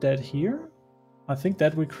and put that here. I think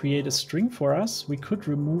that will create a string for us. We could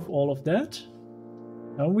remove all of that.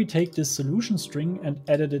 Now we take this solution string and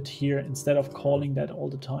edit it here instead of calling that all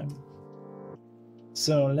the time.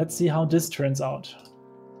 So let's see how this turns out.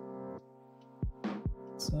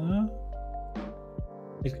 So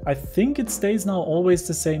I think it stays now always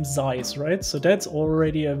the same size, right? So that's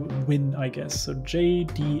already a win, I guess. So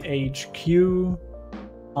JDHQ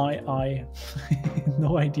II.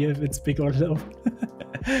 No idea if it's big or low.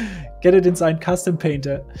 Get it inside Custom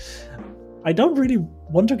Painter. I don't really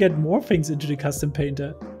want to get more things into the Custom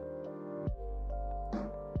Painter.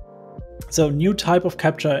 So new type of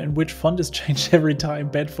captcha in which font is changed every time.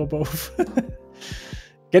 Bad for both.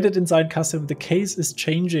 Get it inside custom. The case is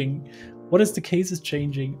changing. What is the case is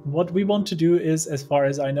changing? What we want to do is, as far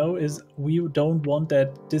as I know, is we don't want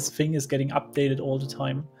that this thing is getting updated all the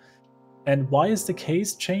time. And why is the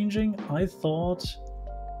case changing? I thought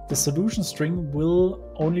the solution string will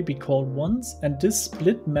only be called once, and this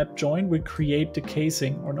split map join will create the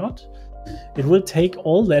casing, or not. It will take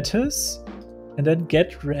all letters and then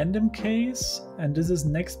get random case, and this is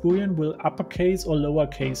next boolean will uppercase or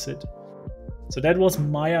lowercase it. So that was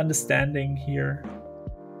my understanding here.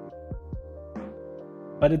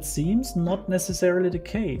 But it seems not necessarily the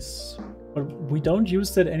case. But we don't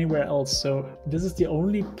use that anywhere else. So this is the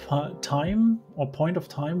only time or point of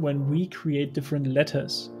time when we create different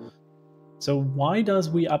letters. So why does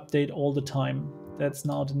we update all the time? That's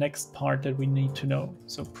now the next part that we need to know.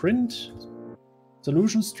 So print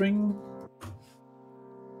solution string.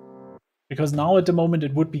 Because now at the moment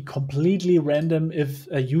it would be completely random if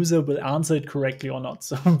a user will answer it correctly or not.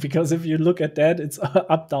 So because if you look at that, it's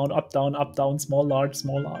up, down, up, down, up, down, small, large,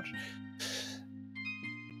 small, large.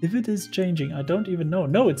 If it is changing, I don't even know.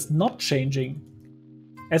 No, it's not changing.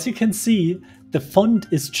 As you can see, the font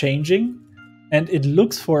is changing and it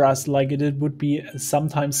looks for us like it would be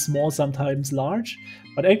sometimes small, sometimes large.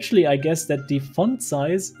 But actually, I guess that the font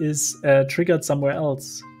size is triggered somewhere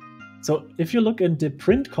else. So if you look in the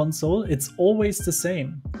print console, it's always the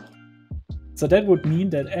same. So that would mean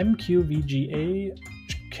that MQVGA-K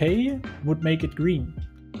would make it green.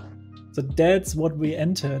 So that's what we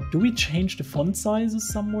enter. Do we change the font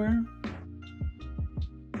sizes somewhere?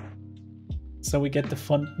 So we get the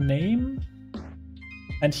font name.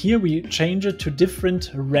 And here we change it to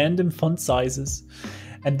different random font sizes.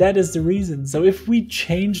 And that is the reason. So if we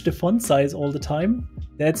change the font size all the time,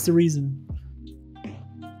 that's the reason.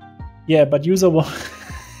 Yeah, but user one.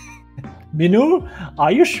 Minu,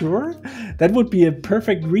 are you sure? That would be a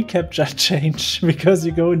perfect reCAPTCHA change because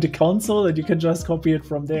you go into console and you can just copy it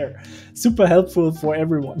from there. Super helpful for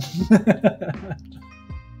everyone.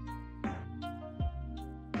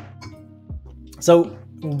 So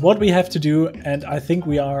what we have to do, and I think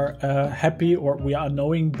we are happy, or we are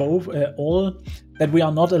knowing both all, that we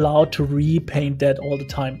are not allowed to repaint that all the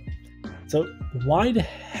time. So why the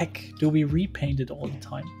heck do we repaint it all the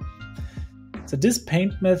time? So this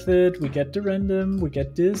paint method, we get the random, we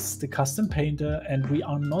get this, the custom painter, and we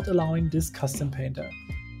are not allowing this custom painter.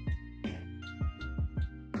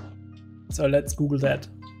 So let's Google that.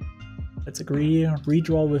 Let's agree,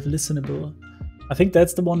 redraw with listenable. I think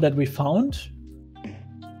that's the one that we found.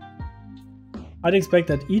 I'd expect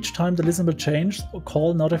that each time the listenable change or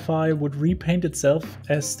call notify would repaint itself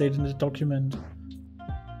as stated in the document.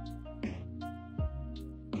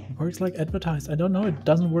 It works like advertised. I don't know, it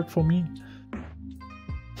doesn't work for me.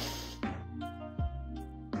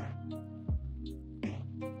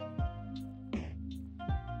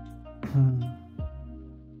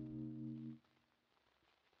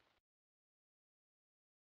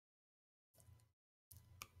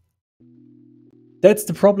 That's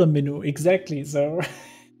the problem, Minu. Exactly. So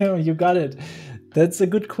you got it. That's a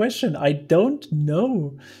good question. I don't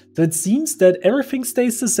know. So it seems that everything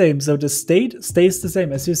stays the same. So the state stays the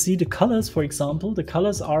same. As you see, the colors, for example, the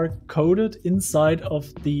colors are coded inside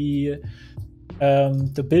of the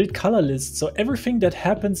the build color list. So everything that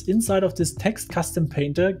happens inside of this text custom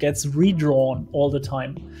painter gets redrawn all the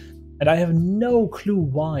time. And I have no clue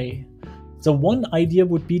why. So one idea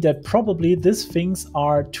would be that probably these things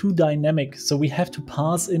are too dynamic. So we have to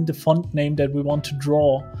pass in the font name that we want to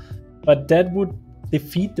draw. But that would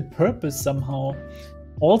defeat the purpose somehow.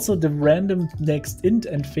 Also the random next int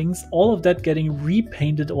and things, all of that getting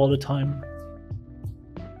repainted all the time.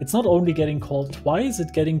 It's not only getting called twice,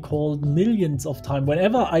 it's getting called millions of times.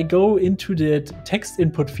 Whenever I go into the text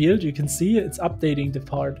input field, you can see it's updating the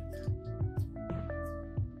part.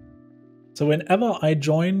 So whenever I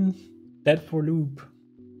join that for loop,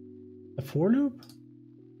 a for loop?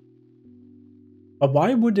 But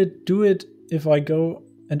why would it do it if I go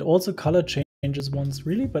and also color changes once,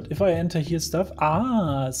 really? But if I enter here stuff,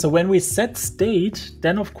 so when we set state,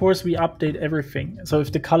 then of course we update everything. So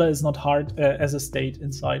if the color is not hard as a state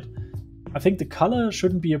inside, I think the color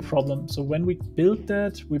shouldn't be a problem. So when we build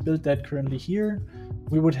that currently here,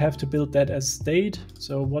 we would have to build that as state.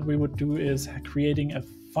 So what we would do is creating a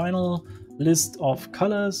final list of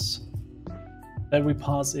colors that we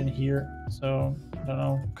pass in here. So I don't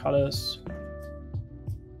know, colors.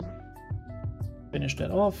 Finish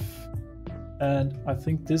that off. And I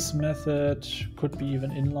think this method could be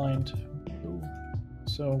even inlined.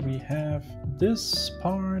 So we have this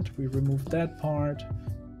part, we remove that part,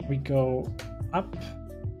 we go up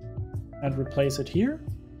and replace it here.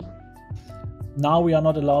 Now we are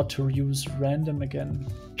not allowed to use random again.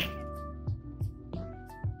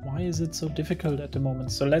 Why is it so difficult at the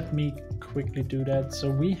moment? So let me quickly do that.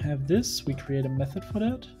 So we have this, we create a method for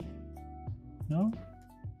that. No?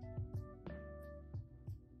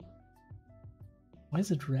 Why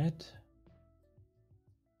is it red?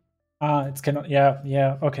 It's cannot,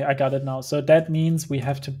 yeah, okay, I got it now. So that means we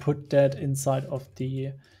have to put that inside of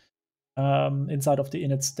the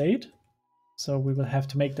init state. So we will have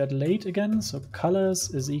to make that late again. So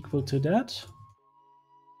colors is equal to that.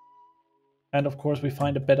 And of course we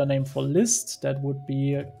find a better name for list. That would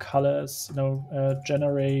be colors,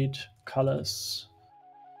 generate colors,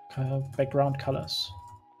 background colors.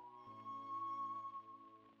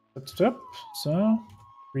 So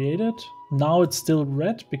create it. Now it's still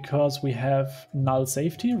red because we have null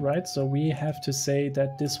safety, right? So we have to say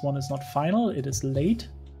that this one is not final, it is late.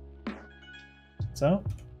 So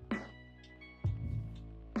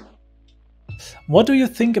what do you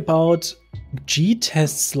think about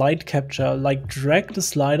G-test slide capture, like drag the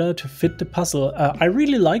slider to fit the puzzle? I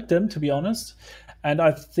really like them, to be honest. And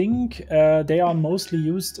I think they are mostly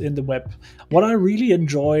used in the web. What I really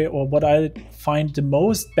enjoy, or what I find the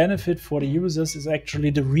most benefit for the users, is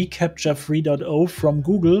actually the Recaptcha 3.0 from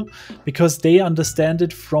Google, because they understand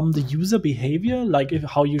it from the user behavior, like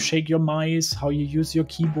how you shake your mice, how you use your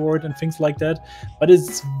keyboard and things like that. But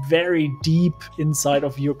it's very deep inside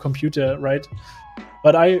of your computer, right?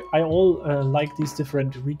 But I like these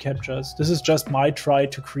different recaptchas. This is just my try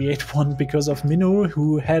to create one because of Minu,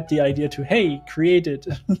 who had the idea to, hey, create it.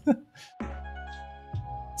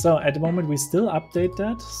 So at the moment we still update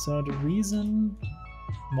that. So the reason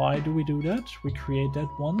why do we do that? We create that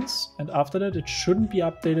once, and after that it shouldn't be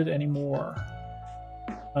updated anymore.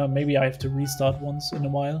 Maybe I have to restart once in a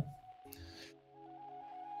while.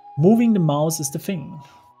 Moving the mouse is the thing.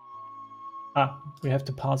 We have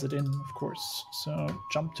to pass it in, of course. So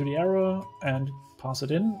jump to the arrow and pass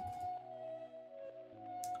it in.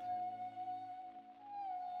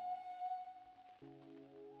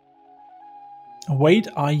 Wait,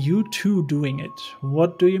 are you two doing it?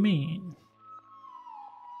 What do you mean?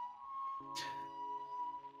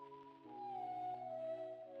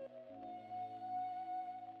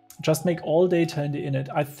 Just make all data in the init.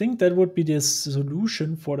 I think that would be the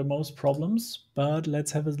solution for the most problems, but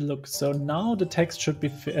let's have a look. So now the text should be,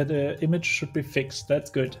 the image should be fixed.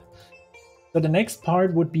 That's good. So the next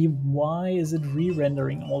part would be, why is it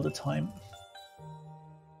re-rendering all the time?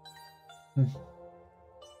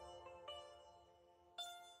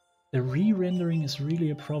 The re-rendering is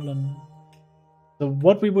really a problem. So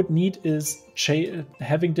what we would need is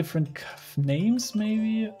having different names,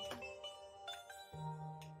 maybe.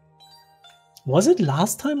 Was it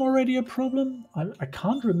last time already a problem? I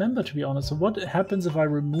can't remember, to be honest. So what happens if I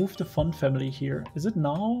remove the font family here? Is it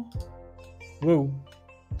now? Whoa.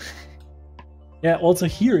 Yeah, also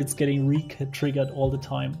here it's getting re-triggered all the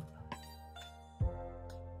time.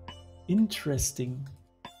 Interesting.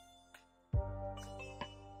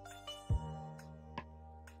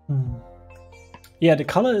 Yeah, the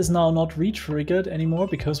color is now not re-triggered anymore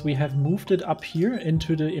because we have moved it up here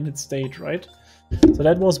into the init state, right? So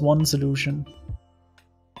that was one solution.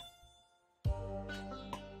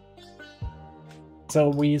 So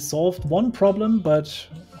we solved one problem, but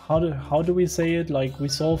how do we say it? Like we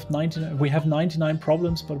solved 99. We have 99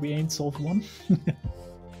 problems, but we ain't solved one.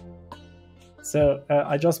 So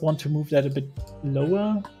I just want to move that a bit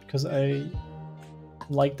lower because I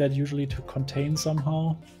like that usually to contain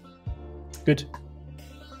somehow. Good.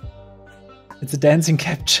 It's a dancing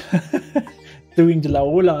capture. Doing the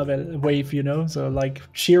Laola wave, you know? So like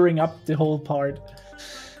cheering up the whole part.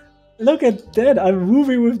 Look at that! I'm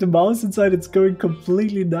moving with the mouse inside, it's going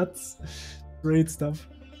completely nuts. Great stuff.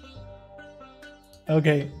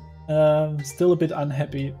 Okay, still a bit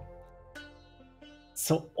unhappy.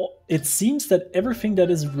 So it seems that everything that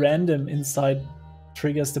is random inside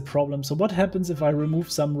triggers the problem. So what happens if I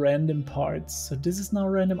remove some random parts? So this is now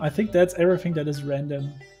random. I think that's everything that is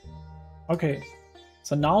random. Okay,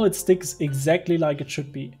 so now it sticks exactly like it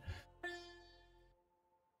should be.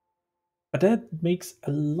 But that makes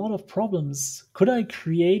a lot of problems. Could I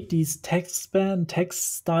create these text span,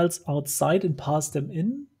 text styles outside and pass them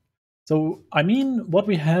in? So, I mean, what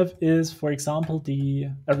we have is, for example,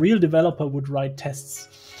 a real developer would write tests.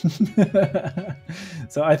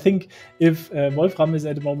 So I think if Wolfram is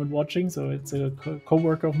at the moment watching, so it's a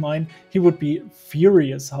co-worker of mine, he would be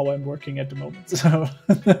furious how I'm working at the moment.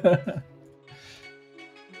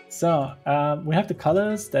 So, we have the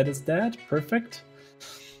colors, that is that, perfect.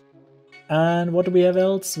 And what do we have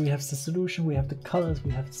else? We have the solution, we have the colors,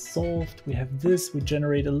 we have solved, we have this, we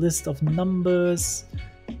generate a list of numbers,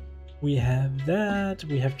 we have that,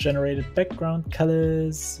 we have generated background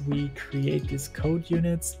colors, we create these code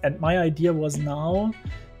units, and my idea was now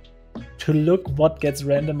to look what gets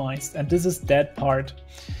randomized, and this is that part,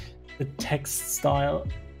 the text style.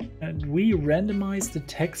 And we randomize the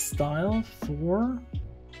text style for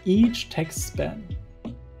each text span.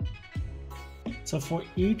 So for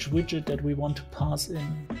each widget that we want to pass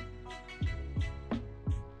in.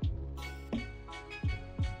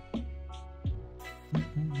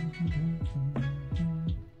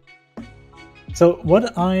 So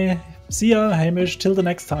what see ya, Hamish, till the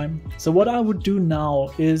next time. So what I would do now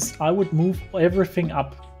is I would move everything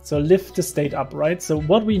up. So lift the state up, right? So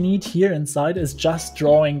what we need here inside is just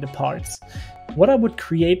drawing the parts. What I would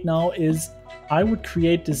create now is I would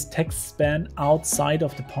create this text span outside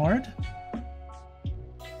of the part.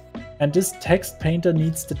 And this text painter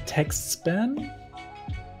needs the text span.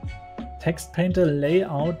 Text painter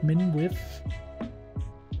layout min width.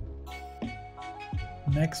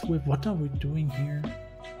 Max width. What are we doing here?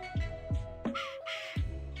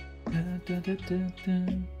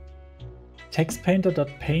 Text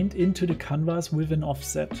painter.paint into the canvas with an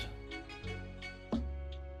offset.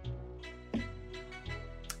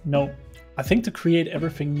 No, I think to create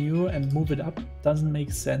everything new and move it up doesn't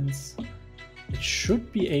make sense. It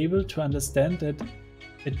should be able to understand that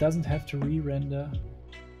it doesn't have to re-render.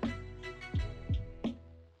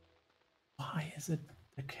 Why is it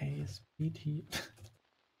the case? PT.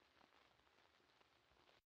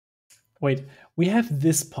 Wait, we have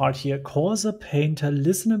this part here, Cursor Painter,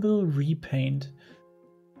 listenable, repaint.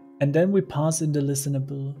 And then we pass in the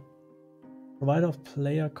listenable. Provider of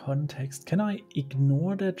player context. Can I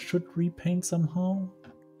ignore that should repaint somehow?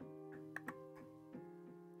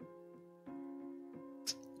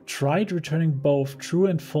 Tried returning both true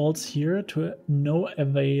and false here to no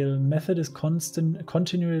avail. Method is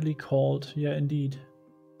continually called. Yeah, indeed.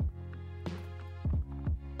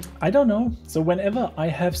 I don't know. So whenever I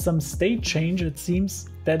have some state change, it seems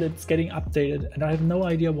that it's getting updated and I have no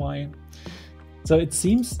idea why. So it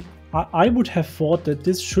seems I would have thought that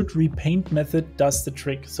this should repaint method does the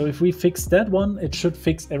trick. So if we fix that one, it should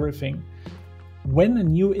fix everything. When a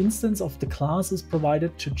new instance of the class is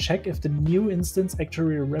provided to check if the new instance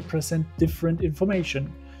actually represents different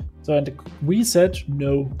information. So and we said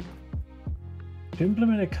no. To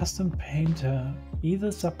implement a custom painter, either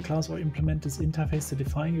subclass or implement this interface to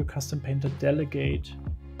define your custom painter delegate.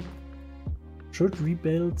 Should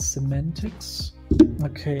rebuild semantics.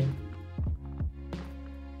 Okay.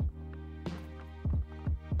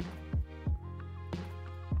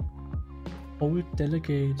 Old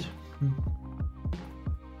delegate.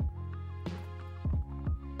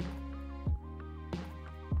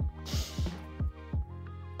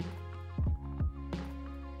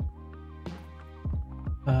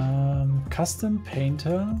 Custom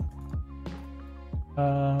painter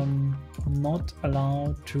not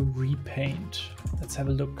allowed to repaint. Let's have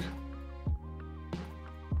a look.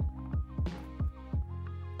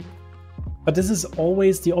 But this is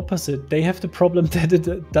always the opposite. They have the problem that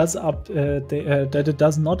it does that it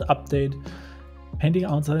does not update. Painting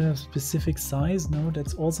outside of specific size, no,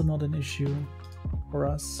 that's also not an issue for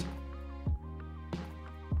us.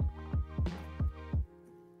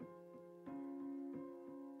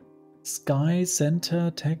 sky,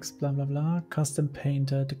 center, text, blah, blah, blah. Custom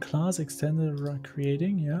painter. The class extended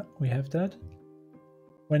creating. Yeah, we have that.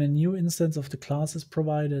 When a new instance of the class is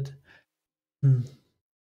provided.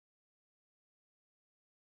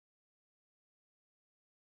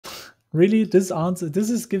 Really, this answer,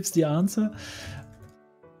 gives the answer.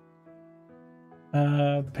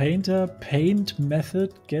 Painter paint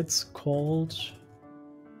method gets called.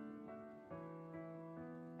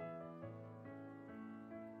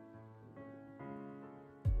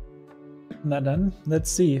 Now then, let's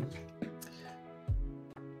see.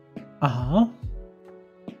 On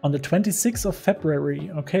the 26th of February.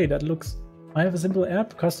 Okay, that looks. I have a simple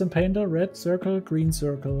app, custom painter, red circle, green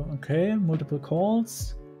circle. Okay, multiple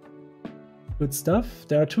calls. Good stuff.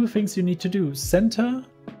 There are two things you need to do. Center.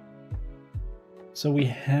 So we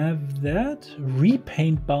have that.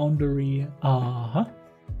 Repaint boundary. And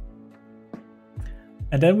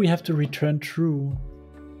then we have to return true.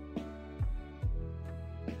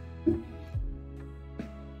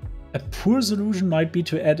 A poor solution might be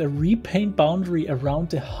to add a repaint boundary around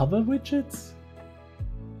the hover widgets.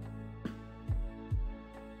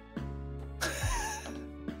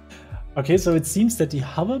 Okay, so it seems that the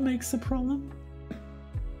hover makes the problem.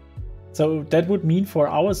 So that would mean for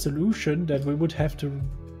our solution that we would have to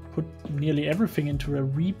put nearly everything into a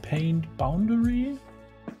repaint boundary.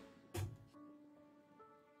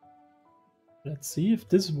 Let's see if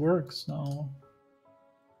this works now.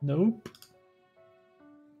 Nope.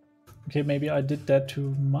 Okay, maybe I did that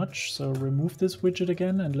too much. So remove this widget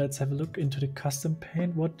again and let's have a look into the custom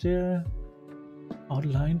paint. What the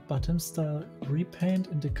outline bottom style repaint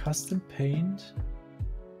in the custom paint.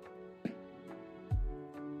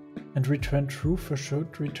 And return true for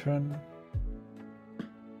should return.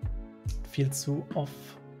 Feels so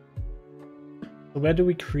off. So where do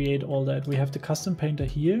we create all that? We have the custom painter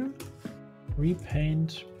here.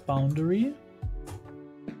 Repaint boundary.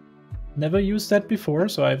 Never used that before,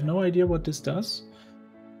 so I have no idea what this does.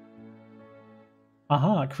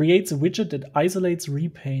 Creates a widget that isolates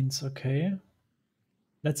repaints. Okay.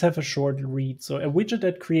 Let's have a short read. So a widget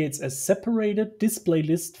that creates a separated display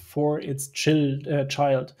list for its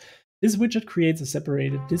child. This widget creates a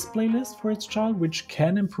separated display list for its child, which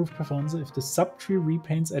can improve performance if the subtree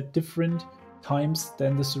repaints at different times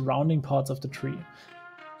than the surrounding parts of the tree.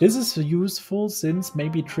 This is useful since may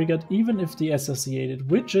be triggered even if the associated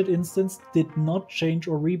widget instance did not change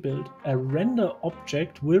or rebuild. A render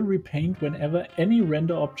object will repaint whenever any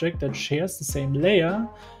render object that shares the same layer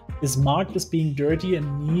is marked as being dirty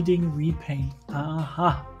and needing repaint.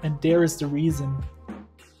 And there is the reason.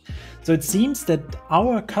 So it seems that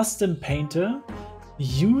our custom painter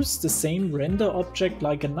used the same render object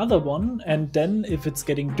like another one, and then if it's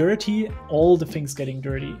getting dirty, all the things getting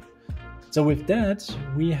dirty. So with that,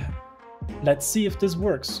 let's see if this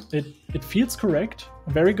works. It feels correct.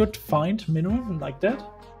 A very good find, Minnow, like that.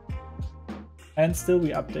 And still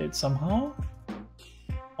we update somehow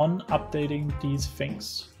on updating these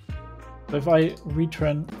things. So if I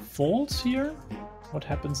return false here, what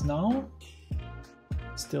happens now?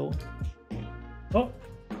 Still. Oh.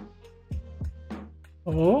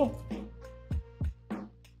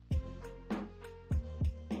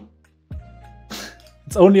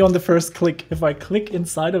 It's only on the first click. If I click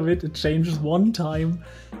inside of it, it changes one time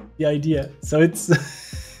the idea. So it's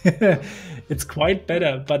it's quite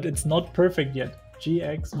better, but it's not perfect yet. G,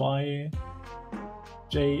 X, Y,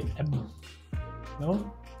 J, M.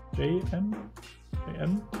 No? J, M? J,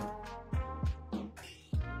 M?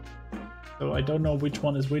 So I don't know which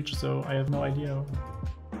one is which, so I have no idea.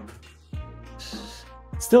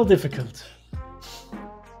 Still difficult.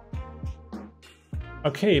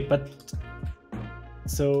 Okay, but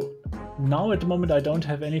so now at the moment I don't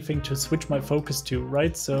have anything to switch my focus to,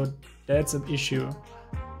 right? So that's an issue.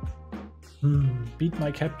 Beat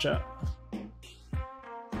my captcha.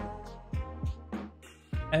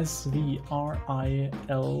 SVRILY.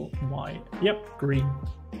 Yep, green.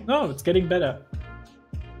 Oh, it's getting better.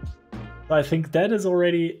 I think that is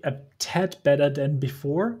already a tad better than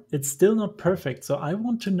before. It's still not perfect, so I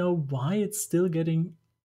want to know why it's still getting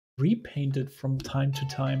repainted from time to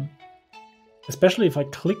time. Especially if I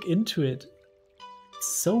click into it. It's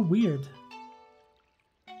so weird.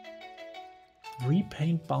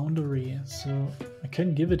 Repaint boundary. So I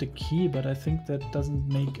can give it a key, but I think that doesn't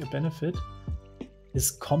make a benefit.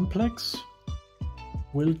 Is complex.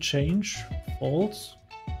 Will change. False.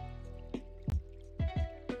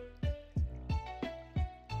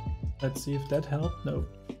 Let's see if that helped. No.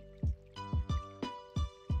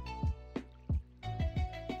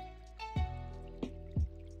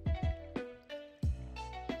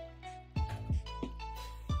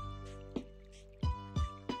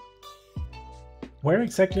 Where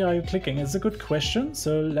exactly are you clicking? It's a good question.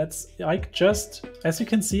 So as you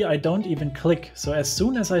can see, I don't even click. So as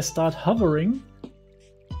soon as I start hovering,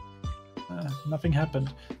 nothing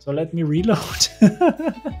happened. So let me reload.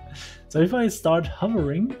 So if I start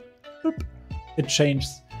hovering, boop, it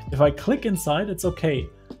changes. If I click inside, it's okay.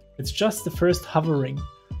 It's just the first hovering.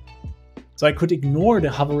 So I could ignore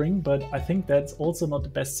the hovering, but I think that's also not the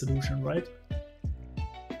best solution, right?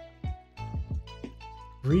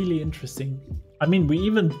 Really interesting. I mean, we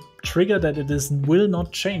even trigger that it will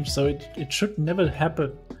not change, so it should never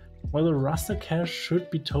happen. Well, the raster cache should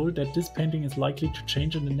be told that this painting is likely to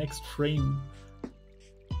change in the next frame.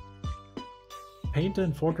 Painter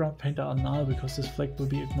and foreground painter are null because this flag will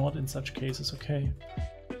be ignored in such cases. Okay.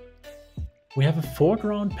 We have a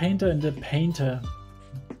foreground painter and a painter.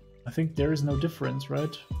 I think there is no difference,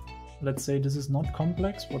 right? Let's say this is not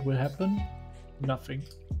complex. What will happen? Nothing.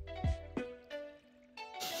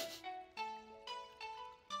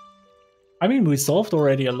 I mean, we solved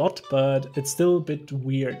already a lot, but it's still a bit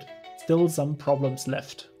weird. Still some problems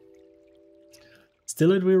left.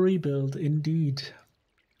 Still it will rebuild, indeed.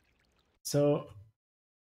 So,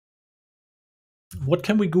 what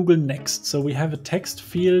can we Google next? So we have a text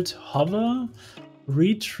field, hover,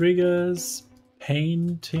 re-triggers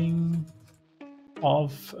painting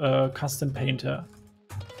of custom painter.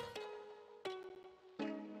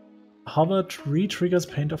 Hover re-triggers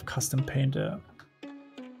paint of custom painter.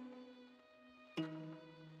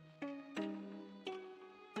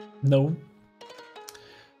 No.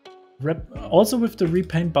 Also with the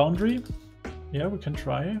repaint boundary. Yeah, we can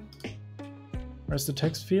try. Where's the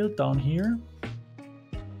text field? Down here.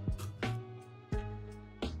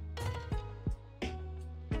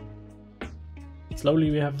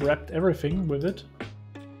 Slowly we have wrapped everything with it.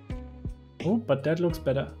 Oh, but that looks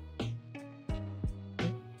better.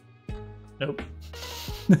 Nope.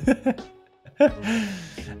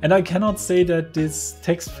 And I cannot say that this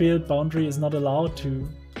text field boundary is not allowed to.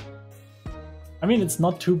 I mean, it's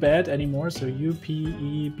not too bad anymore. So U, P,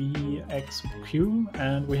 E, B, X, Q,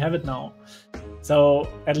 and we have it now. So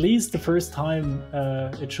at least the first time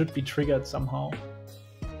it should be triggered somehow.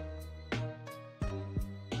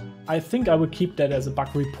 I think I would keep that as a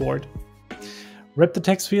bug report. Wrap the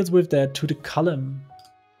text fields with that to the column.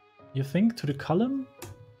 You think to the column?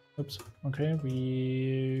 Oops. Okay,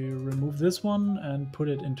 we remove this one and put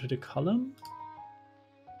it into the column.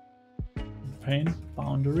 Paint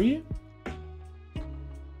boundary.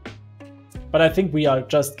 But I think we are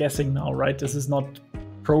just guessing now, right? This is not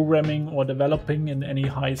programming or developing in any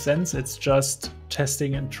high sense. It's just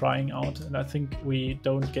testing and trying out. And I think we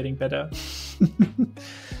don't getting better.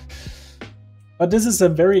 But this is a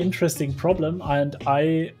very interesting problem, and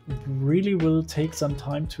I really will take some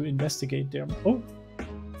time to investigate them.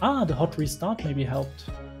 Oh, the hot restart maybe helped.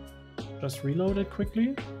 Just reload it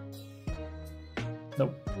quickly.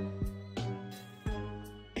 Nope.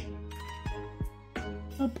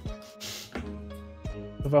 Up.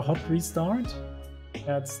 With a hot restart,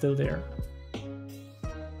 that's still there.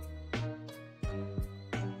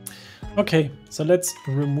 Okay, so let's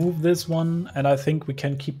remove this one, and I think we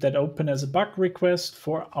can keep that open as a bug request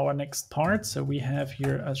for our next part. So we have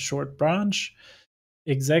here a short branch.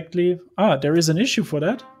 Exactly. There is an issue for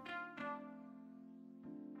that.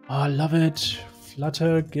 I love it.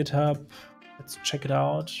 Flutter, GitHub. Let's check it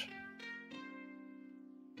out.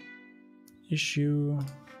 Issue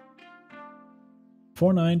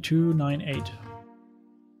 49298.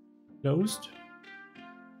 Closed.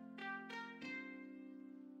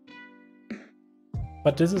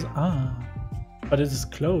 But this is, but it is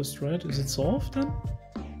closed, right? Is it solved then?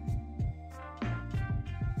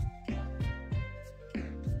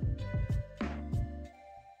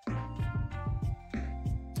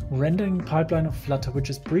 Rendering pipeline of Flutter, which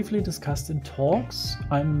is briefly discussed in talks.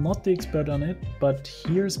 I'm not the expert on it, but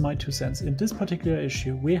here's my 2 cents. In this particular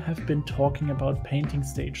issue, we have been talking about painting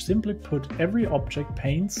stage. Simply put, every object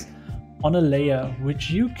paints on a layer, which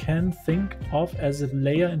you can think of as a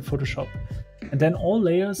layer in Photoshop. And then all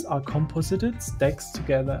layers are composited stacks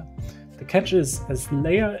together. The catch is, as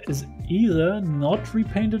layer is either not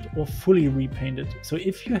repainted or fully repainted. So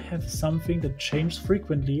if you have something that changes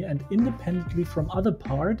frequently and independently from other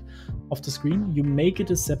part of the screen, you make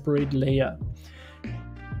it a separate layer.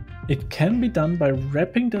 It can be done by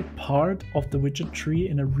wrapping that part of the widget tree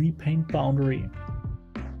in a repaint boundary.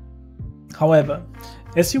 However,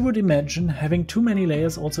 as you would imagine, having too many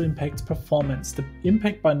layers also impacts performance. The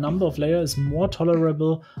impact by number of layers is more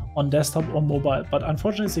tolerable on desktop or mobile, but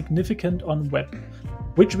unfortunately significant on web,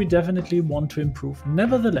 which we definitely want to improve.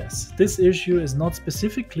 Nevertheless, this issue is not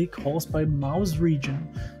specifically caused by mouse region.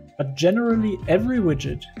 But generally every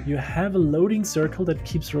widget, you have a loading circle that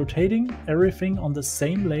keeps rotating. Everything on the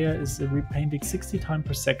same layer is repainting 60 times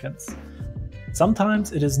per second.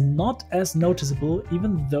 Sometimes it is not as noticeable,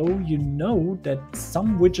 even though you know that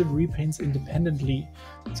some widget repaints independently.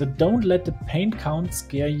 So don't let the paint count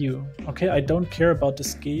scare you. Okay, I don't care about the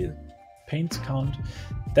scale paint count.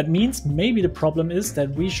 That means maybe the problem is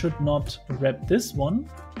that we should not wrap this one,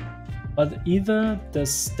 but either the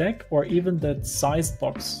stack or even the sized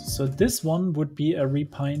box. So this one would be a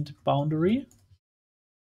repaint boundary.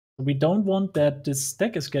 We don't want that this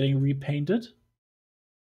stack is getting repainted.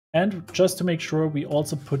 And just to make sure, we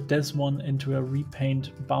also put this one into a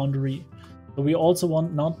repaint boundary. So we also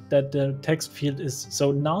want not that the text field is,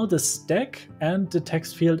 so now the stack and the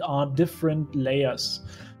text field are different layers.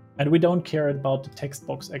 And we don't care about the text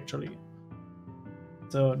box actually.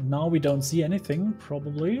 So now we don't see anything,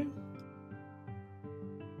 probably.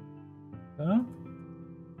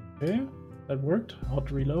 Okay, that worked.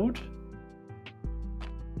 Hot reload.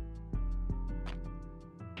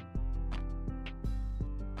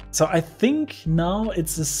 So I think now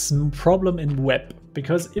it's a problem in web,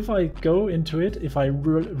 because if I go into it, if I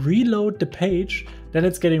reload the page, then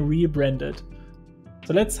it's getting rebranded.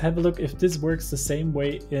 So let's have a look if this works the same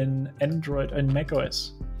way in Android and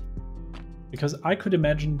macOS, because I could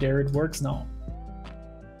imagine there it works now.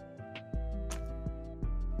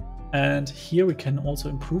 And here we can also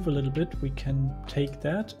improve a little bit. We can take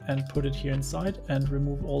that and put it here inside and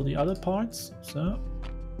remove all the other parts. So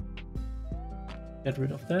get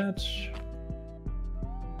rid of that.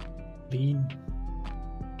 Clean.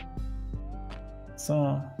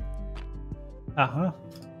 So,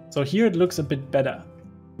 so here it looks a bit better.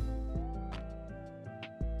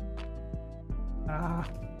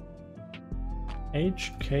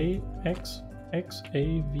 H, K, X, X,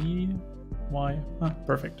 A, V, Y.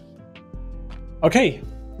 Perfect. Okay,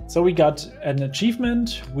 so we got an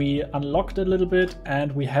achievement, we unlocked it a little bit,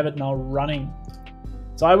 and we have it now running.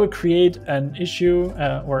 So I will create an issue,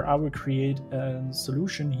 or I will create a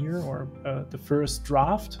solution here, or the first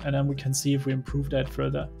draft, and then we can see if we improve that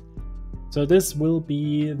further. So this will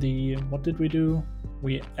be the, what did we do?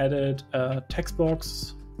 We added a text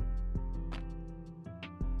box,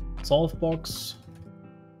 solve box,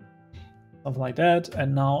 stuff like that,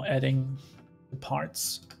 and now adding the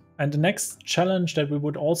parts. And the next challenge that we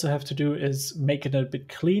would also have to do is make it a bit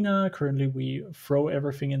cleaner. Currently we throw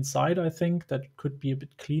everything inside, I think. That could be a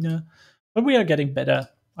bit cleaner, but we are getting better.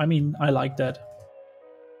 I mean, I like that.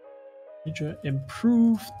 Need to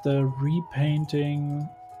improve the repainting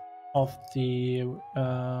of the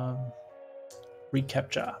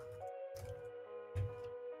Recaptcha.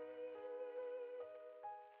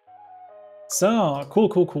 So,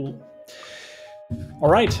 cool. All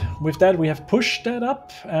right, with that we have pushed that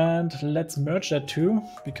up, and let's merge that too,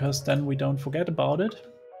 because then we don't forget about it.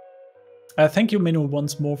 Thank you, Minu,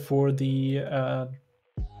 once more for the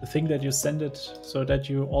thing that you sent it, so that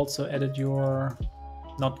you also added your,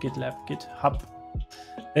 not GitLab, GitHub,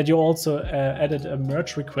 that you also added a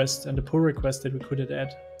merge request and a pull request that we could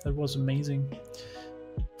add. That was amazing.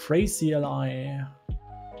 Phrase CLI,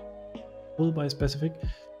 pull by specific,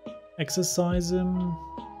 exercise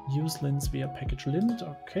use lints via package lint.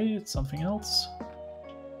 Okay, it's something else.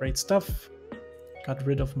 Great stuff. Got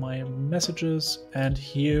rid of my messages, and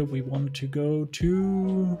here we want to go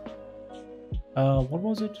to what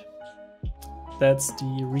was it? That's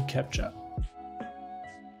the Recaptcha.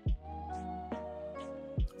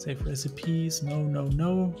 Save recipes.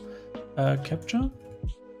 No. Captcha.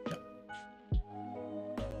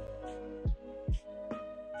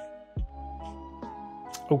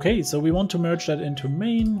 Okay, so we want to merge that into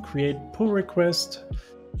main, create pull request,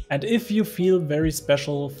 and if you feel very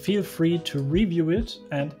special, feel free to review it,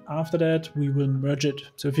 and after that we will merge it.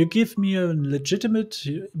 So if you give me a legitimate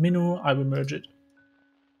menu, I will merge it.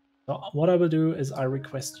 So what I will do is I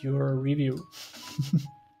request your review.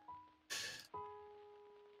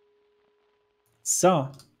 So,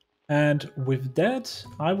 and with that,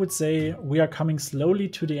 I would say we are coming slowly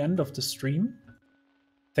to the end of the stream.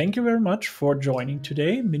 Thank you very much for joining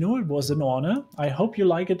today, Minu. It was an honor. I hope you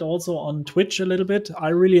like it also on Twitch a little bit. I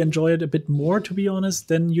really enjoy it a bit more, to be honest,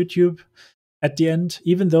 than YouTube at the end,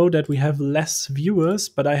 even though that we have less viewers,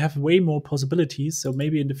 but I have way more possibilities. So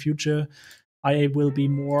maybe in the future, I will be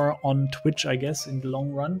more on Twitch, I guess, in the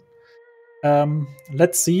long run.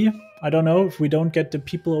 Let's see. I don't know, if we don't get the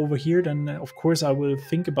people over here, then of course I will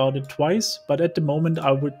think about it twice. But at the moment,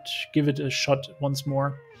 I would give it a shot once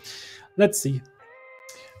more. Let's see.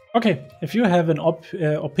 Okay, if you have an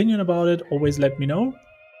opinion about it, always let me know.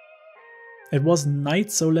 It was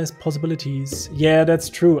night, so less possibilities. Yeah, that's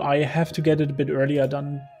true. I have to get it a bit earlier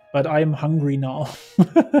done but I'm hungry now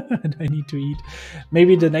and I need to eat.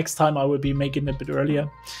 Maybe the next time I will be making it a bit earlier.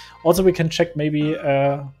 Also, we can check maybe,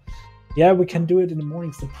 yeah, we can do it in the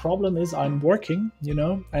mornings. The problem is I'm working, you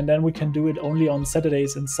know, and then we can do it only on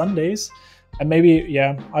Saturdays and Sundays. And maybe,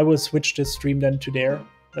 yeah, I will switch the stream then to there.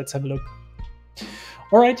 Let's have a look.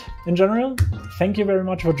 All right, in general, thank you very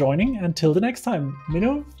much for joining. Until the next time,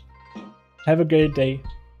 Mino, have a great day.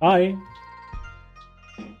 Bye.